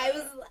enough. I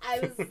was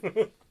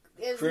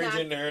it was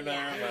Cringing not, there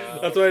now. yeah.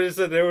 That's why I just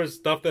said there was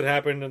stuff that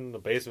happened in the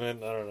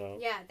basement. I don't know.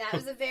 Yeah, that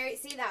was that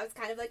was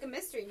kind of like a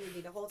mystery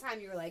movie. The whole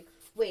time you were like,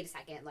 wait a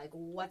second, like,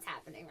 what's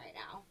happening right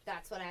now?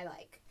 That's what I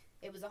like.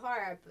 It was a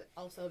horror, but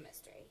also a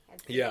mystery. At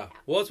the Yeah. same time.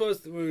 Well, that's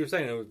what we were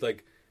saying. It was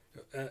like,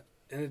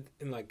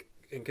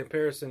 in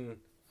comparison,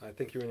 I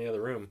think you were in the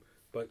other room,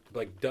 but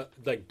like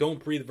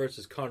Don't Breathe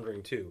versus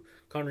Conjuring 2.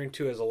 Conjuring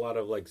 2 has a lot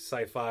of like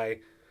sci-fi,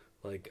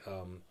 like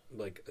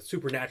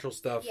supernatural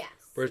stuff. Yes.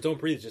 Whereas Don't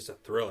Breathe is just a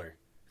thriller.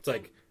 It's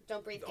like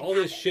don't breathe. all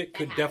this shit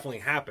could definitely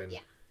happen. Yeah.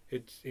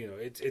 It's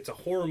it's a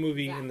horror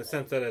movie in the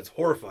sense that it's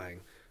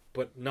horrifying,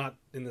 but not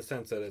in the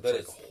sense that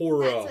it's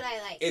horror. That's what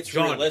I like. It's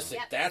genre. realistic.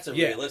 Yep. That's a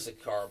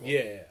realistic horror movie.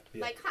 Yeah.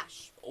 Like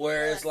Hush.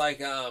 Whereas like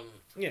yeah.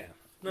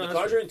 No, The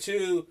Conjuring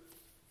 2,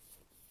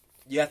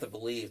 you have to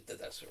believe that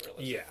that's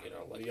realistic. Yeah. You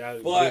know, like, Yeah,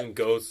 but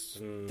ghosts.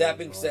 And that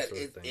being all said,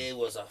 sort of thing. it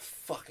was a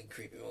fucking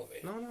creepy movie.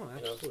 No,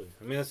 absolutely.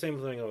 I mean, the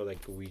same thing over like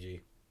Ouija.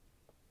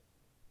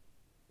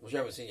 Which I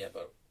haven't seen yet,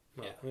 but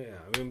Well, yeah.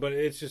 I mean, but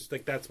it's just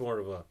like that's more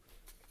of a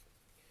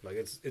like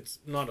it's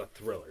not a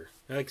thriller.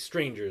 Like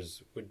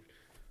Strangers we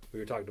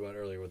were talking about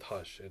earlier with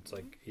Hush. It's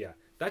like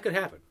that could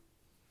happen.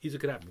 Easily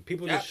could happen.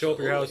 People just show up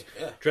at your house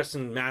dressed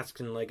in masks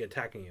and like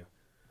attacking you.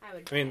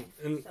 I mean,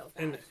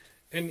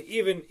 and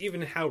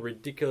even how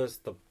ridiculous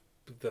the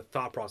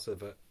thought process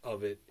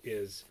of it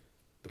is,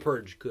 the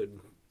Purge could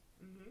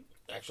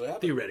actually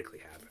happen. theoretically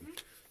happen.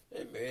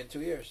 Maybe in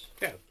 2 years.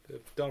 Yeah,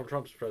 if Donald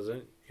Trump's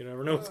president, you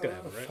never know what's gonna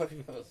happen, right?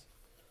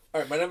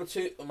 All right, my number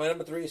 3,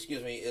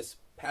 is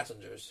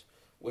Passengers,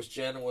 which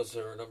Jen was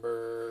her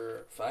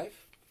number 5.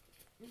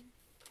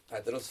 I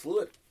thought it was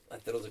fluid. I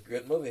thought it was a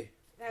good movie.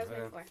 That was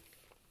my 4.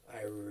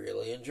 I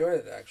really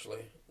enjoyed it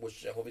actually,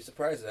 which Jen will be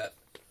surprised at.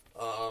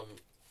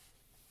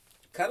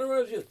 Kind of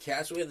reminds me of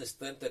Castaway in the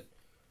extent that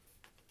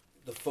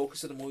the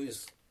focus of the movie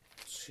is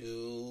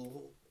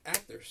 2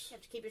 actors. You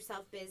have to keep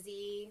yourself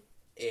busy.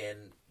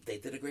 And they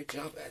did a great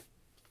job at it.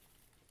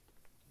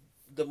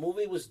 The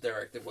movie was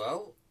directed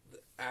well.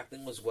 The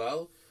acting was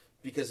well.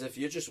 Because if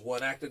you're just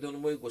one actor doing the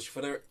movie, which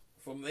for the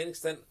main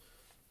extent,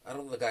 I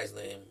don't know the guy's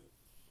name.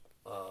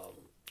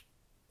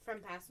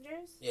 From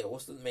Passengers? Yeah,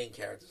 what's the main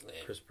character's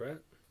name? Chris Pratt?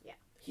 Yeah.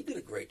 He did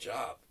a great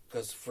job.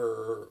 Because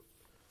for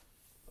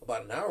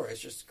about an hour, it's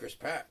just Chris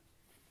Pratt.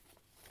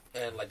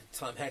 And like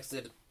Tom Hanks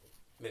did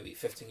maybe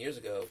 15 years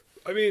ago.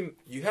 I mean,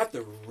 you have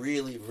to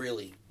really,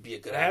 really be a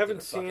good actor. I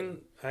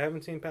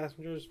haven't seen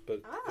Passengers,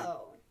 but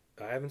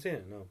I haven't seen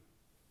it. No,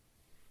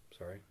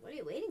 sorry. What are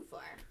you waiting for?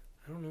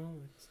 I don't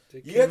know.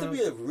 You have to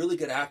be a really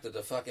good actor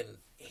to fucking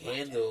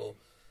handle.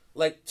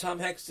 Like Tom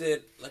Hanks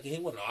did. Like he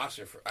won an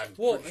Oscar for. I'm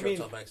pretty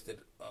sure Tom Hanks did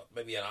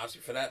maybe an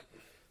Oscar for that.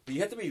 But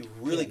you have to be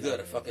really good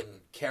at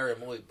fucking carry a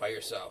movie by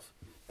yourself.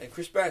 And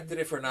Chris Pratt did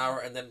it for an hour,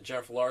 and then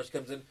Jennifer Lawrence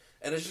comes in,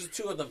 and it's just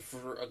 2 of them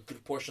for a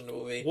good portion of the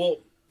movie. Well,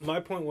 my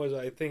point was,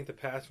 I think The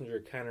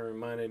Passenger kind of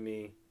reminded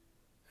me,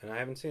 and I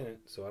haven't seen it,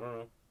 so I don't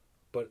know,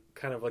 but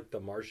kind of like The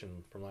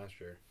Martian from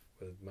last year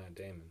with Matt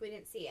Damon. We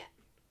didn't see it.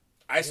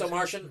 I saw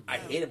Martian. I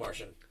hated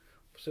Martian.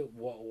 So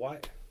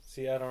why?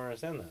 See, I don't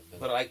understand that. Then.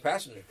 But I like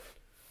Passenger.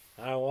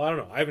 I don't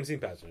know. I haven't seen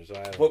Passenger, so I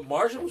haven't. But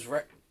Martian was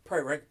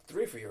probably ranked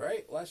 3 for you,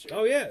 right? Last year.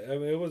 Oh yeah, I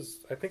mean, it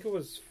was. I think it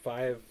was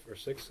 5 or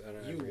 6. I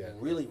don't know. You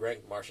really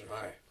ranked Martian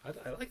high. I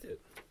liked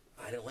it.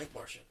 I didn't like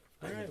Martian.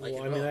 All right.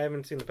 Well, I mean, I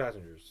haven't seen The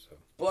Passengers, so.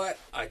 But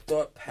I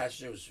thought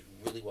Passenger was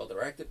really well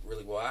directed,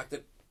 really well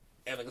acted,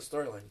 and a good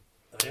storyline.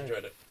 I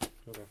enjoyed it.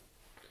 Okay.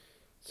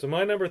 So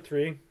my number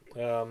 3,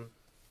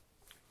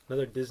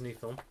 another Disney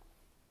film.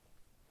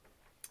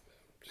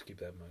 Just keep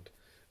that in mind.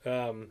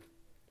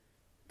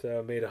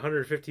 It made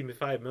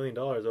 $155 million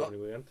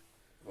opening weekend.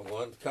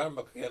 One comic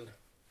book again.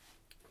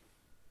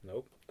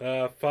 Nope.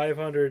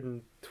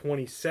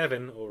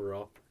 527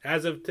 overall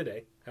as of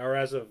today, or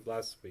as of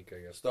last week, I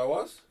guess. Star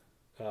Wars.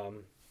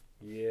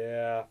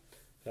 Yeah.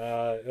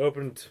 It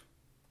opened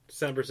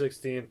December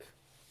 16th.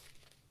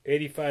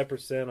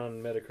 85%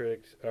 on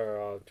Metacritic,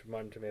 or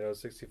Rotten Tomatoes,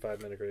 65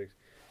 Metacritic,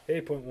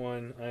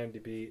 8.1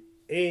 IMDb,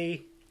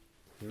 A.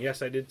 And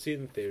yes, I did see it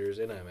in theaters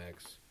in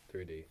IMAX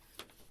 3D.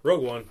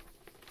 Rogue One,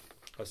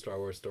 a Star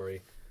Wars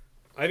story.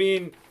 I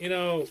mean,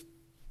 it's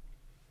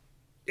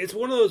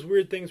one of those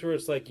weird things where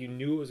it's like you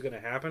knew it was going to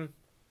happen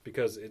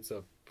because it's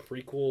a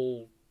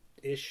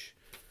prequel-ish,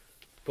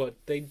 but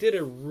they did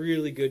a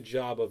really good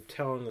job of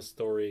telling the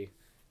story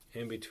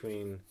in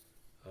between,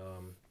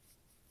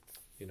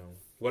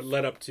 what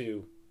led up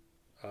to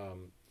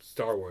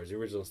Star Wars, the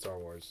original Star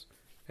Wars.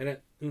 And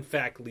it, in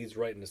fact, leads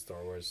right into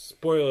Star Wars.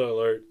 Spoiler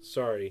alert.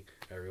 Sorry,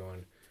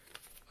 everyone.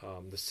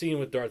 The scene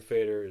with Darth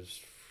Vader is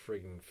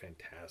friggin'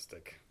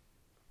 fantastic.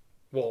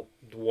 Well,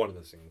 one of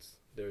the scenes.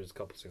 There's a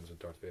couple scenes with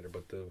Darth Vader,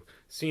 but the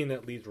scene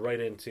that leads right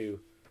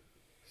into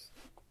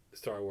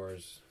Star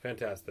Wars,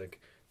 fantastic.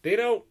 They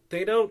don't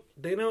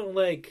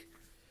like...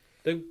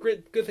 The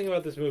good thing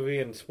about this movie,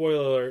 and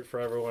spoiler alert for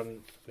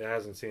everyone that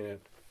hasn't seen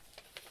it,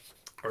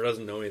 or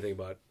doesn't know anything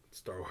about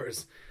Star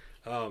Wars,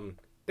 they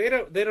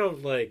don't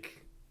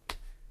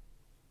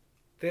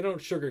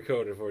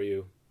sugarcoat it for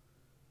you.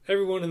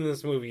 Everyone in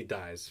this movie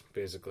dies,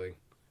 basically,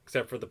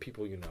 except for the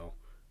people you know.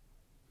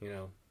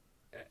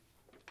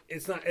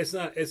 It's not a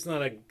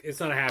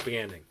happy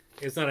ending.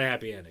 It's not a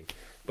happy ending,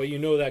 but you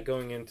know that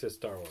going into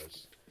Star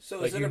Wars. So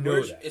like, is it a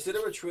bridge? Is it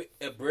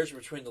a bridge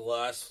between the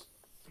last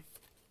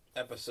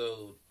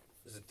episode?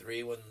 Is it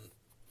 3 when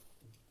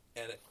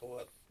that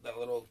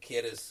little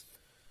kid is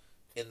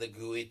in the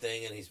gooey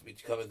thing and he's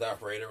becoming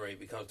Darth Vader, or he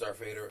becomes Darth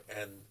Vader,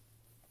 and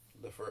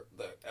the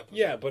episode?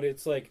 Yeah, but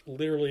it's like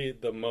literally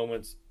the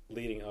moments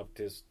leading up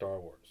to Star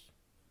Wars.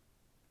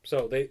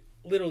 So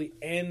literally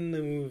end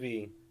the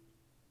movie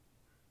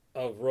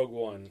of Rogue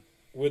One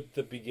with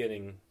the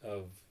beginning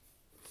of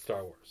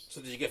Star Wars.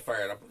 So did you get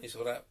fired up when you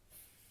saw that?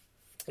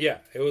 Yeah,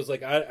 it was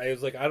like I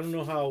was like, I don't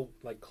know how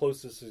like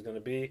close this is going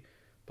to be,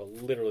 but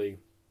literally,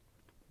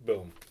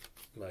 boom,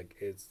 like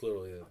it's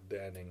literally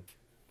the ending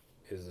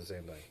is the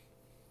same thing.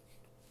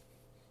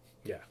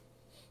 Yeah,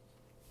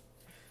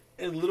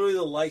 And literally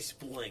the lights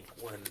blink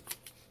when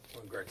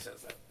Greg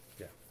says that.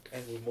 Yeah.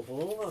 And we move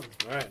along.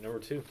 all right, number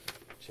 2,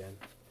 Jen.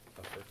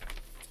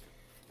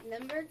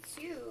 Number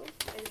 2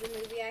 is a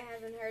movie I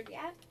haven't heard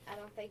yet. I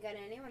don't think on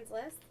anyone's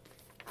list.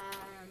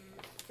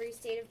 Free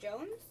State of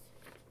Jones.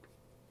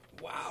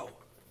 Wow.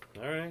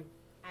 All right.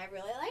 I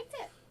really liked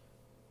it.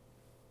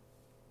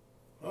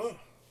 Oh.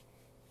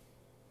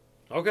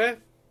 Okay.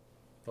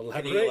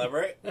 Can you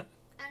elaborate? I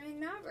mean,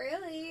 not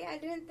really. I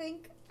didn't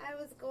think I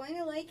was going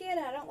to like it.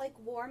 I don't like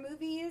war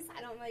movies.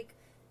 I don't like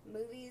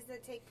movies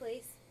that take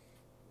place.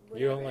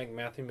 You don't whenever. like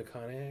Matthew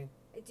McConaughey?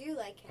 I do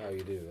like him. Oh,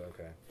 you do.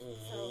 Okay.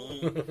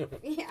 So,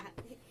 yeah.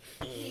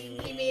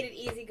 He made it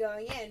easy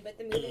going in, but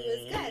the movie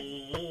was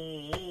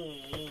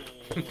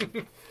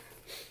good.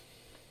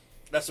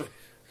 That's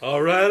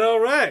All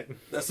right.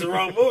 the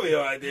wrong movie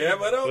idea,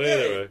 but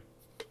okay. Anyway,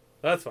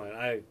 that's fine.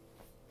 I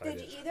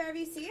Did either of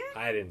you see it?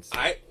 I didn't see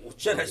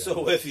Jen, I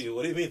saw with you.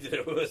 What do you mean did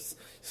it was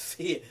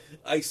see it?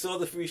 I saw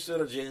the Free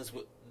State of Jones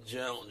with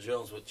Jen.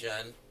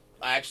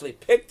 I actually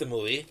picked the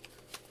movie.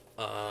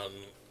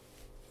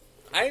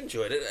 I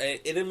enjoyed it.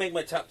 It didn't make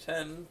my top 10,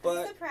 I'm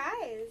but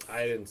surprised.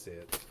 I didn't see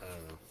it. I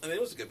don't know. I mean,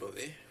 it was a good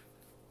movie.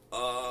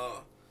 I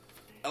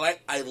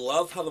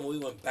love how the movie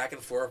went back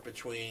and forth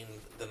between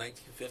the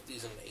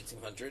 1950s and the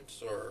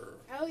 1800s.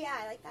 Oh yeah,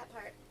 I like that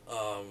part.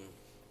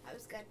 That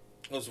was good.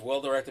 It was a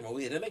well directed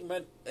movie. It didn't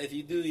make if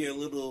you do your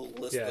little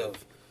list Yeah.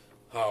 of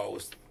how it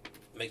was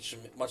much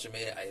it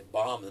made it, I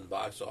bombed in the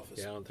box office.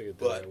 Yeah, I don't think it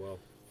did But that well.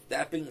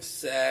 that being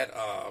said,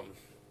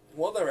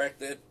 well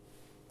directed,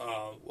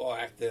 well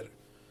acted.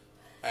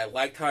 I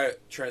liked how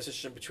it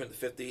transitioned between the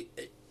 50s.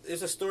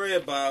 There's a story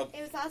about.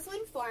 It was also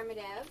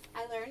informative.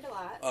 I learned a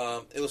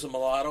lot. It was a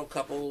mulatto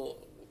couple.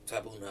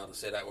 Taboo now to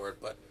say that word,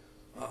 but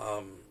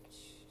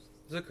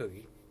It's a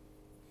cookie.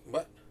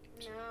 what?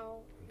 No.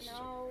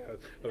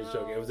 I was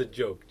joking. It was a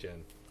joke,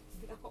 Jen.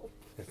 No.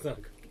 It's not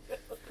a cookie.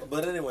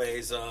 But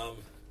anyways,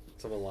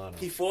 It's a Milano.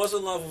 he falls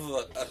in love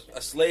with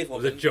a slave It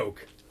was woman. a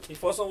joke. He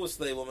falls in love with a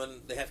slave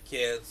woman. They have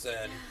kids,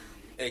 and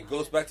it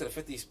goes back to the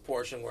 50s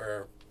portion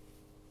where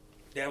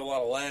they have a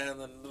lot of land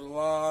and blah,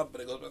 blah,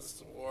 but it goes back to the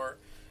Civil War,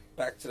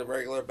 back to the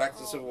regular, back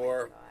to the Civil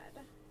War.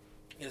 God.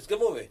 And it's a good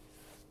movie.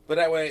 But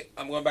that way,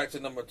 I'm going back to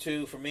number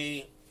 2 for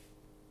me,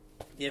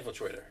 The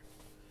Infiltrator.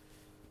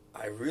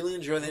 I really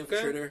enjoy The Okay.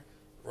 Infiltrator.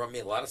 Run me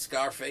a lot of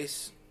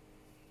Scarface.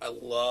 I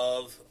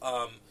love.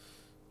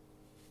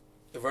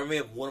 It reminded me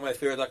of one of my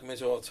favorite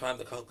documentaries of all time,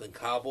 The Conklin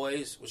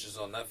Cowboys, which is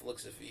on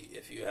Netflix.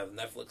 If you have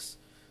Netflix,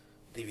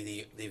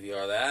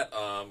 DVR that.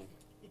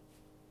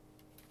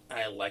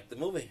 I liked the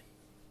movie.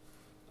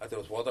 I thought it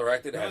was well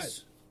directed. It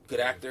has good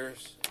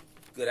actors,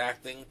 good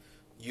acting.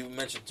 You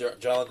mentioned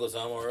John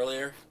Leguizamo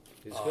earlier.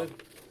 He's good.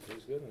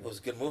 He's good. It was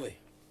a good movie.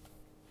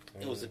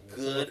 It was a It's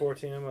good, number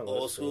 14 on my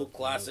old list, school so,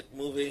 classic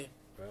movie.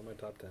 Right on my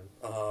top 10.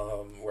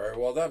 Very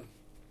well done.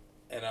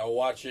 And I'll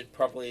watch it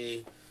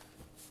probably.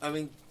 I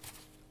mean,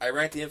 I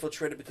ranked The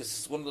Infiltrator because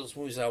it's one of those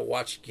movies I'll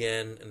watch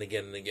again and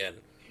again and again.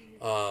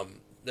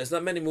 There's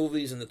not many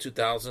movies in the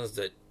 2000s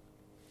that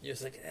you're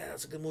just like, yeah,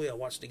 that's a good movie, I'll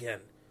watch it again.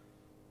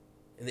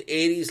 In the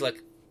 80s,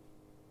 like,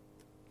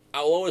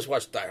 I'll always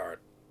watch Die Hard.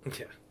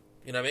 Yeah.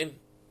 You know what I mean?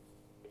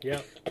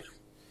 Yeah.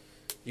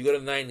 You go to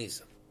the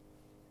 90s.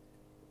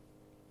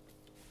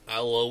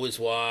 I'll always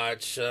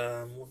watch,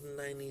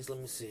 90s, let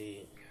me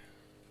see.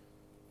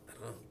 I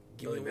don't know.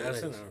 Give Billy me a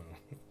Madison? I minute.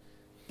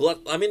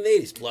 don't know. In the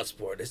 80s,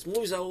 Bloodsport. There's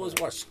movies I always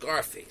watch.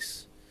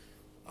 Scarface.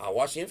 I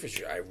watched The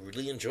Infantry. I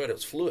really enjoyed it. It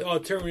was fluid. Oh,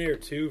 Terminator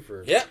 2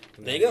 for... Yeah,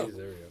 there you go.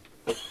 There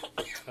we go.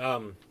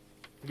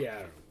 Yeah, I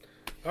don't know.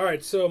 All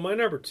right, so my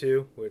number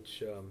 2,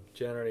 which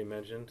Jen already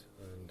mentioned,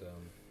 and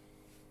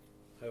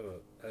I have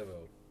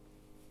a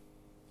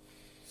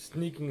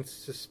sneaking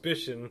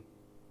suspicion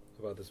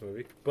about this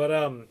movie.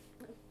 But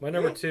my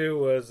number 2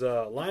 was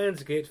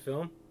Lionsgate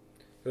film.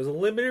 It was a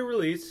limited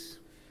release,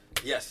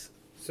 Yes.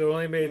 so it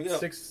only made There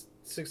we go.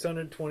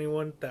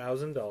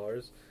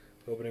 $621,000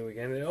 opening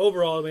weekend. And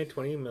overall, it made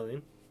 $27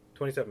 million.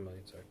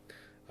 Sorry.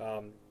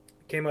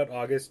 Came out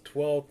August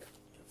 12th.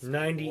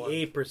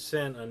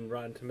 98% on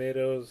Rotten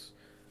Tomatoes,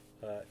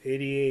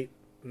 88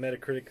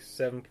 Metacritic,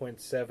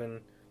 7.7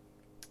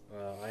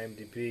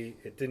 IMDb.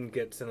 It didn't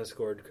get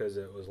CineScored because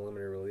it was a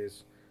limited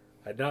release.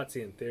 I'd not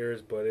seen it in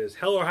theaters, but it is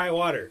Hell or High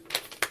Water.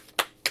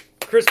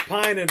 Chris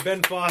Pine and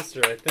Ben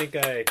Foster. I think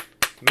I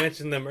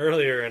mentioned them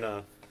earlier in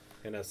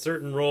a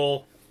certain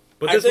role,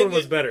 but I this think one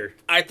was better.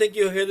 I think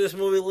you'll hear this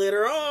movie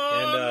later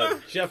on.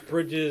 And Jeff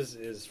Bridges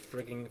is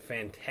freaking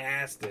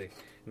fantastic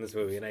in this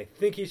movie, and I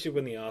think he should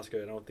win the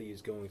Oscar. I don't think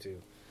he's going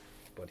to,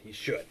 but he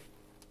should.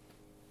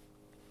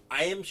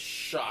 I am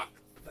shocked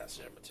that's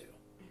number 2.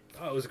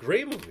 Oh, it was a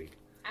great movie.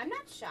 I'm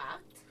not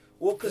shocked.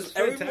 Well, because It's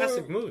a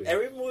fantastic movie.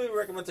 Every movie we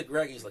recommend to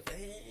Greg, he's like,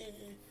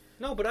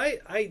 No, but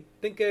I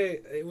think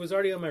it was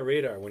already on my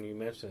radar when you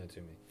mentioned it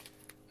to me.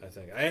 I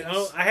think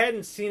I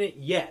hadn't seen it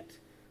yet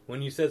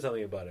when you said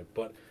something about it,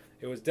 but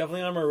it was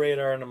definitely on my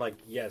radar, and I'm like,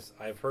 yes,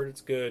 I've heard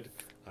it's good.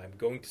 I'm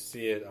going to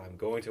see it. I'm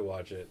going to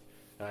watch it.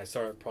 And I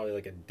saw it probably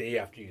like a day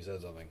after you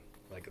said something,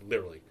 like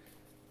literally.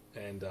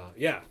 And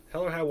yeah,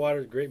 Hell or High Water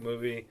is a great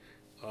movie.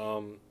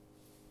 You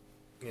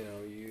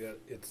know,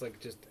 it's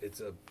like it's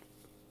a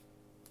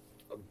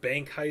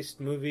bank heist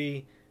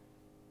movie,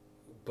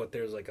 but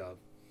there's like a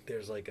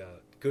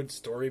good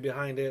story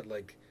behind it.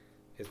 Like,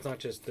 it's not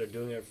just they're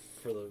doing it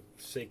for the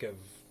sake of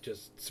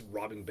just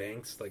robbing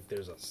banks. Like,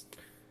 there's a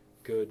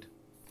good,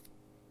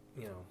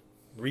 you know,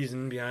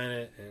 reason behind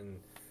it,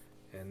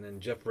 and then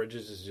Jeff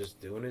Bridges is just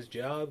doing his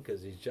job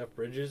because he's Jeff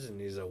Bridges and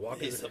he's a Walker.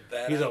 He's a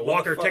He's a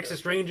Walker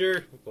Texas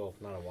Ranger. Well,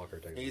 not a Walker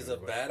Texas He's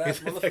Ranger. a badass He's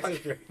a motherfucker.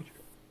 Texas Ranger.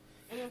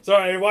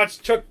 Sorry, I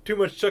watched too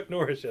much Chuck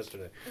Norris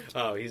yesterday.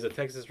 Oh, he's a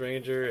Texas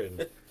Ranger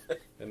and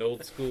an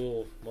old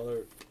school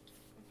mother.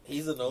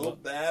 He's an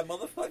old bad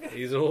motherfucker.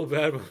 He's an old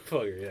bad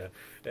motherfucker,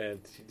 yeah. And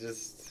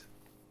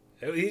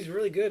he's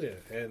really good at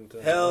it. And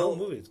the whole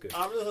movie's good.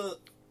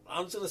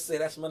 I'm just gonna say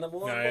that's my number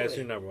one. No, movie. that's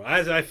your number one.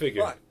 I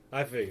figured. Fuck.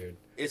 I figured.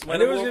 It's my I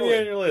knew it number was one going to be on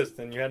movie. your list,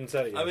 and you hadn't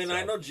said it yet. I mean, so.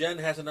 I know Jen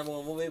has a number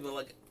one movie, but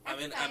like, I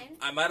That's mean, fine.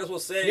 I might as well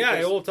say, Yeah,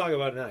 because- we'll talk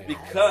about it now. Yeah.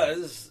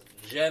 because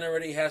Jen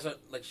already has a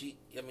like she.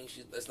 I mean,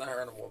 it's not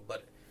her number one,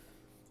 but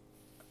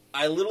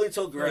I literally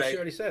told No, Greg. she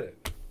already said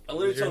it. I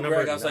literally Was your told number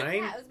Greg, I was like, 9?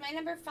 Yeah, it was my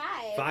number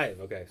 5. 5,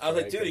 okay. I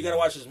was like, Sorry, dude, you gotta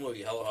watch this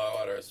movie, Hell or High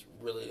Water. It's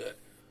really good.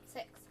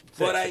 6.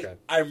 But okay.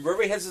 I'm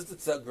very hesitant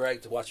to tell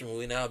Greg to watch a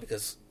movie now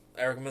because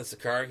I recommended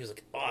Sicario. He's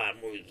like, oh,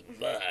 that movie's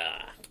blah.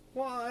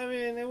 Well, I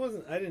mean, it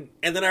wasn't. I didn't.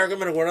 And then I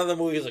recommended one other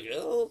movie. He's like,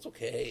 oh, it's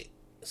okay.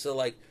 So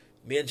like,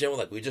 me and Jen were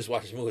like, we just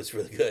watched this movie. It's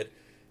really good.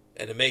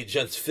 And it made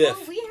Jen's 5th.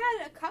 Well, we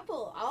had a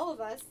couple, all of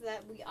us,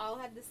 that we all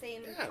had the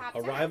same top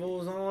 10. Arrival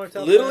was on our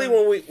top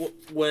Literally 10.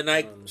 when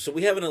I so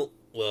we haven't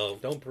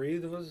Don't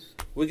Breathe was.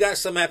 we got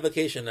some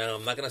application now.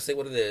 I'm not gonna say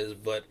what it is,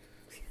 but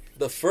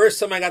the first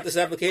time I got this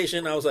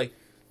application, I was like,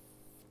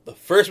 the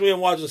first movie I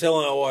watched was Hell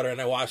on High Water,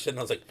 and I watched it, and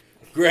I was like,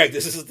 Greg,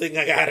 this is the thing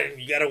I got, and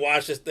you gotta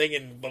watch this thing,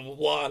 and blah blah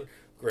blah. And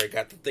Greg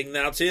got the thing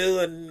now too,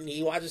 and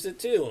he watches it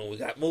too, and we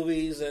got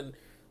movies and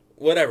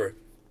whatever.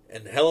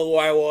 And Hell on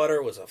High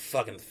Water was a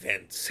fucking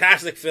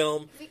fantastic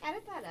film, We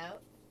edit that out.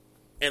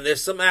 and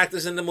there's some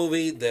actors in the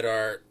movie that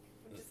are.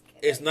 I'm just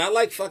kidding. It's not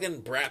like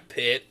fucking Brad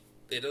Pitt.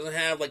 It doesn't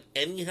have like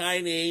any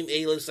high name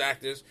A-list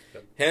actors.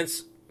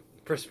 Hence,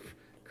 Chris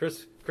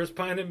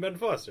Pine and Ben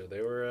Foster.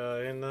 They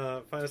were in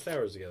Finest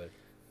Hours together.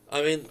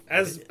 I mean,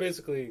 As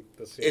basically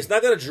the same. it's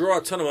not going to draw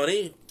a ton of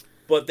money,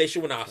 but they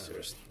should win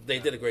Oscars. They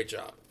did a great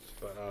job,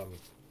 But, And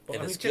I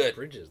mean, it's Jeff good.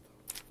 Bridges,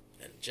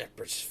 though. and Jeff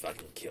Bridges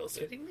fucking kills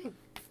it. Kidding me?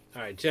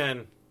 All right,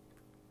 Jen.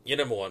 Your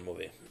number one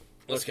movie.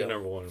 Let's What's your go.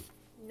 number one?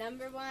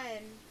 Number 1,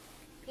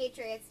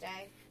 Patriots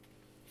Day.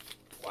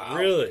 Wow.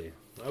 Really?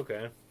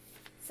 Okay.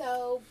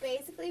 So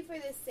basically, for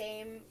the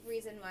same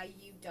reason why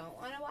you don't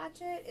want to watch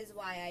it is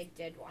why I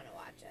did want to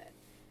watch it,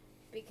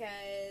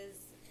 because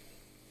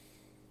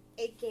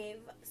it gave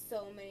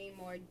so many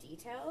more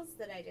details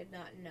that I did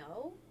not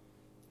know,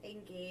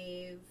 and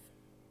gave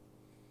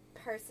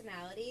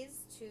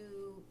personalities to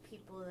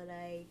people that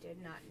I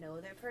did not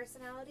know their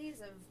personalities,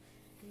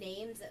 of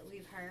names that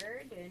we've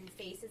heard and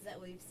faces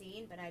that we've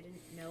seen, but I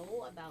didn't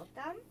know about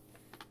them.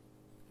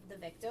 The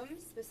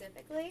victims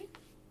specifically.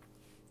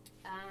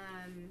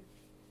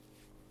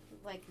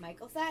 Like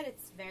Michael said,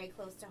 it's very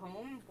close to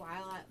home.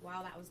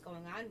 While that was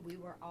going on, we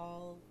were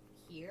all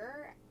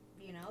here.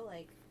 You know,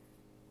 like,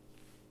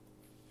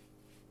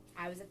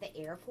 I was at the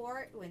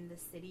airport when the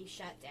city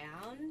shut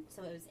down,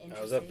 so it was interesting.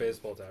 I was at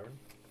Baseball Tavern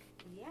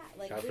Yeah,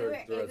 like after the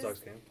Red it Sox was,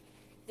 game.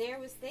 there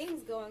was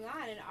things going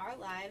on in our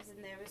lives,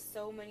 and there was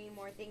so many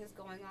more things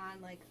going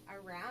on like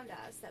around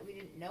us that we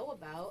didn't know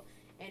about.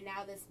 And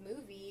now this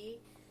movie,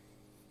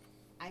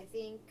 I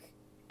think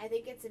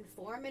it's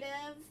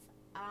informative.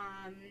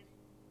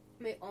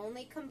 My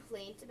only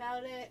complaint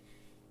about it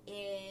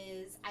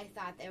is I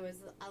thought there was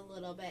a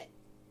little bit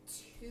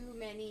too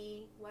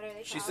many. What are they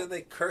called? She said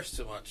they cursed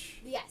too much.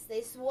 Yes,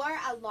 they swore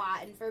a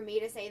lot, and for me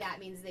to say that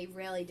means they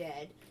really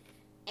did.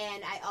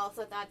 And I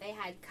also thought they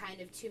had kind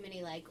of too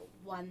many, like,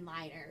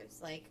 one-liners.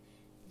 Like,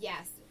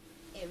 yes,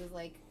 it was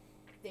like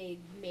they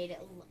made it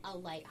a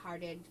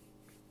lighthearted.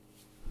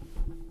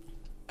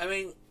 I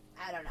mean,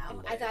 I don't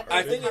know. I thought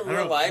I they think in I don't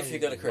real know. life you're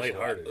gonna curse.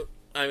 Lighthearted.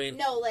 I mean,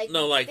 no,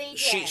 like they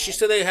she did.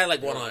 said they had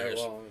like one-liners.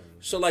 Well,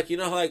 So like you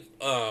know how like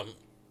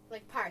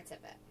like parts of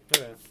it.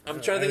 okay. I'm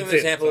trying to think of I an didn't see it,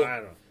 example. so I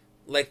don't know.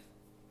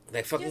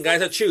 like fucking Just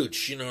guys like- are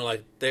chooch, you know,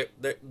 like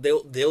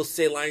they'll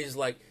say lines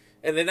like,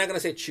 and they're not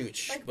gonna say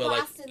chooch, Like but like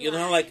Boston you know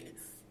how lines.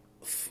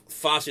 like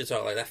Foster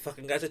talk like that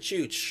fucking guy's a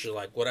chooch, or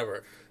like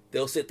whatever.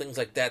 They'll say things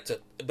like that to,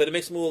 but it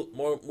makes the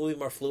movie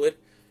more fluid.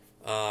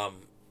 But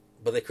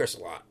they curse a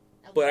lot.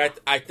 A But lot.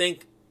 I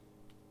think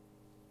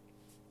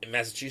in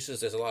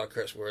Massachusetts there's a lot of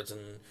curse words, and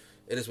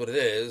it is what it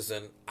is.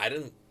 And I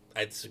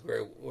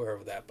disagree with her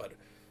with that, but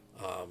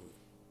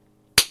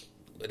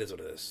It is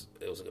what it is.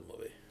 It was a good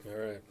movie.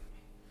 All right.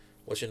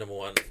 What's your number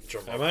one?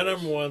 My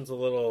number one's a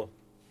little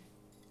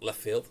Left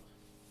field.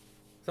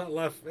 It's not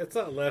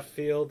left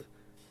field.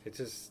 It's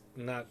just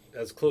not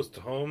as close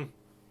to home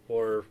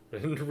or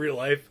in real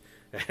life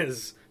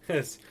as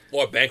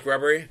Or bank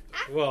robbery.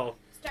 well.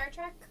 Star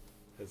Trek.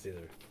 That's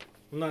either.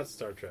 Not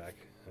Star Trek.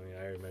 I mean,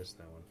 I already mentioned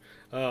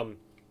that one.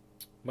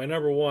 My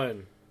number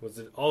one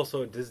was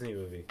also a Disney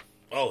movie.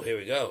 Oh, here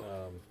we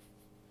go.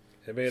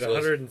 It made So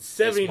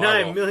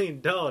 $179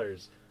 million.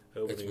 It's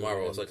Opening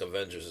Marvel. weekend. It's like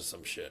Avengers or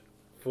some shit.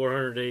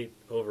 408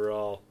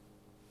 overall.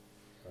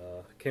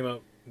 Came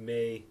out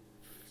May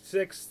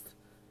 6th.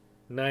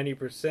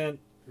 90%.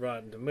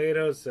 Rotten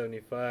Tomatoes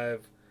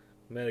 75.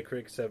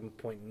 Metacritic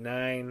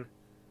 7.9.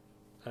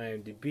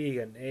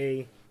 IMDb an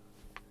A.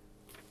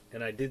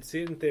 And I did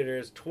see it in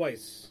theaters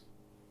twice.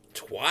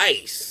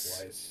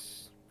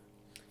 Twice.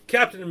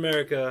 Captain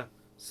America: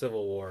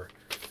 Civil War.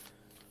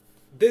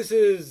 This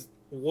is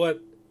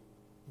what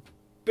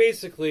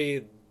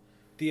basically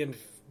the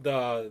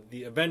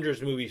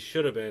Avengers movies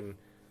should have been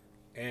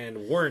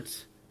and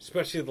weren't,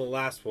 especially the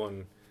last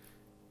one.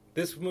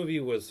 This movie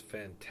was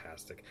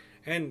fantastic.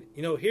 And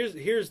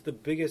here's the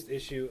biggest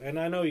issue, and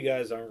I know you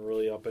guys aren't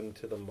really up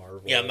into the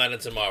Marvel. Yeah, I'm not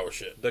into Marvel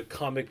shit. The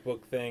comic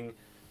book thing,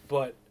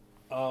 but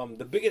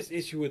the biggest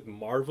issue with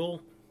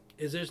Marvel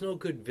is there's no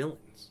good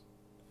villains.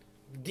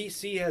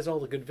 DC has all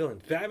the good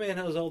villains. Batman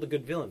has all the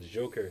good villains.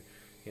 Joker,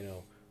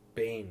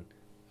 Bane,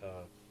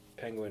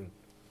 Penguin,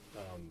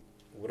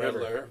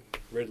 whatever.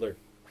 Riddler.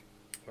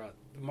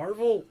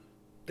 Marvel,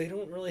 they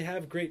don't really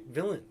have great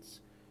villains.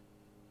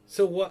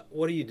 So what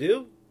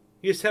do?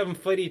 You just have them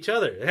fight each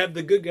other. Have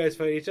the good guys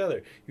fight each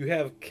other. You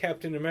have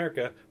Captain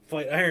America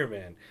fight Iron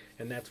Man.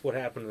 And that's what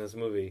happened in this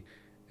movie.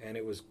 And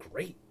it was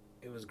great.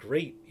 It was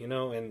great,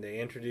 and they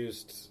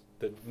introduced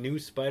the new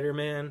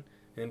Spider-Man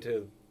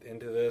into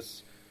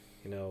this.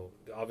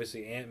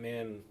 Obviously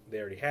Ant-Man they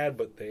already had,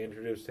 but they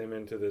introduced him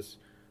into this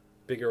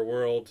bigger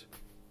world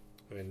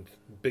and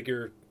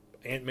bigger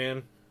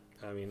Ant-Man.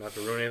 I mean, not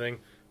to ruin anything.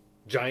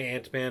 Giant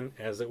Ant-Man,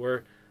 as it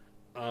were.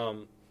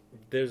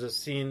 There's a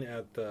scene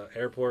at the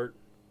airport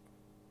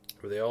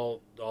where they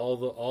all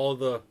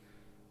the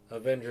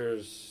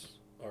Avengers,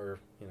 or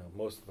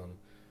most of them,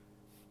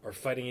 are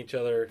fighting each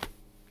other.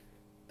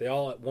 They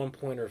all at one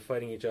point are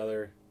fighting each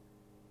other,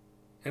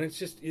 and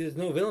there's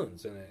no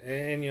villains in it.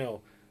 And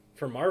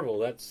for Marvel,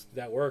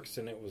 that works,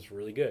 and it was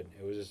really good.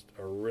 It was just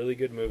a really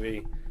good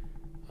movie.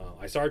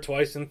 I saw it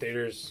twice in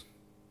theaters,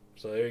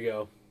 so there you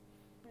go.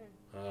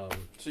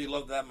 So you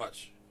love that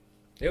much?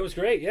 It was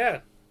great, yeah.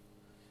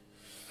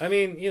 I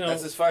mean,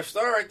 that's his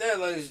 5-star right there,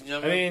 ladies and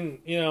gentlemen.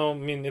 I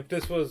mean, if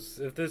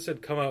this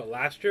had come out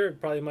last year, it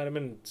probably might have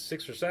been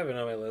 6 or 7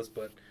 on my list.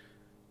 But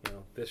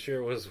this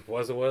year was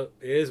what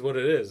it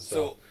is.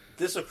 So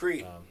this or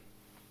Creed?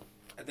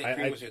 I think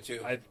Creed was here too.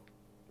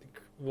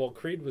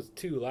 Creed was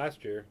 2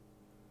 last year.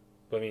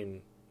 But I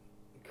mean,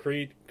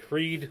 Creed.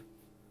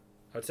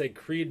 I'd say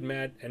Creed,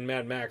 and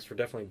Mad Max were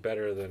definitely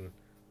better than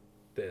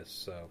this.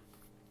 So.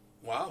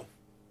 Wow.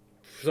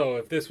 So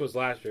if this was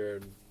last year,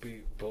 it'd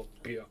be.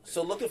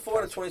 So looking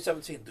forward to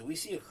 2017, do we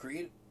see a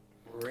Creed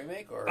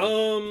remake, or is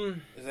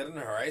that in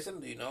the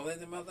horizon? Do you know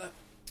anything about that?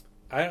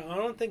 I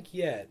don't think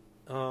yet.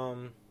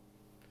 For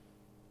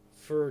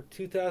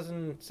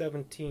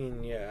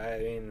 2017, yeah. I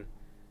mean,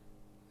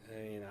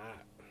 I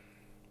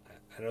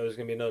know there's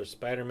gonna be another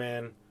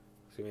Spider-Man.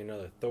 There's gonna be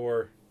another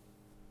Thor.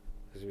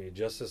 There's gonna be a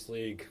Justice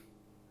League.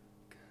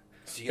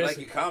 So you like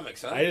your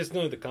comics, huh? I just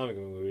know the comic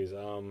movies.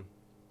 I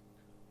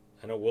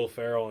know Will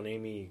Ferrell and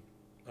Amy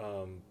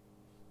Poehler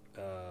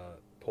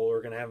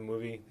are gonna have a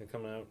movie that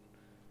coming out.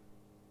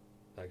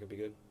 That could be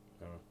good.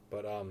 I don't know,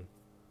 but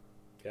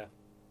yeah.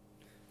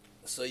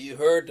 So you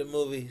heard the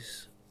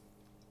movies.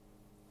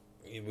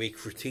 We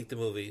critiqued the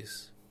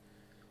movies.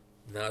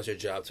 Now it's your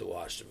job to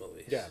watch the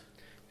movies. Yeah,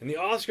 and the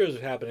Oscars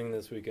are happening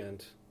this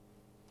weekend.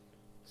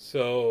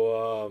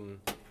 So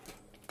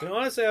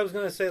honestly, I was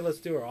gonna say let's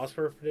do our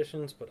Oscar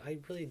predictions, but I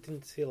really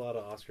didn't see a lot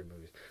of Oscar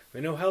movies. I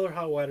know Hell or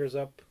High Water's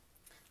up.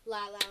 La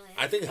La Land.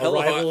 I think Hell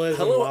or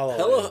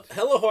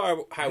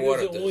High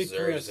Water deserves the only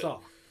 3 I it.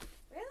 saw.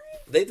 Really?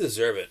 They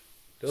deserve it.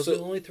 Those are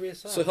the only 3 I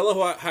saw. So Hell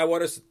or High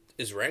Water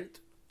is ranked?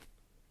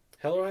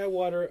 Hell or High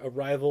Water,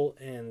 Arrival,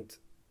 and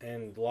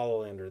La La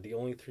Land are the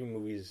only 3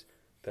 movies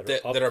that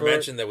are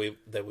mentioned that we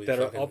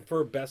are up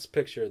for Best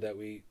Picture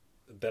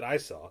that I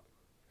saw,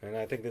 and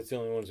I think that's the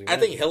only ones. I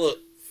think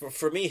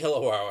for me, Hell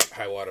or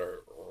High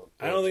Water.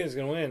 I don't think it's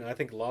gonna win. I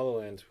think La La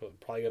Land's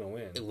probably gonna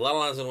win. La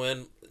La Land's gonna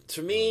win.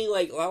 To me,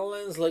 La La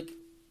Land's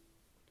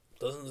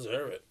doesn't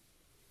deserve it.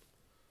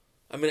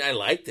 I mean, I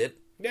liked it.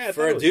 Yeah,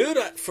 for a dude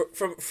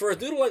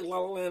like La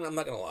La Land, I'm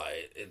not gonna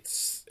lie,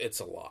 it's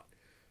a lot.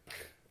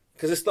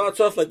 Because it starts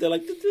off they're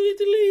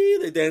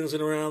they're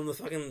dancing around the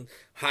fucking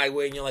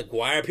highway, and you're like,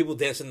 why are people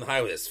dancing on the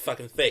highway? It's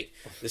fucking fake.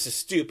 This is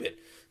stupid.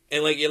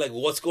 And you're like,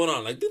 what's going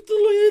on? And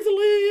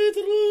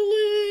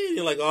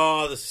you're like,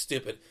 oh, this is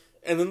stupid.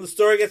 And then the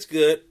story gets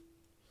good,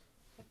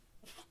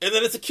 and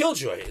then it's a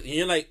killjoy. And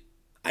you're like,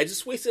 I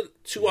just wasted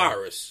 2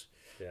 hours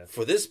Yeah.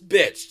 For this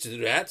bitch to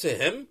do that to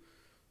him,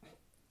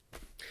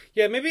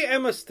 Yeah, maybe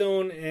Emma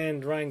Stone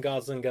and Ryan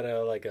Gosling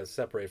gotta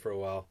separate for a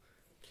while.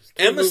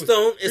 Emma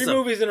Stone is three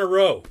movies in a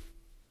row.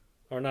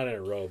 Or not in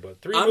a row,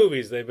 but three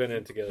movies they've been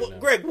in together now.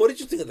 Greg, what did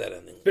you think of that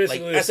ending?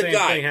 Basically, like, the as same a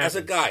guy, thing as a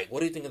happens. guy, what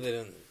do you think of that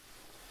ending?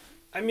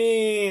 I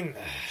mean,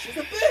 She's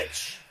a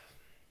bitch.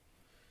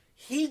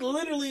 He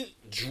literally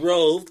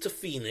drove to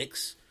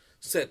Phoenix,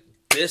 said,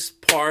 "This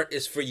part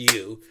is for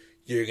you.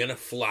 You're gonna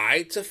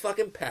fly to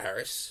fucking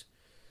Paris.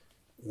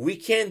 We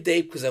can't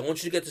date because I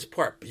want you to get this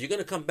part, but you're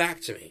gonna come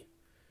back to me."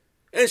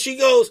 And she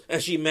goes,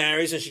 and she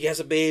marries, and she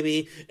has a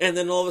baby, and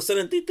then all of a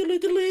sudden, and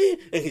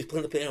he's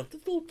playing the piano,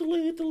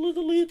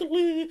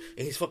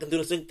 and he's fucking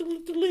doing this thing.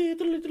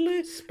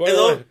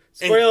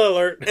 spoiler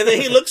alert. And then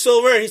he looks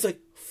over, and he's like,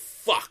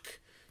 "Fuck,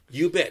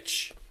 you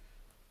bitch."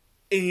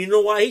 And you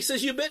know why he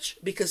says you bitch?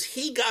 Because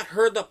he got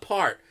her the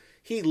part.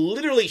 He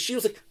literally, she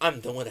was like, "I'm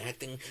done with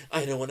acting.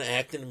 I don't want to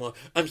act anymore.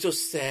 I'm so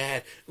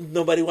sad.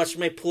 Nobody watched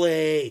my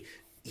play."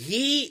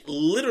 He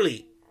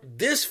literally,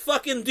 this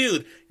fucking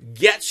dude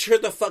gets her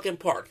the fucking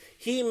part.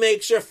 He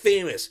makes her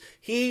famous.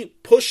 He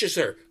pushes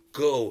her.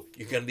 Go.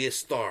 You're going to be a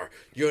star.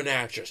 You're an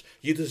actress.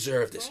 You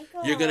deserve this.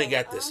 Michael, You're going to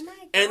get this. oh my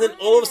And then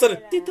all of a sudden,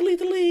 God.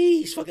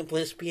 he's fucking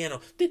playing his piano.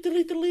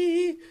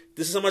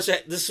 This is how much,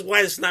 this is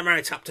why this is not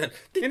my top 10.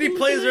 And he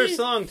plays her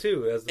song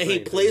too. And he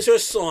plays her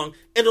song.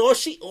 And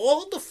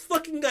all the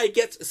fucking guy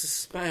gets is a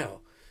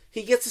smile.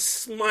 He gets a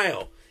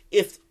smile.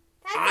 If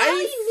That's all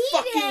I he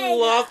fucking needed.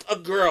 loved a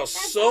girl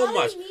so all he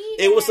much.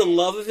 needed. It was the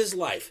love of his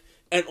life.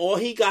 And all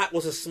he got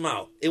was a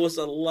smile. It was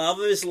the love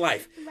of his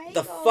life. The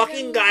Michael,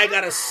 fucking guy got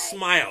a relax.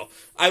 smile.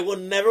 I will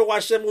never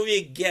watch that movie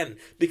again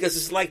because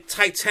it's like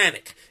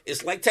Titanic.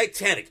 It's like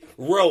Titanic.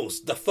 Rose,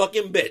 the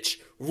fucking bitch.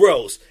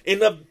 Rose, in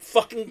the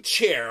fucking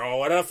chair or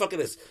whatever the fuck it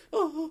is.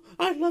 "Oh,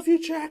 I love you,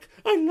 Jack.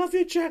 I love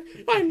you, Jack.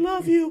 I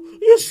love you.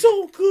 You're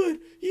so good.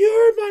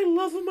 You're my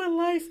love of my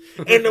life."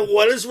 And then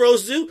what does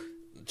Rose do?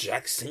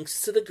 Jack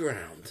sinks to the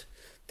ground.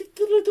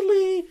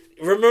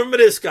 Remember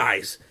this,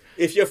 guys.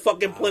 If you're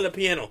fucking playing the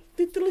piano,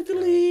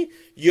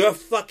 you're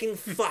fucking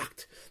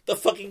fucked. The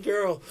fucking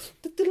girl,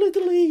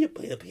 you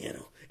play the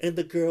piano, and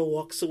the girl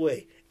walks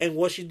away. And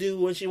what she do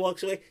when she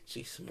walks away?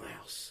 She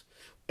smiles.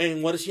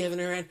 And what does she have in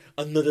her hand?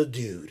 Another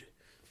dude.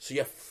 So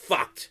you're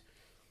fucked.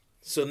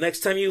 So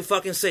next time you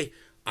fucking say,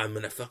 "I'm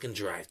gonna fucking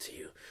drive to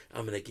you.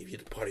 I'm gonna give you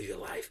the part of your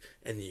life,"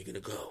 and then you're gonna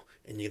go,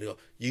 and you're gonna go.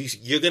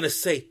 You're gonna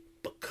say,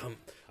 "But come,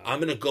 I'm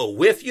gonna go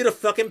with you to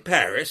fucking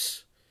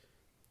Paris.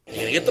 You're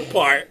gonna get the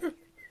part,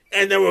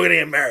 and then we're gonna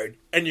get married,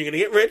 and you're gonna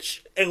get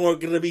rich, and we're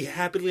gonna be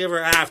happily ever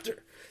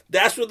after."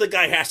 That's what the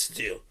guy has to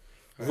do.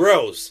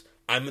 Rose,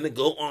 I'm gonna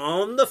go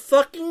on the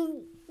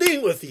fucking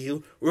thing with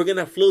you. We're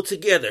gonna float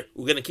together.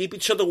 We're gonna keep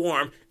each other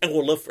warm, and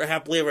we'll live for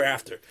happily ever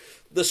after.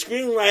 The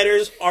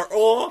screenwriters are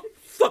all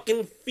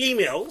fucking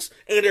females,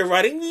 and they're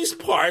writing these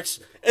parts,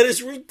 and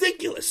it's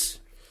ridiculous.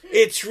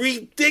 It's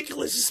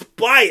ridiculous. It's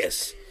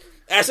bias.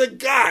 As a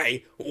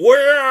guy,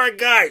 where are our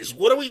guys?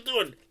 What are we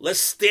doing? Let's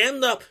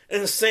stand up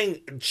and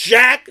say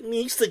Jack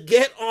needs to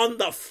get on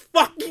the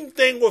fucking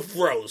thing with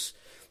Rose.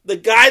 The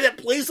guy that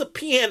plays the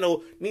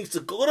piano needs to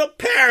go to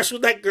Paris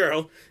with that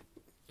girl.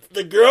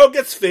 The girl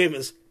gets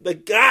famous. The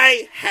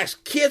guy has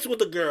kids with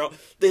the girl.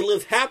 They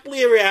live happily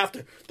ever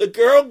after. The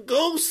girl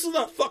goes to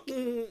the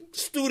fucking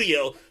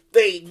studio.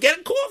 They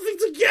get coffee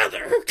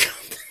together.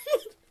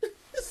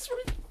 It's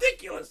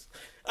ridiculous.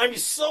 I'm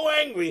so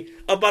angry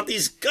about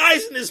these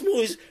guys in these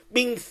movies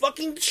being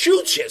fucking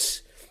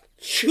chooches.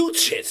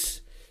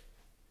 Chooches.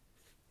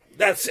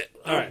 That's it.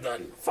 I'm right.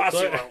 done.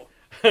 Facile.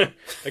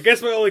 I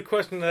guess my only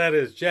question to that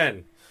is,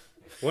 Jen,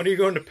 when are you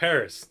going to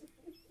Paris?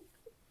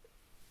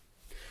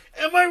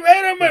 Am I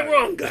right or am I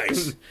wrong,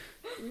 guys?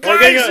 Or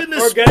Guys in this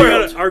world.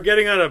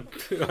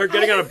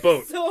 getting on a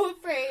boat. So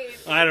afraid.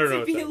 I don't know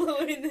to be what that-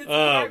 alone in this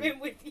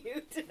apartment with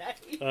you tonight.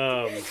 you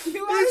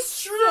are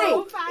It's true.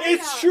 so fired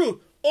It's up.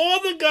 true.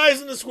 All the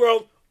guys in this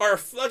world are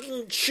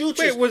fucking chooches.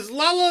 Wait, was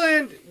La La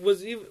Land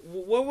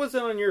what was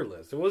it on your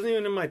list? It wasn't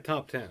even in my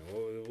top 10.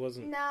 It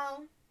wasn't.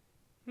 No.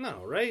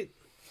 No, right?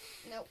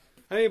 Nope.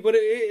 I mean, but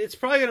it's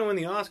probably going to win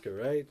the Oscar,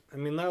 right? I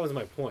mean, that was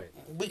my point.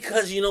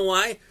 Because you know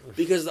why?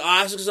 Because the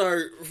Oscars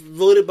are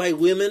voted by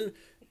women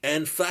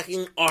and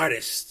fucking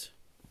artists.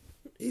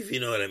 If you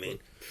know what I mean.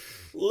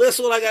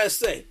 Listen what I gotta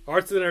say.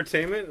 Arts and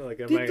entertainment? Like,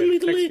 am I going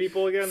to text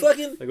people again?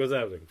 Fucking- Like, what's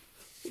happening?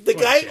 The Come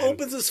on, guy Jen.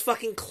 opens his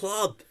fucking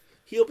club.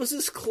 He opens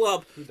his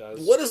club. He does.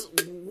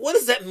 What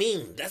does that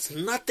mean? That's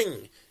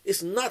nothing.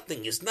 It's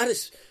nothing. It's not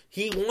his.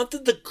 He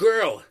wanted the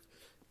girl.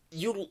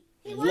 You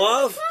He wanted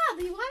love, the club.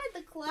 He wanted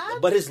the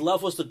club. but his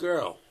love was the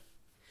girl.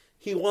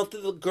 He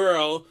wanted the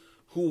girl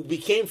who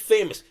became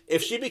famous.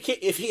 If he had he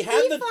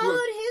the followed girl,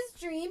 his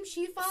dream.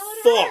 She followed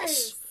false.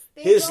 hers.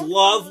 They His both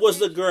love followed was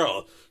the their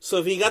girl. So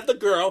if he got the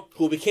girl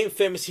who became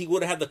famous, he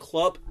would have had the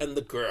club and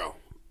the girl.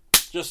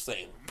 Just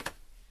saying.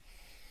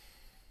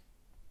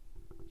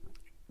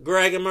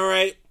 Greg, am I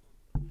right?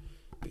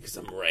 Because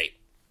I'm right.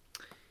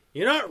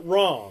 You're not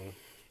wrong.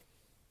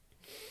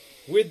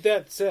 With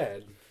that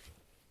said,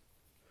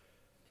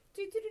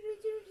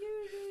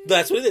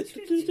 That's what it is.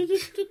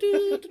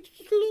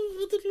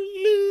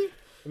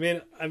 I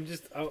mean,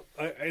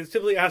 I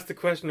simply asked the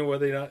question of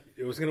whether or not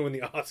it was going to win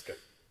the Oscar.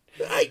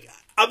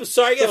 I'm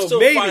sorry, I got so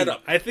maybe, fired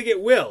up. I think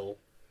it will.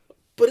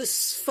 But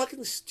it's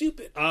fucking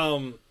stupid.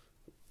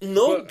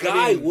 No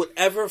guy would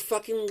ever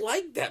fucking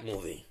like that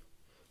movie.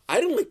 I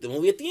didn't like the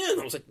movie at the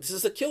end. I was like, this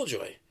is a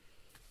killjoy.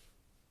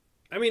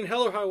 I mean,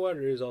 Hell or High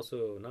Water is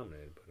also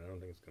nominated, but I don't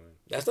think it's going to.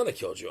 That's not a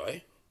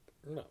killjoy.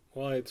 No.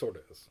 Well, it sort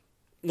of is.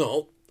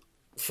 No.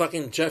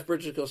 Fucking Jeff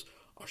Bridges goes,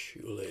 I'll see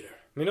you later.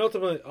 I mean,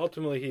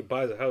 ultimately, he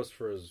buys a house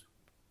for his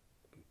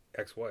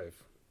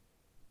ex-wife.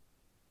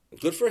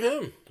 Good for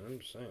him. I'm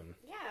just saying.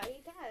 Yeah,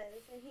 he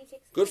does. And he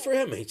takes Good for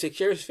him. He takes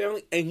care of his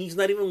family, and he's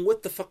not even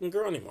with the fucking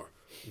girl anymore.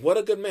 What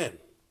a good man.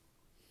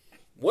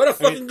 What a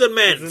fucking good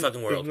man in the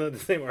fucking world. Isn't that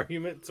the same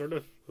argument, sort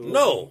of?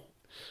 No.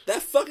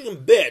 That fucking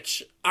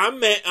bitch. I'm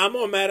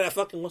more mad at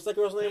fucking, what's that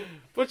girl's name?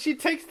 But she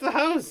takes the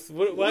house.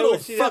 Why Little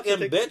would she have to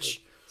fucking take bitch.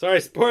 Sorry,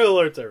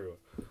 spoiler alerts, everyone.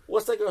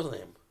 What's that girl's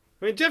name?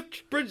 I mean, Jeff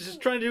Bridges is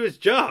trying to do his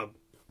job.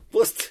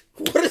 What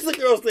is the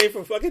girl's name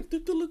from fucking...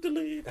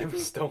 Emma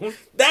Stone?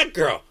 That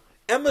girl.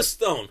 Emma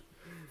Stone.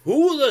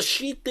 Who does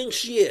she think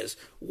she is?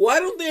 Why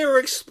don't they ever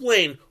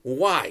explain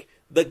why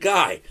the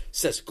guy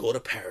says, go to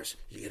Paris,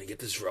 you're going to get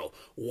this role?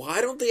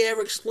 Why don't they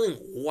ever explain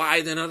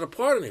why they're not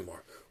apart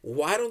anymore?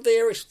 Why don't they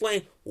ever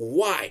explain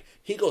why?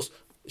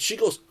 She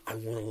goes, I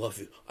want to love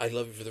you. I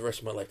love you for the rest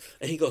of my life.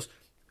 And he goes,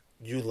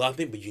 you love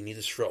me, but you need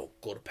this role.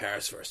 Go to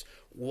Paris first.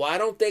 Why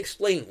don't they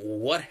explain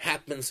what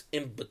happens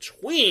in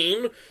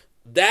between?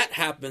 That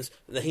happens,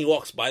 and then he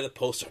walks by the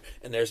poster,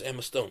 and there's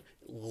Emma Stone,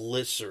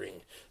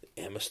 glittering.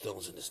 Emma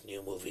Stone's in this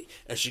new movie.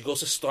 And she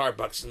goes to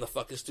Starbucks in the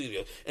fucking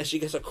studio, and she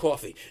gets a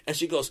coffee, and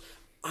she goes,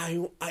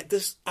 I'll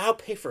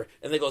pay for it.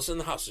 And they go, it's in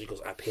the house. So she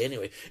goes, I'll pay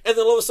anyway. And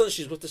then all of a sudden,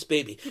 she's with this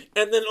baby.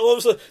 And then all of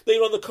a sudden, they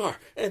go in the car.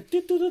 And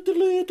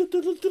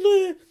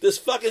this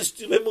fucking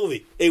stupid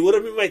movie. It would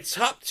have been my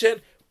top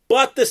 10,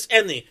 but this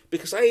ending.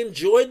 Because I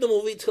enjoyed the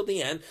movie till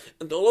the end.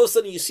 And all of a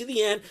sudden, you see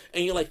the end,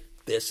 and you're like,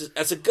 this is,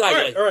 as a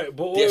guy, all right,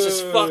 but this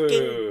is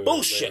fucking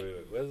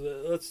bullshit.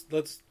 Wait.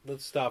 Let's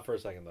stop for a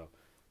second, though.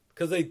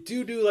 Because they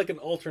do like an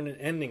alternate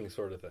ending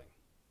sort of thing.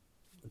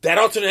 That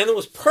alternate ending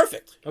was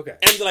perfect. Okay.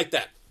 Ended like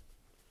that.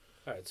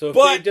 All right, so if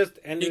But they just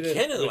ended you it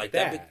can't end it with like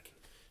that.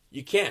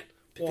 You can't.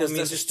 Because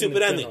that's a just in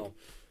stupid the ending. general.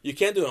 You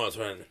can't do an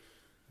alternate ending.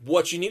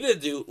 What you needed to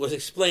do was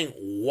explain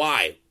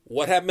why.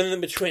 What happened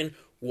in between?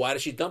 Why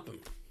did she dump him?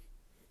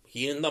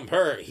 He didn't dump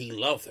her. He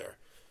loved her.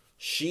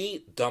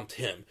 She dumped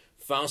him.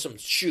 Found some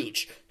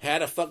chooch.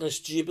 Had a fucking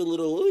stupid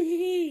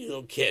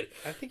little kid.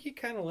 I think he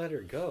kind of let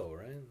her go,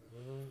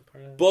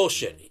 right?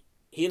 Bullshit.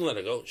 He didn't let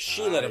her go.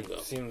 She let him go.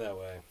 It seemed that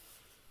way.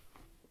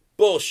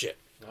 Bullshit.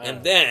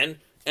 And then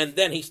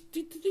he's...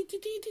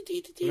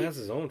 And that's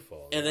his own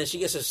fault. And then she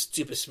gets a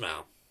stupid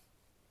smile.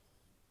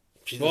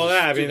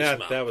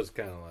 That was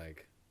kind of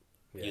like...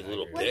 Yeah, you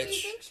little What do you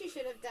bitch. think she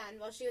should have done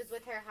while she was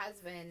with her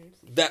husband?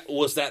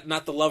 Was that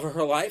not the love of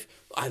her life?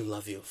 I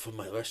love you for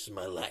the rest of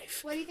my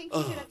life. What do you think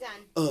she should have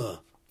done?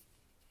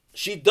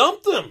 She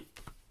dumped him.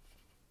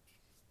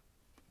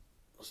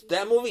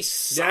 That movie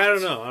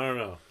sucked. Yeah, I don't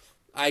know.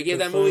 I gave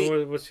that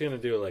movie... What's she gonna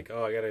do? Like,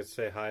 I gotta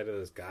say hi to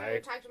this I'm guy. gonna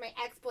talk to my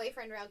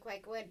ex-boyfriend real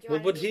quick. What? Do you Well,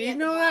 want but to he meet me at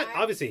know the that?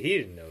 bar? Obviously, he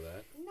didn't know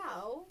that.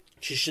 No.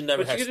 She should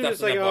never But have she could stepped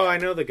just in like, that bar. I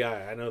know the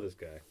guy. I know this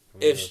guy.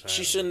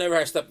 She should never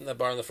have stepped in that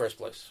bar in the first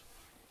place.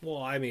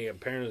 Well, I mean,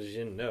 apparently she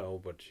didn't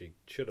know, but she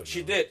should have. She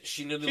known. did.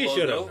 She knew the She logo.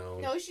 should have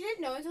known. No, she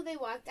didn't know until they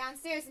walked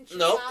downstairs and she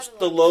No, saw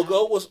the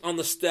logo was on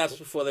the steps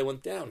before they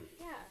went down.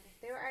 Yeah,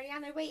 they were already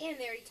on their way in.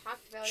 They already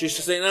talked about She it.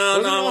 should say,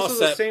 Wasn't it I'm all also the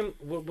set. same?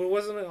 But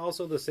wasn't it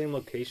also the same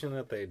location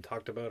that they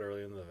talked about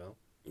earlier in the film?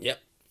 Yep.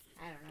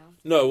 I don't know.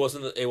 No, it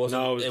wasn't. It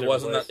wasn't. No, it was it different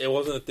wasn't. place. It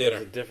wasn't a It theater.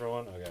 was a different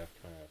one. Okay, all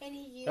right. And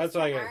he used That's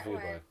what I her got fooled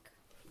by. artwork.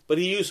 But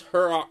he used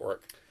her artwork,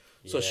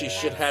 so she Yeah.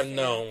 should have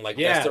known. Like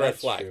Yeah, that's the red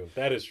that's flag. true.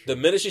 That is true. The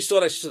minute she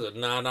saw that, she said,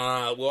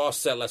 "Nah, we're all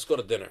set. Let's go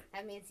to dinner."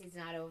 That means he's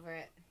not over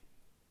it.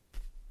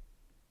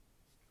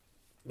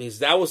 Because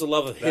that was the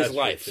love of his That's true,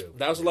 life. too.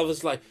 That was the love of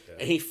his life, Yeah.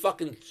 and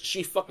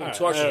she fucking All right,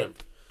 tortured him.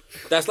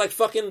 That's like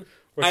fucking.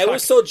 We're I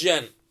always told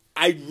Jen,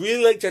 I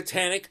really like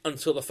Titanic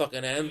until the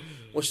fucking end,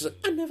 when she's like,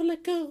 "I never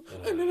let go.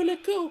 I never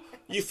let go."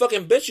 You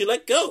fucking bitch, you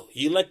let go.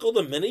 You let go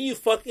the minute you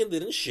fucking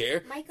didn't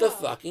share Michael. the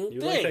fucking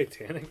You thing. like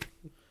Titanic?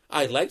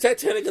 I like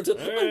Titanic until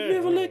I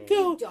never let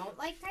go. You don't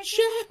like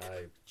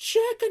Titanic?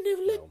 Shaq, I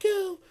never No. let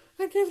go.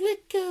 I never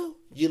let go.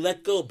 You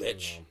let go,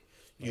 bitch. No.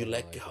 You I let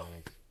like go.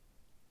 Titanic.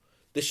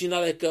 Did she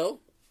not let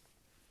go?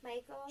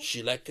 Michael?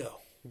 She let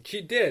go,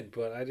 She did,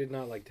 but I did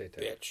not like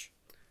Titanic bitch.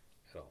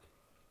 at all.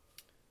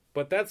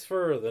 But that's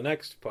for the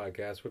next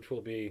podcast, which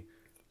will be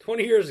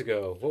 20 years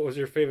ago. What was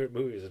your favorite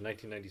movies in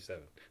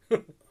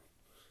 1997?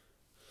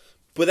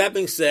 With that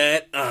being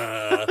said,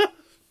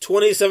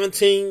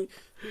 2017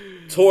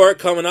 tour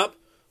coming up.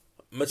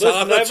 Metallica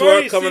Listen, I've tour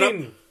already coming up.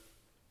 seen.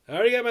 I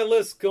already got my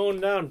list going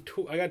down.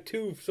 I got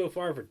 2 so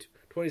far for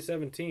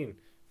 2017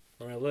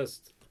 on my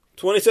list.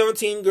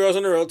 2017 Girls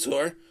on the Road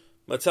tour.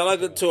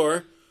 Metallica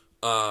tour.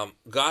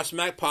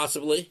 Godsmack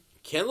possibly.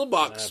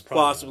 Candlebox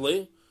probably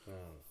possibly.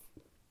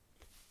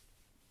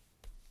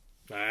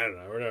 I don't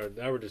know.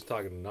 Now we're just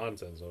talking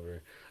nonsense over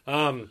here.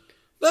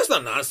 That's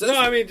not nonsense. No,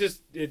 I mean,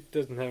 just it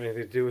doesn't have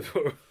anything to do with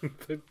what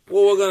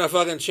Well, we're gonna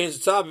fucking change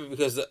the topic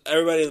because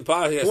everybody in the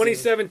podcast.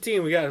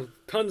 2017. We got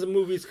tons of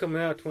movies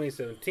coming out.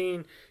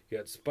 2017. You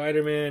got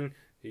Spider-Man.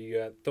 You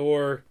got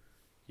Thor.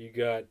 You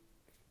got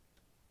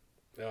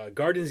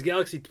Guardians of the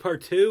Galaxy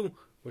Part 2,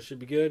 which should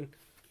be good.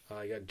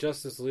 You got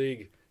Justice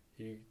League.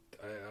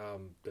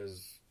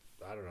 There's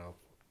I don't know.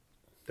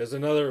 There's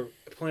another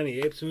Planet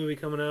of the Apes movie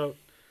coming out.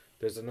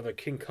 There's another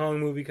King Kong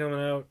movie coming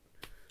out.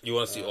 You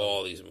want to see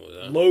all these movies,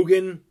 huh?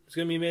 Logan is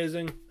going to be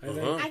amazing, I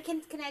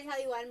think. Can I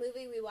tell you one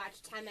movie we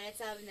watched 10 minutes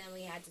of and then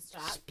we had to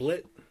stop?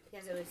 Split.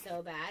 Because it was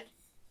so bad.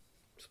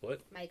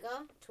 Split?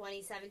 Michael,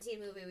 2017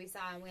 movie we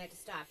saw and we had to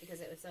stop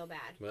because it was so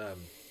bad.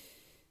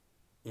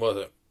 What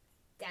was it?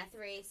 Death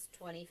Race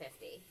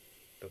 2050.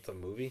 That's a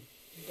movie?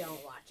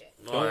 Don't watch it.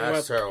 Oh,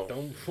 that's terrible.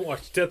 Don't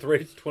watch Death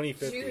Race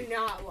 2050. Do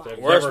not watch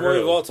it. Worst movie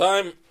of all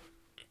time?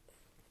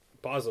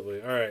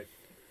 Possibly. All right.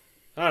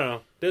 I don't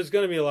know. There's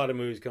going to be a lot of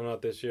movies coming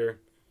out this year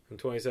in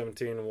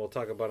 2017, and we'll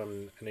talk about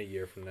them in a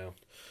year from now.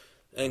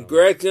 And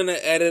Greg's going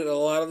to edit a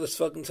lot of this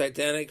fucking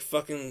Titanic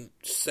fucking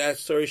sad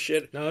story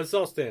shit. No, it's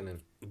all staying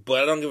in.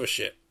 But I don't give a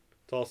shit.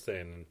 It's all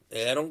staying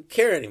in. I don't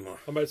care anymore.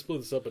 I might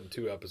split this up into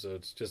 2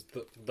 episodes. Just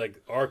like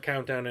our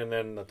countdown and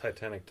then the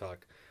Titanic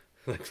talk.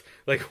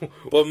 like,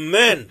 but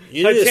men,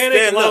 you need to Titanic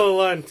stand La La up.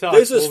 Land talk.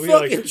 This is will be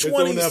fucking its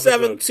own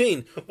episode.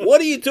 2017.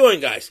 What are you doing,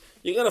 guys?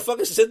 You're gonna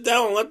fucking sit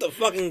down and let the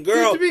fucking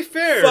girl to be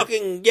fair,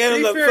 fucking get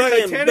in the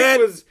fucking Titanic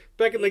bed? Was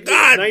back in like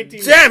God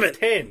 1910.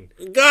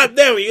 damn it! God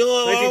damn it! You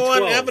gonna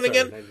let one happen 1912,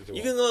 again? 1912.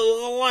 You gonna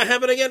let one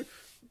happen again?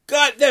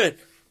 God damn it!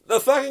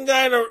 The fucking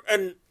guy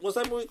and what's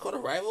that movie called?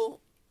 Arrival?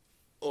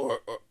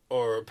 Or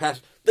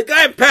Passengers? The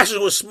guy in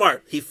Passengers was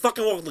smart. He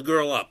fucking woke the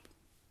girl up.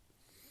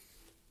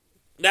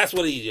 That's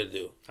what he needed to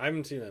do. I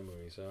haven't seen that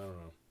movie, so I don't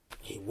know.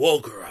 He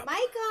woke her up.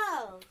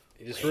 Michael!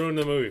 He just ruined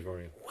the movie for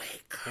me.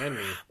 Wake her And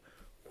me.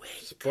 up. Wake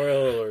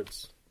Spoiler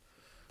alerts.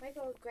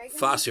 Michael, Greg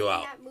Fuss you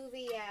hasn't out. seen that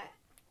movie yet.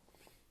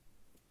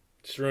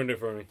 Just ruined it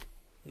for me.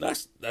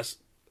 That's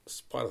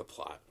part of the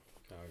plot.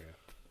 Okay.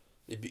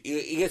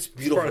 It gets Part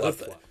beautiful of the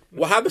after that. plot.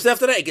 What happens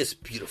after that? It gets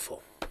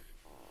beautiful.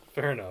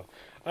 Fair enough.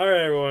 All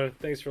right, everyone.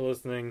 Thanks for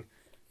listening.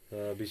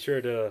 Be sure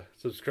to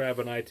subscribe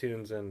on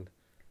iTunes and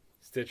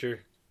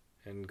Stitcher,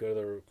 and go to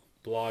the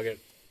blog at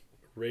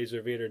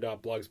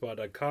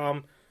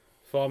razorvader.blogspot.com.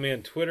 Follow me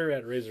on Twitter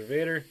at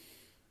razorvader,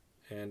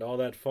 and all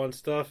that fun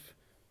stuff.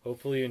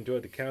 Hopefully you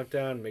enjoyed the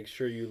countdown. Make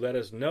sure you let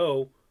us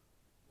know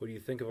what do you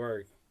think of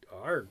our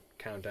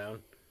countdown,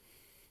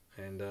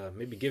 and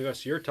maybe give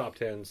us your top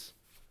 10s,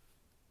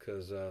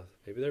 because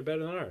maybe they're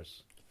better than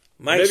ours.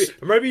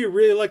 Maybe you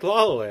really like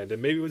La La Land,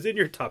 and maybe it was in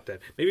your top 10.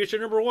 Maybe it's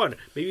your number 1.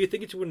 Maybe you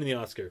think it should win the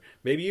Oscar.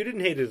 Maybe you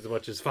didn't hate it as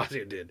much as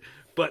Fazio did.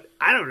 But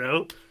I don't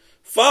know.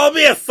 Follow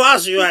me at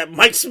Fazio at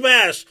Mike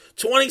Smash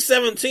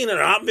 2017 at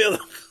Hotmail.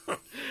 I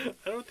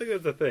don't think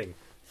that's a thing.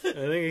 I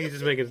think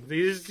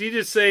he's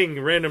just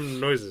saying random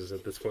noises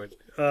at this point.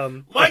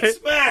 Mike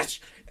Smash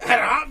at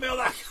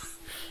Hotmail.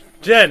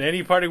 Jen,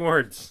 any parting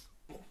words?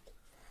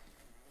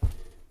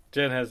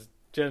 Jen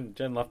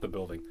left the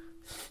building.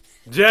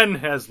 Jen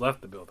has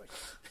left the building.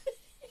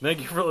 Thank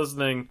you for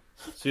listening.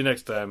 See you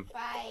next time.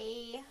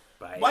 Bye.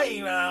 Bye. Bye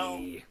now.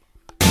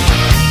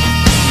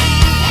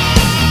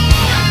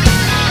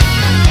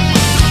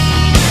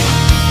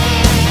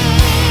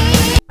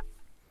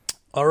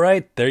 All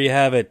right, there you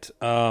have it.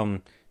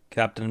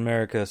 Captain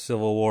America: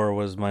 Civil War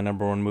was my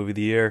number 1 movie of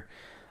the year.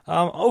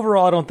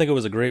 Overall, I don't think it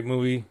was a great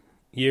movie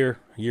year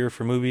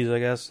for movies, I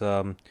guess.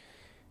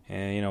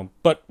 And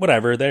but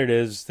whatever. There it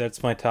is.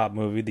 That's my top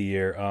movie of the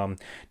year.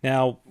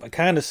 Now I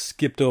kind of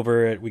skipped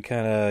over it. We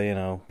kind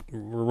of,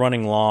 we're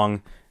running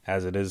long,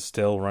 as it is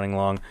still running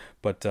long.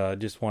 But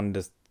just wanted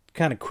to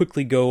kind of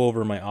quickly go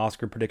over my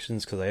Oscar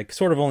predictions, because I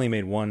sort of only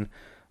made one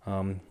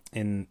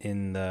in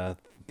the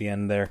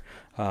end there.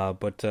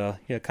 But kind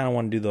of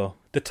want to do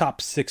the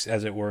top 6,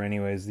 as it were.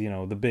 Anyways,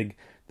 the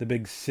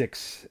big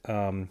 6.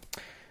 And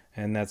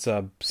that's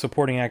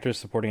supporting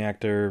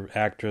actor,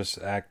 actress,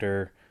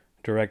 actor,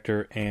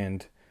 director,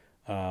 and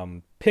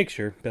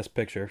best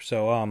picture.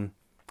 So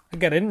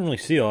again, I didn't really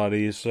see a lot of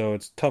these, so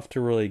it's tough to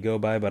really go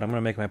by, but I'm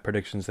gonna make my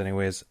predictions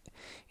anyways.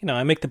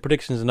 I make the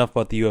predictions enough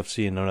about the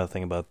UFC and know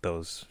nothing about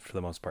those for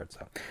the most part.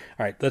 So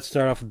alright, let's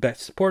start off with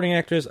best supporting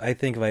actress. I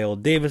think Viola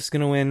Davis is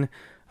gonna win.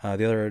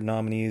 The other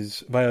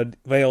nominees,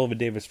 Viola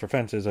Davis for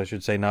Fences, I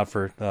should say, not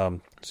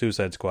for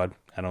Suicide Squad.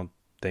 I don't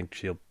think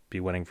she'll be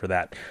winning for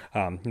that.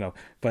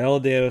 Viola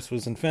Davis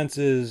was in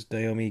Fences,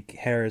 Naomi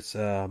Harris,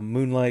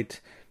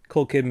 Moonlight,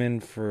 Nicole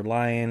Kidman for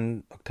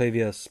Lion,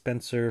 Octavia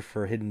Spencer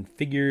for Hidden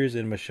Figures,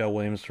 and Michelle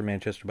Williams for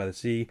Manchester by the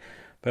Sea.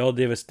 Viola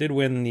Davis did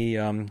win the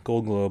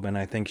Gold Globe, and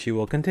I think she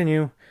will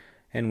continue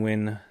and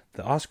win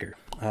the Oscar.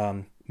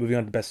 Moving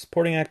on to Best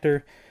Supporting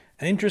Actor.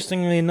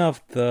 Interestingly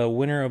enough, the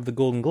winner of the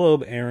Golden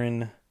Globe,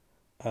 Aaron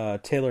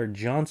Taylor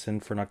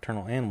Johnson for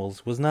Nocturnal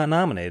Animals, was not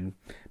nominated,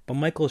 but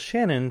Michael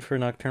Shannon for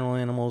Nocturnal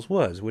Animals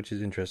was, which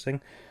is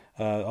interesting.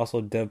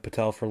 Also, Dev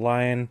Patel for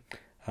Lion.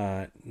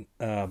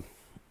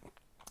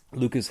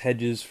 Lucas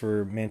Hedges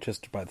for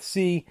Manchester by the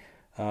Sea.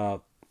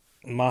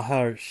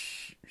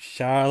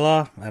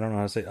 Mahershala, I don't know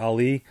how to say it,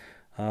 Ali,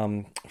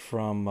 from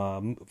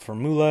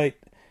Moonlight.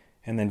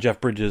 And then Jeff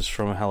Bridges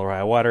from Hell or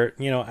High Water.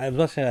 You know, I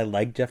was saying I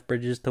like Jeff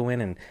Bridges to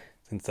win, and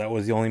since that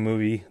was the only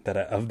movie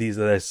of these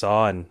that I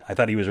saw, and I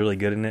thought he was really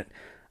good in it,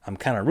 I'm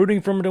kind of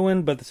rooting for him to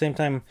win, but at the same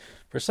time,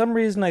 for some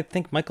reason, I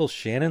think Michael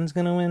Shannon's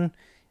going to win.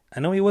 I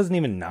know he wasn't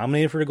even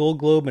nominated for the Gold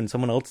Globe, and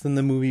someone else in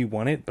the movie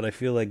won it, but I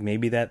feel like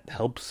maybe that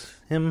helps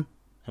him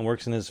and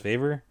works in his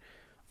favor.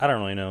 I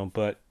don't really know,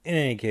 but in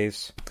any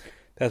case,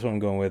 that's what I'm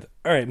going with.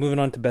 All right, moving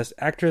on to Best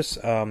Actress.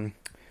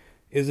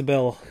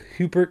 Isabelle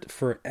Huppert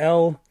for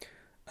Elle.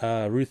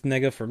 Ruth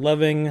Negga for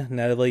Loving,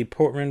 Natalie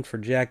Portman for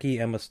Jackie,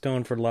 Emma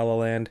Stone for La La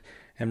Land,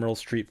 Emerald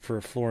Streep for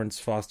Florence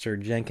Foster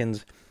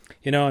Jenkins.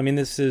 You know, I mean,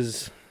 this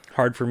is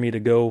hard for me to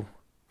go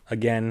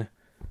again.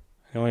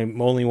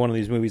 Only one of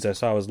these movies I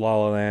saw was La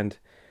La Land,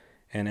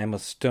 and Emma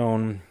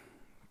Stone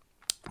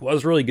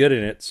was really good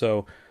in it,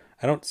 so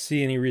I don't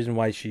see any reason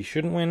why she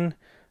shouldn't win.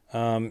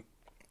 I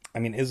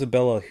mean,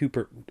 Isabella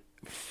Huppert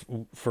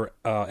for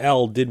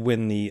Elle did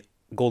win the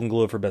Golden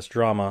Globe for Best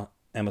Drama.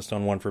 Emma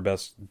Stone won for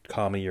Best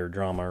Comedy or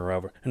Drama, or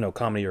however, no,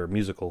 Comedy or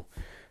Musical,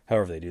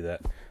 however they do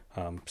that.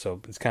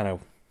 So it's kind of,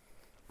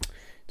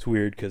 it's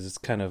weird because it's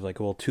kind of like,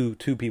 well, two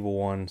people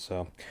won.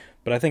 So,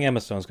 but I think Emma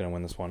Stone's going to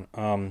win this one.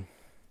 Then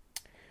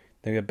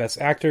we got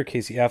Best Actor: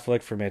 Casey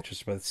Affleck for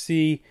Manchester by the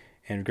Sea,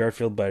 Andrew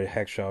Garfield by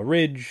Hacksaw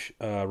Ridge,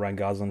 Ryan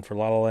Gosling for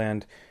La La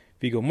Land,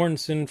 Viggo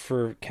Mortensen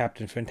for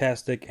Captain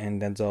Fantastic, and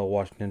Denzel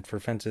Washington for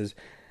Fences.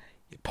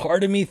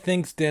 Part of me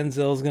thinks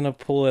Denzel's gonna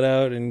pull it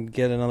out and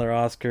get another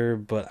Oscar,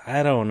 but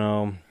I don't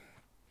know.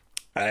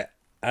 I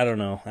don't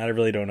know. I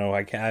really don't know.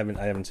 I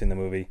haven't seen the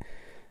movie.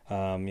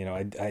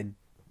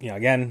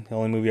 Again, the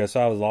only movie I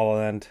saw was La La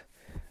Land,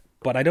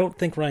 but I don't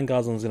think Ryan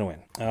Gosling's gonna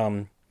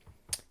win.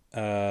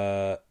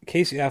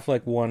 Casey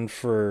Affleck won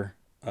for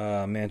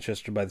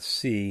Manchester by the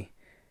Sea,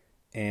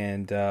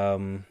 and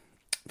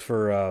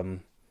for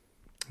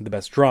the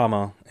Best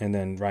Drama, and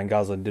then Ryan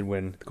Gosling did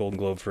win the Golden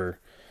Globe for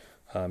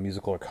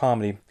musical or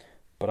comedy,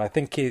 but I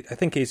think Casey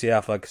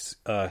Affleck's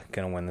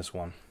gonna win this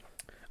one.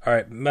 All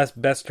right,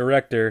 best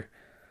director.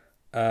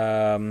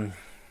 We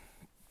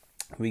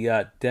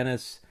got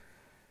Denis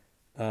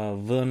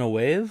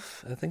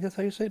Villeneuve, I think that's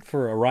how you say it,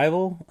 for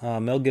Arrival.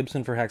 Mel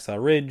Gibson for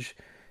Hacksaw Ridge.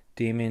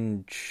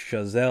 Damien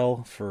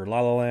Chazelle for La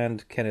La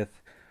Land.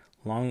 Kenneth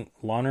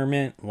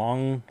Lonergan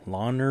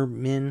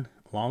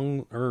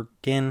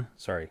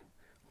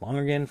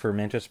for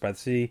Manchester by the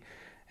Sea,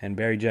 and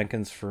Barry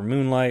Jenkins for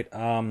Moonlight.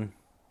 I'm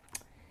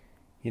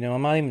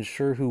not even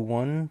sure who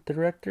won the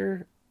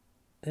director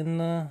it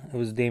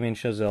was Damien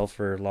Chazelle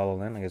for La La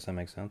Land. I guess that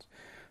makes sense.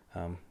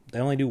 They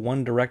only do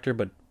one director,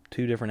 but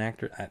two different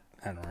actors. I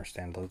don't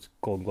understand those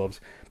Golden Globes,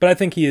 but I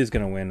think he is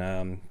going to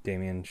win,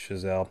 Damien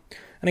Chazelle.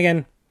 And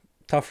again,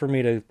 tough for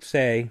me to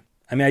say.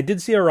 I mean, I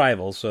did see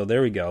Arrival, so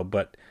there we go,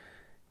 but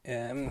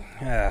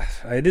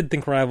I did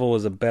think Arrival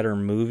was a better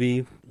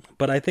movie,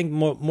 but I think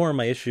more of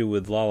my issue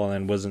with La La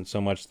Land wasn't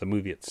so much the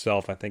movie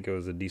itself. I think it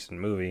was a decent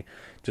movie,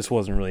 just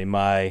wasn't really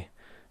my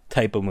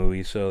type of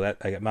movie, so that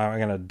I'm not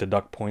going to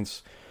deduct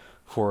points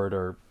for it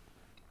or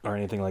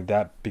anything like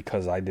that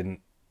because I didn't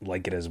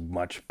like it as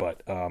much,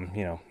 but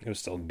it was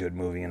still a good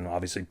movie, and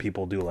obviously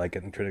people do like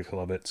it and critics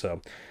love it,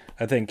 so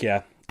I think,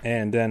 yeah.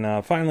 And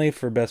then finally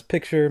for Best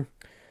Picture,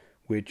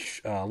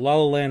 which La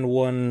La Land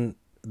won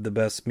the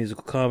Best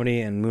Musical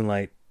Comedy, and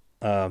Moonlight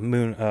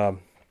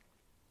won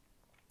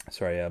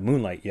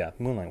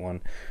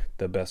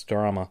the Best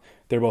Drama.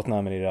 They're both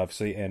nominated,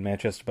 obviously, and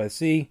Manchester by the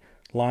Sea,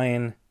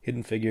 Lion,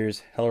 Hidden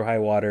Figures, Hell or High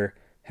Water,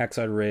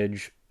 Hacksaw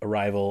Ridge,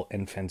 Arrival,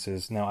 and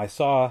Fences. Now, I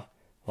saw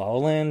La La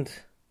Land,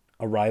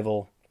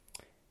 Arrival,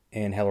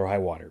 and Hell or High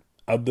Water.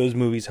 Of those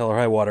movies, Hell or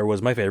High Water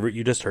was my favorite.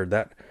 You just heard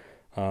that.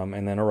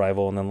 And then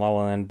Arrival, and then La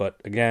La Land. But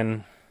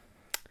again,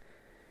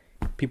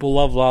 people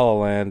love La La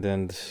Land,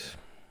 and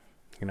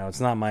it's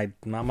not my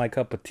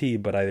cup of tea,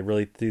 but I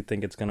really do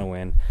think it's going to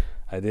win.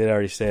 I did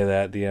already say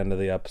that at the end of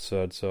the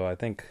episode, so I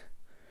think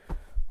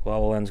La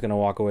La Land's going to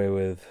walk away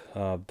with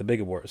the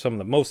big awards,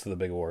 most of the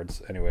big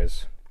awards,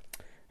 anyways.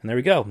 And there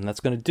we go. And that's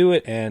going to do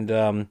it. And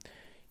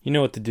you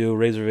know what to do.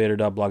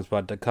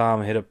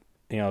 RazorVader.blogspot.com. Hit up,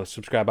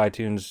 subscribe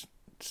iTunes,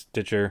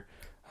 Stitcher.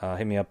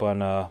 Hit me up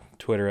on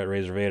Twitter at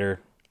RazorVader.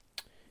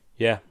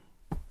 Yeah,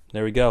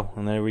 there we go.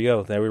 And there we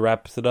go. There we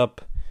wraps it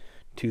up.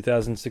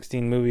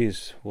 2016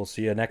 movies. We'll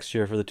see you next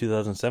year for the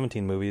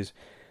 2017 movies.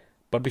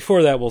 But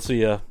before that, we'll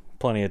see you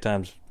plenty of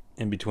times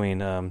in between.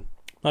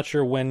 Not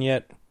sure when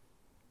yet.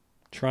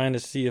 Trying to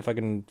see if I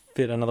can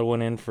fit another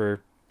one in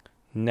for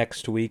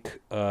next week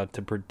to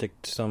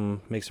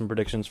make some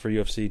predictions for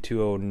UFC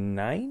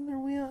 209. Are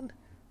we on?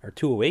 Or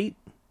 208?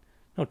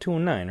 No,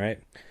 209, right?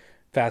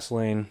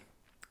 Fastlane.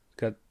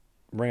 Got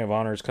Ring of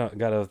Honor's got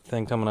a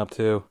thing coming up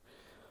too.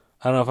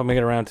 I don't know if I'm going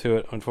to get around to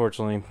it,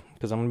 unfortunately,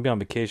 because I'm going to be on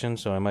vacation,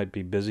 so I might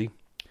be busy.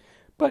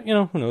 But,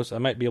 who knows? I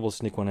might be able to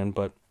sneak one in,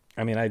 but,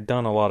 I mean, I've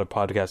done a lot of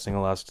podcasting the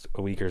last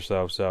week or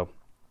so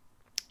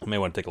I may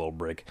want to take a little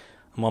break.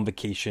 I'm on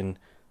vacation.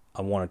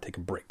 I want to take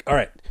a break. All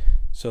right.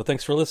 So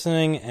thanks for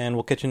listening, and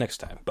we'll catch you next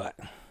time. Bye.